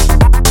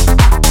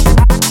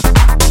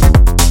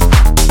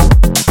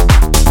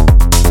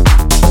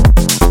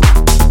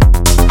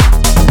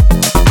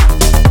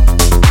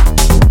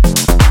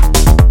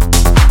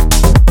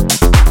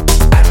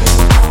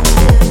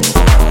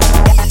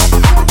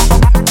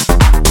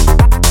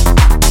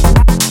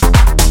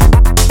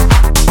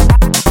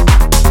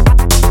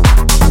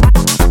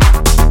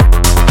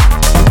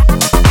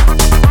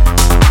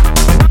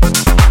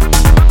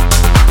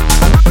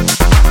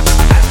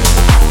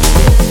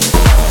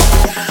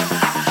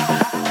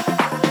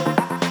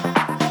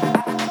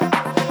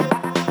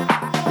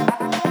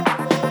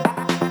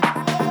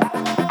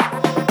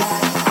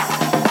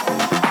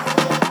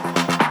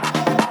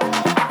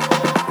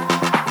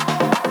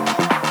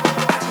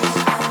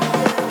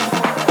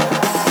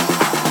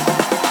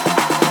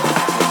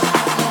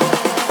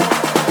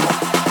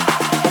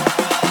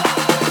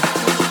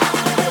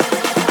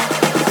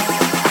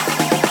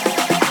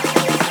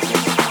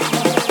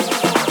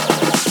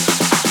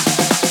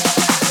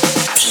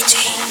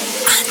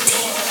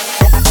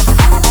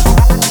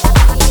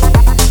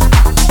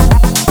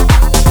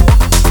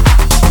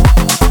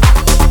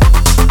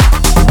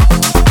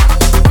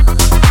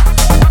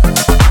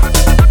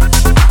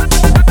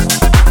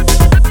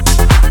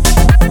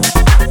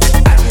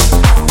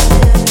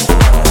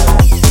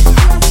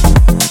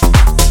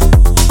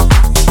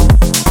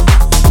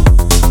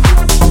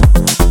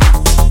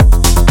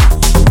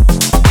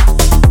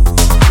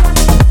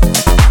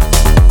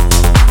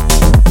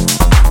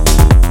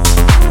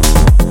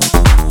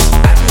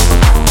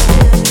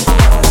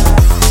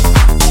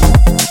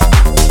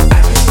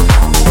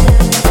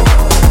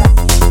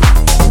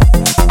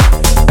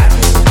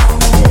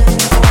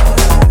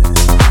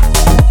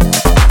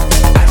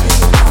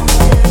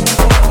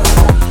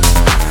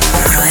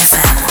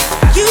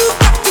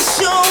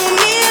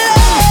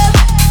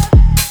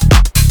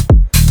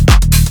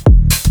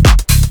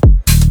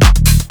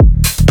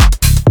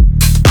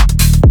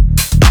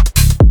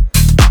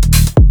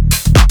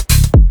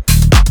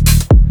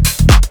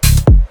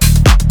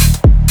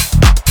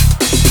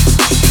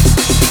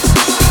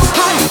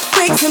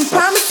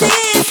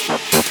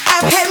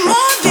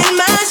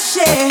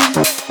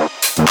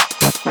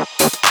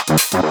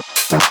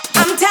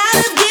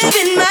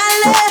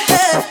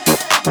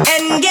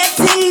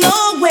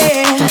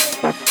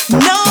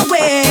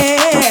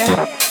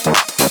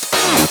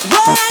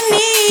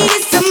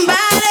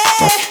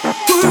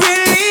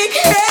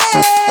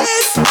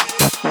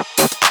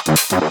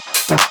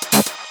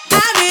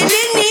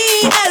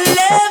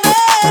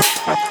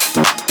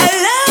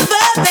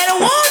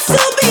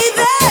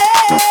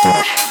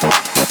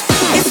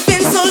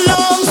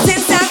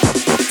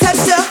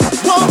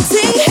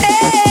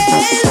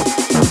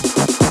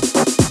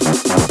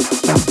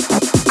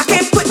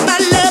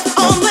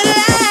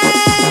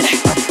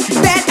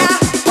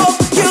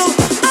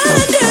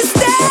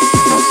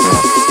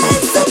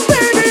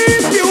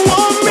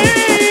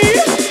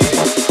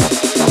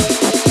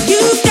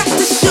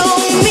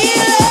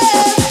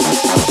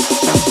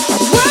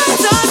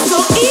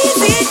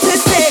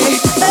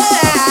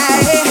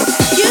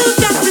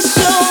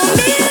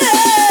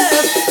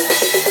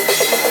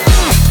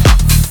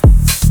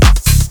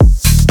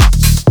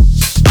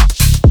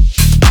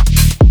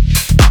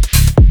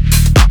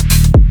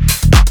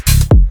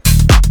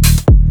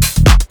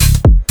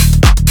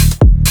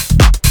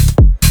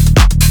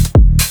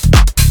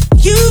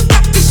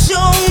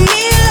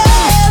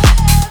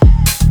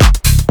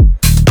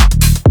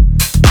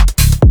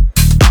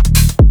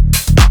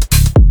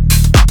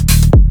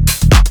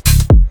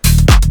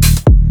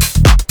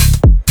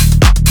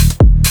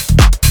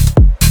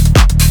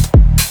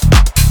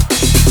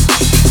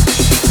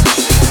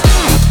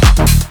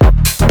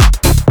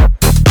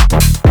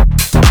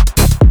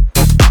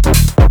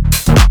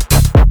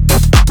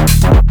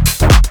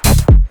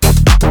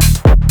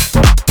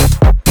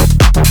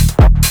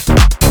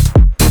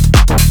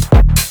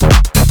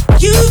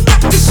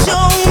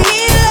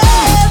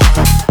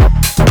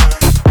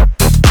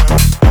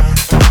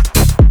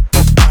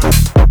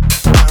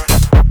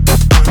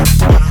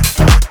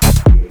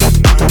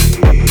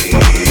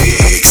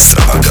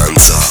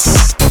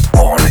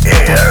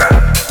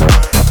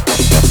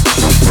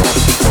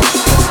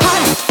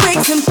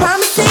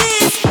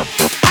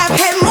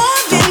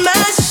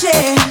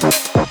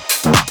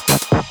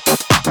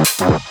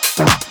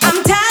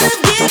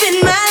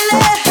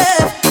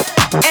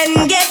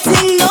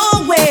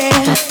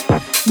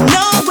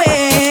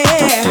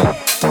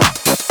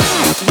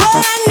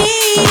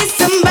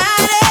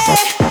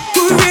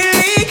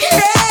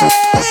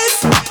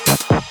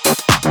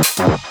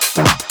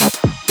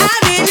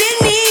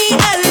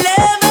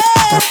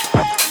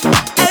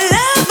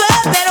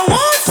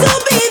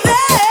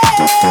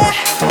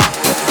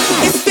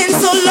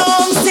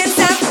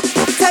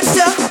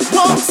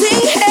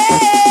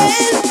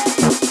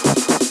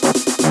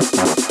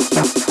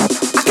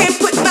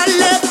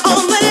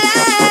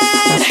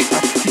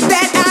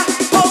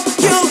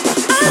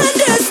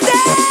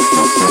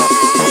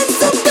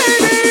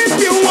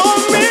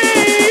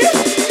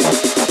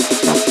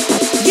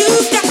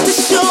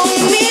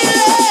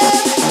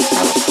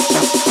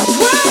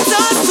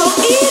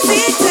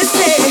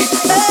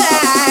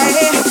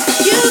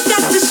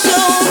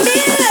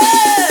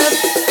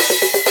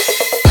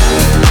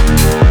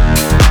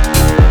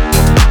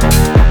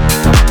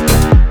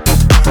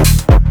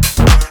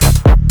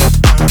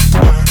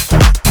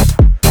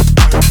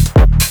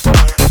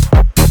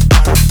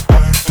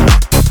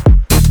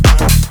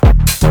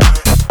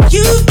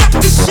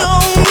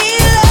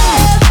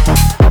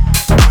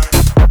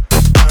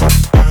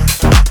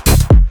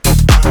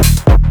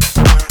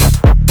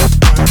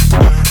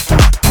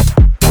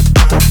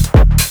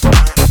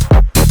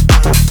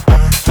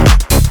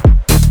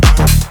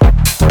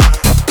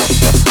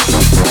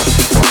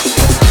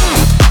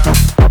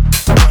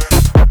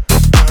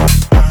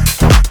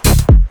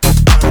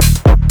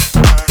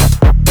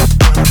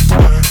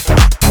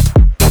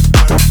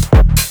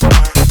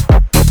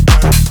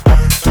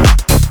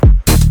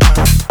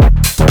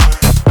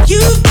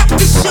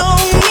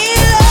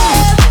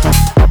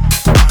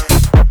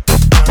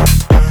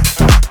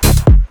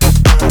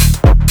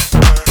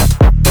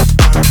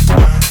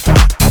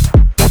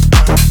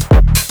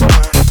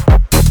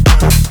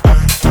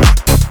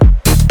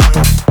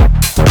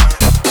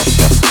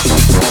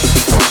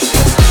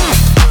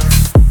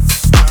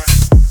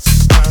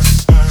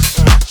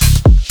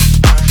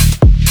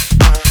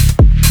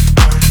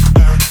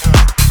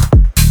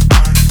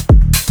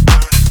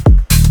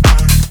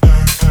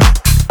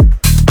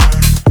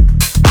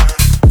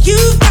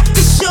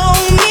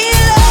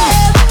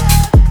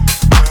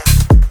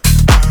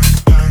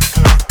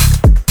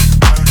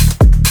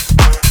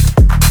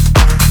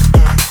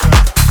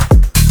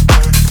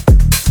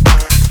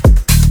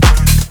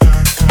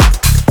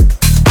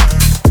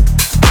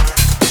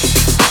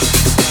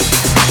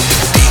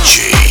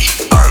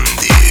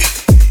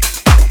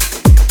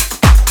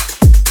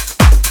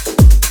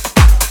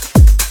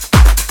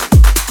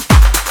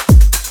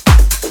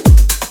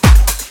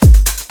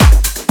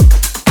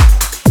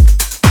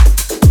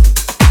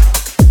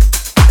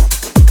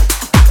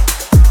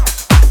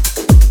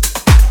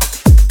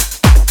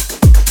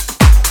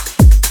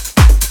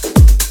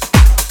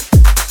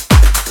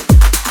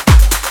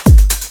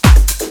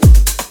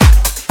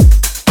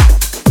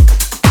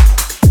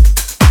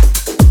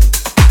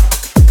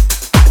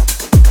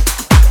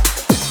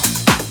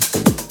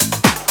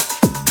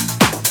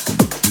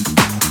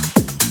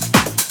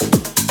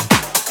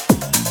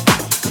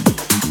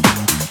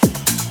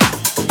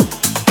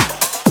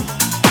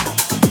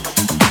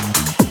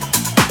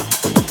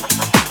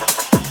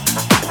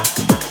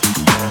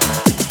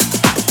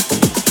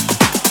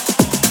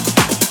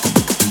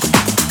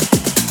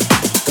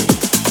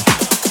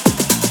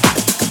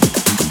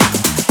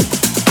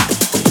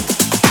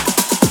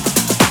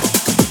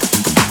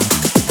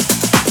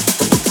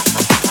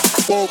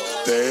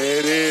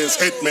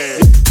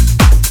 Hitman.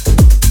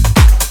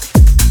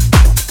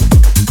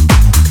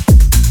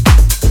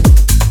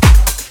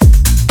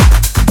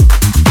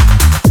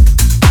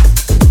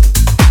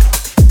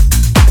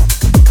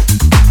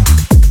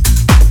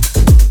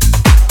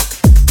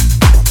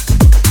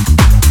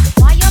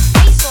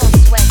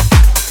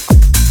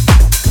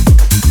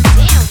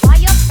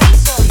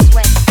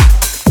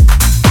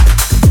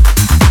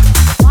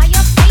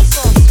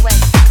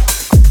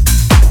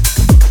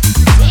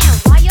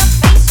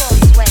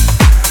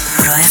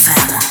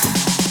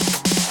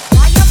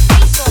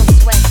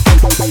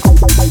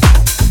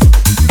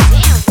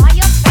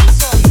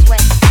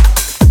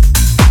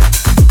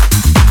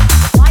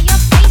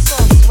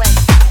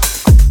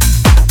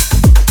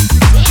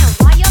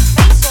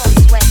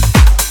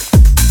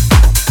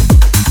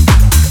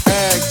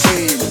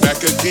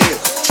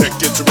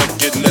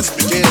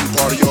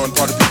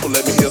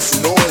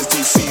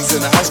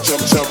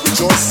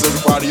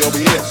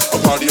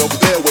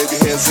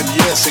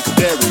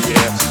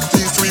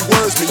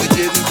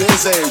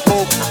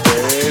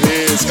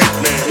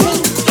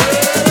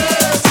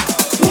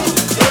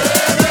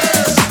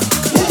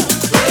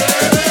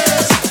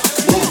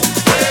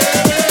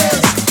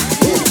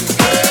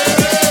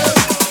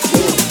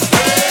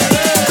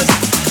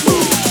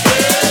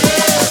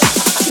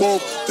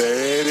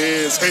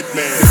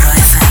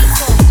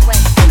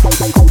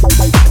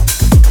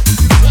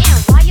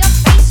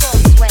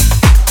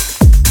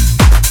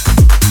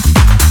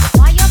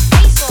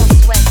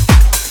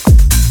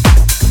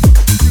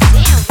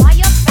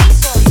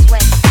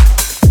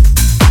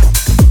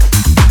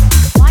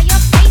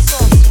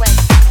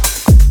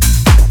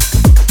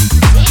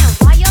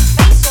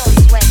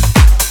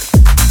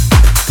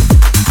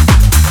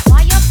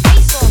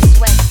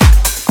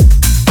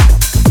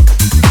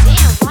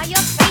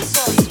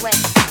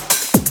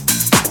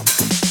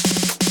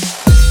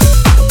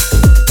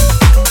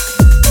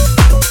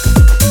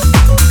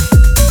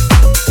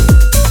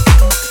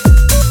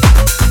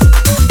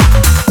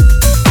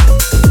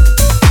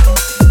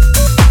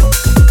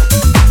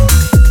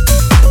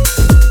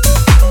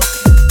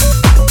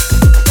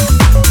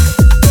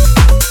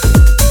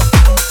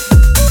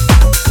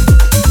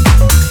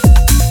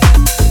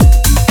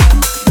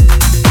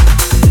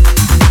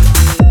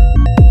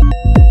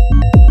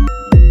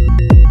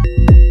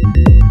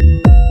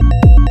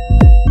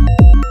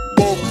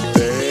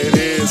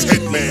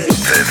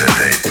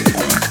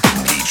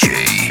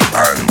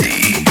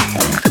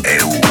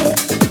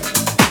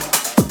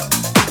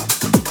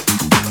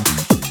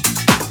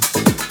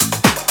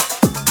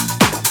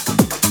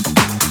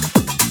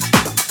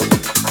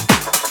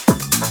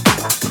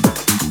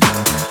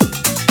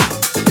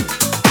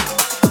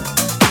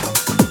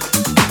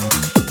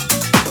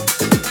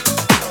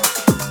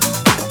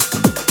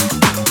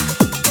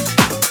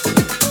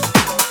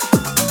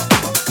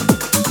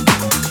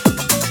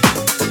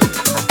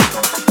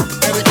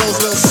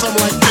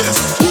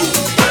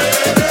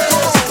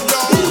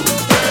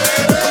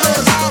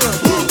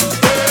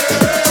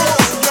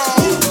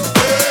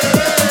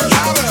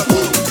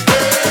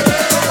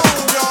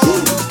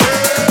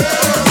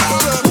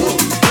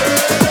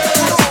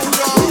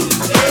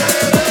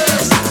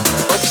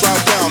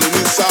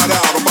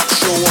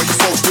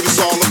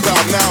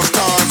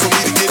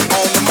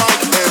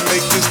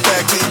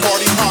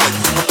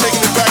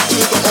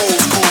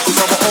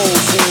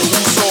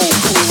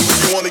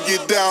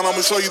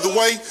 Show you the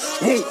way.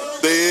 Woo,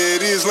 there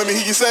it is. Let me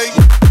hear you say.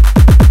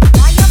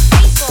 Why your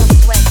face so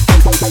sweat?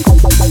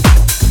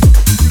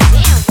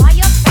 Damn, why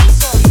your face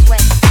so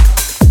sweat?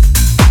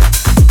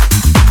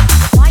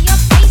 Why your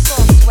face so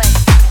sweat?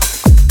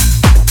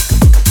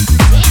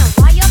 Damn,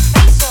 why your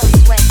face so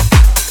sweat?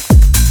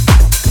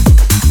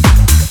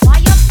 Why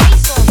your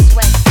face so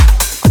sweat?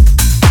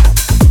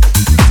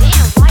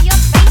 Damn, why your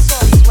face so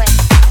sweat?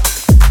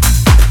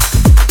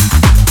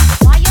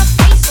 Why your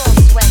face so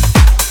sweat?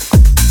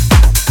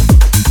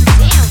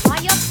 Why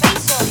your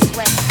face so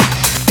sweat?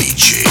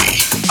 DJ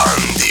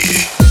ANDI.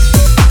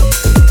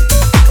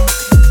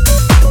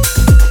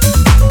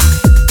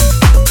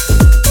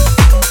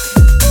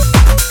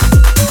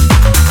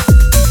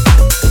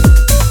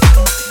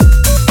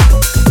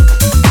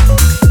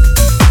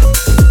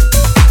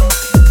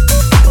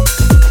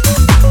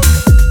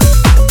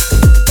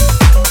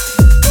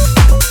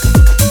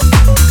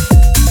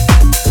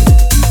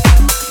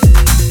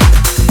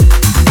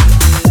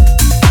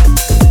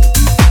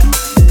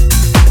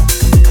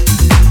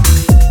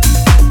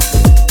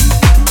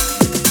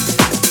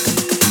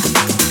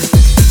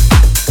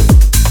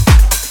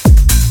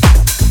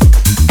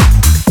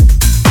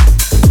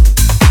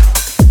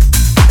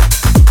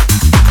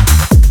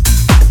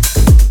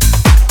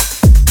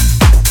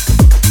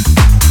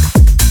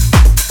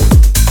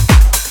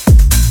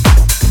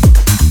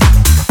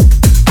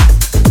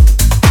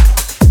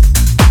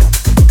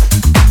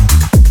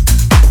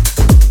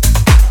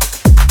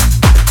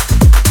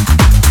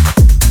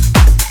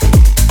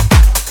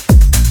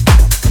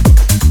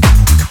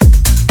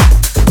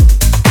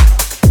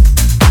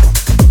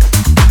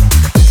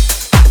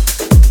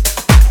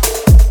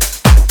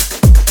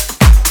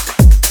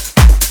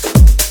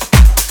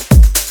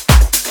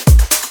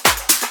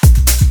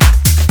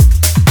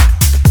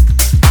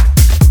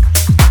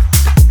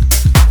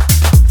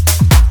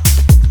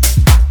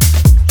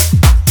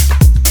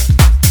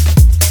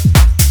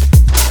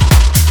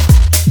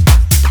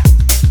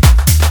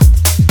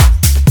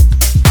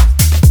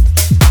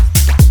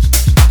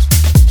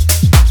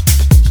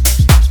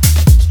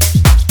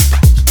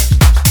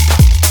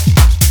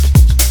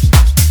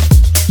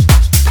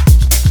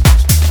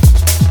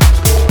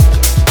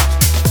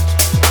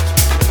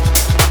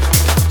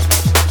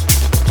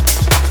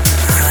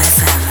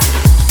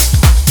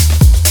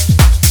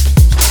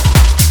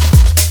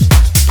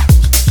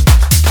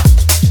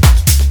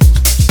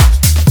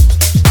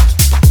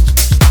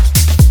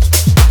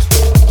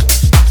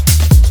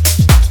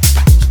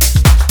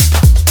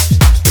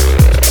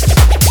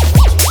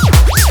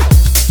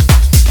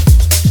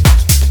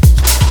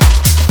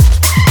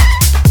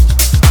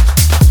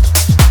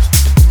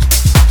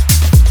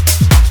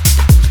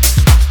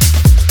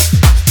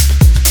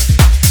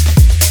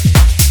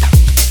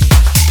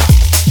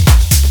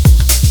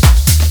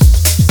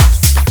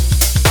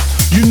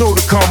 know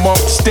to come up,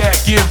 stack,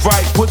 get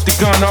right, put the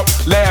gun up,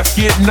 laugh,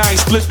 get nice,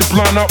 split the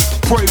blunt up,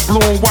 pray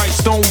blue and whites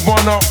don't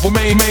run up,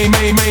 remain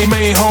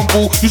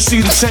humble. You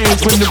see the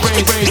change when the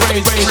rain.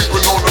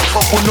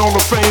 When all the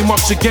fame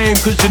ups your game,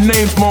 cause your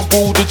name's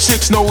mumble. The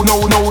chicks no,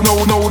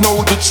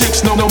 the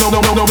chicks no.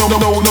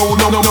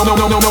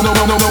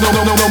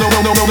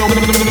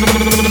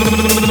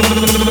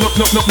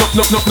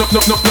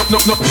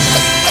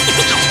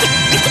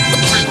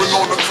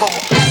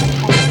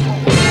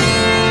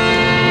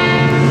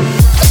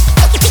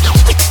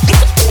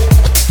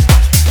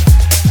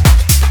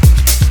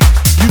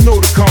 You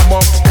know to come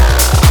up.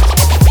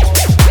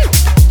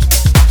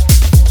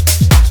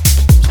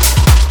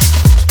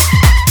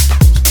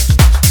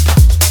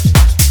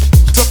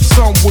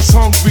 Some was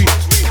hungry.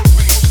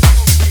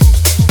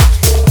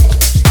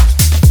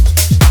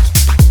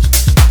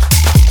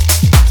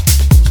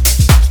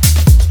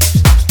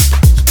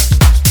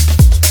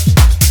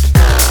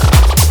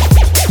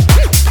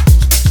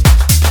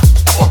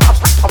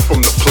 I'm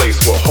from the place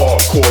where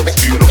hardcore is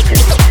beautiful.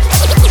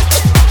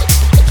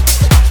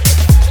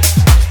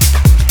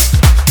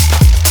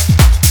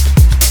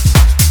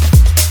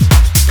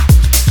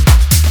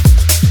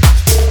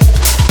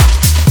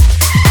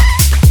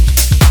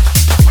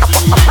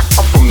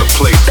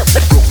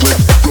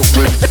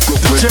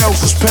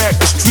 Jails is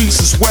packed, the streets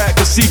is whack.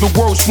 It's even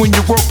worse when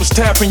your work was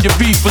tapping your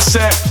beef for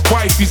sack.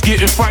 Wifey's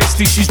getting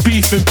feisty, she's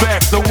beefing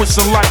back. Though it's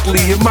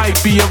unlikely, it might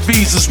be a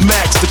visa's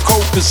max. The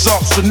coke is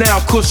up, so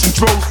now cushion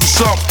drove is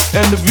up.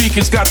 And the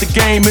vegans got the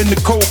game in the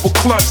cobra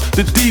clutch.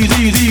 The D's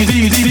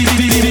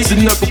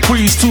and the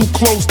Capri's too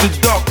close to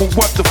duck. But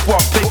what the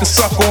fuck, they can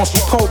suck on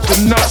some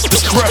coconuts. The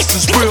stress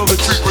is real,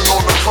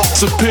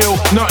 it's a pill.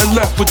 Nothing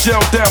left but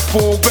jail death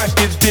for a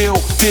record deal.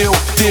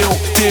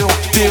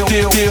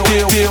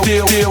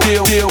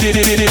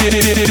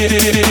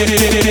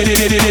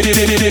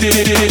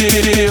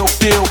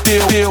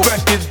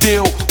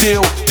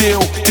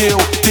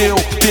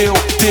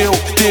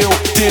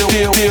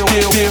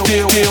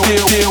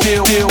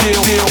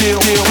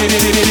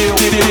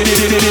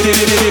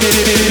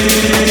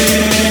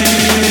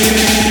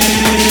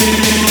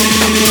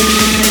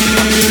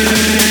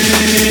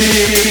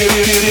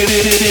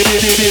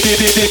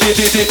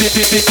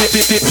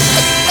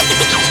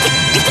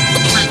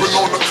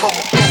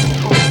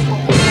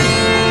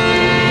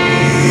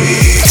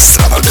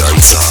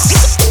 Extravaganza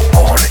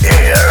on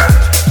air.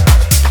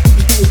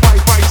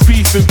 Fights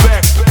beefing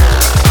back.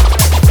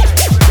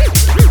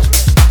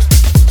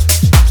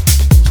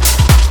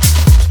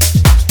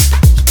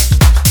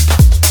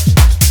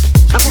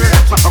 I'm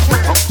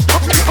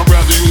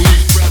rather unique.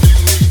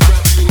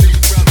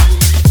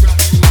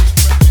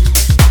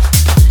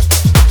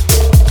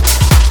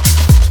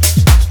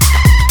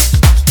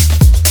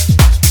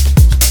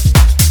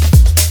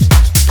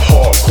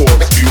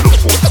 Hardcore is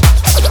beautiful.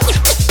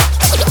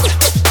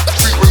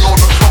 Creeping on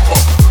the come up.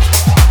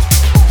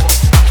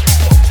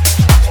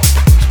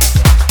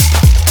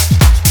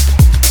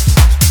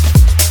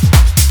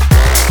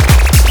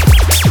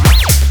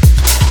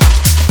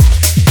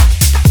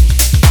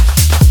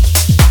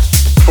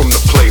 From the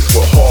place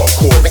where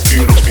hardcore is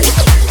beautiful.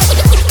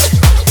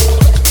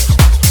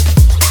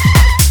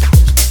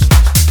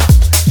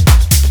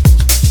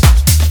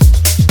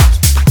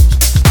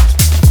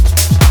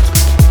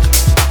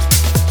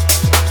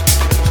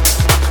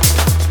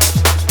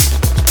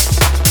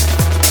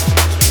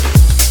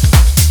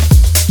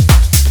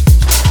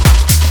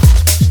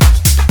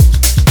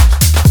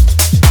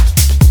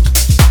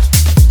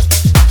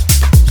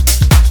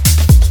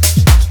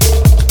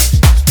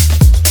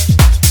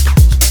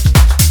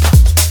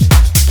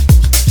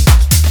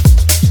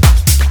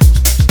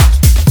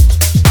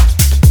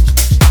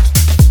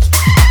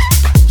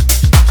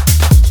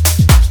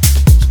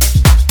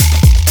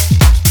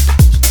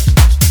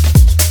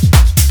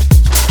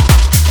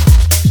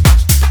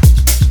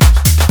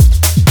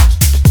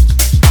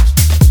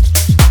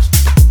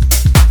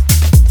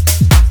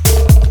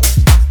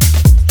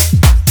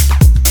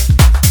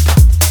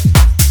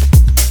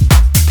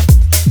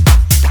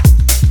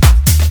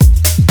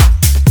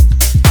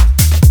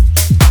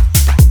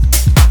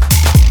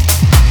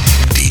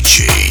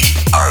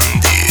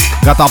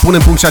 Gata,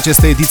 punem punct și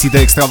aceste ediții de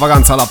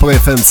Extravaganza la Pro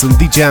FM. Sunt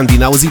DJ ANDI,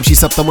 ne auzim și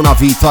săptămâna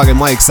viitoare,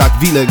 mai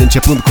exact vineri,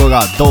 începând cu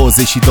ora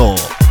 22.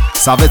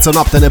 Să aveți o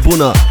noapte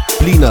nebună,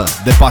 plină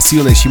de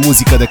pasiune și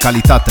muzică de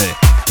calitate.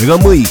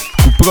 Rămâi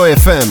cu Pro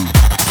FM.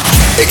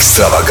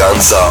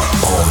 Extravaganza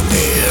on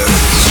air.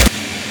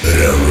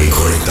 Rămâi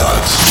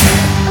conectat.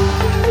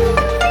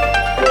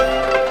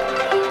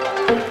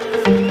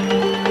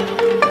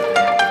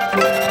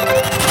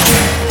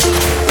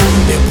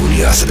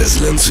 Nebunia se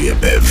dezlănțuie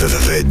pe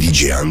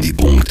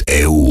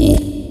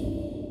www.djandi.eu.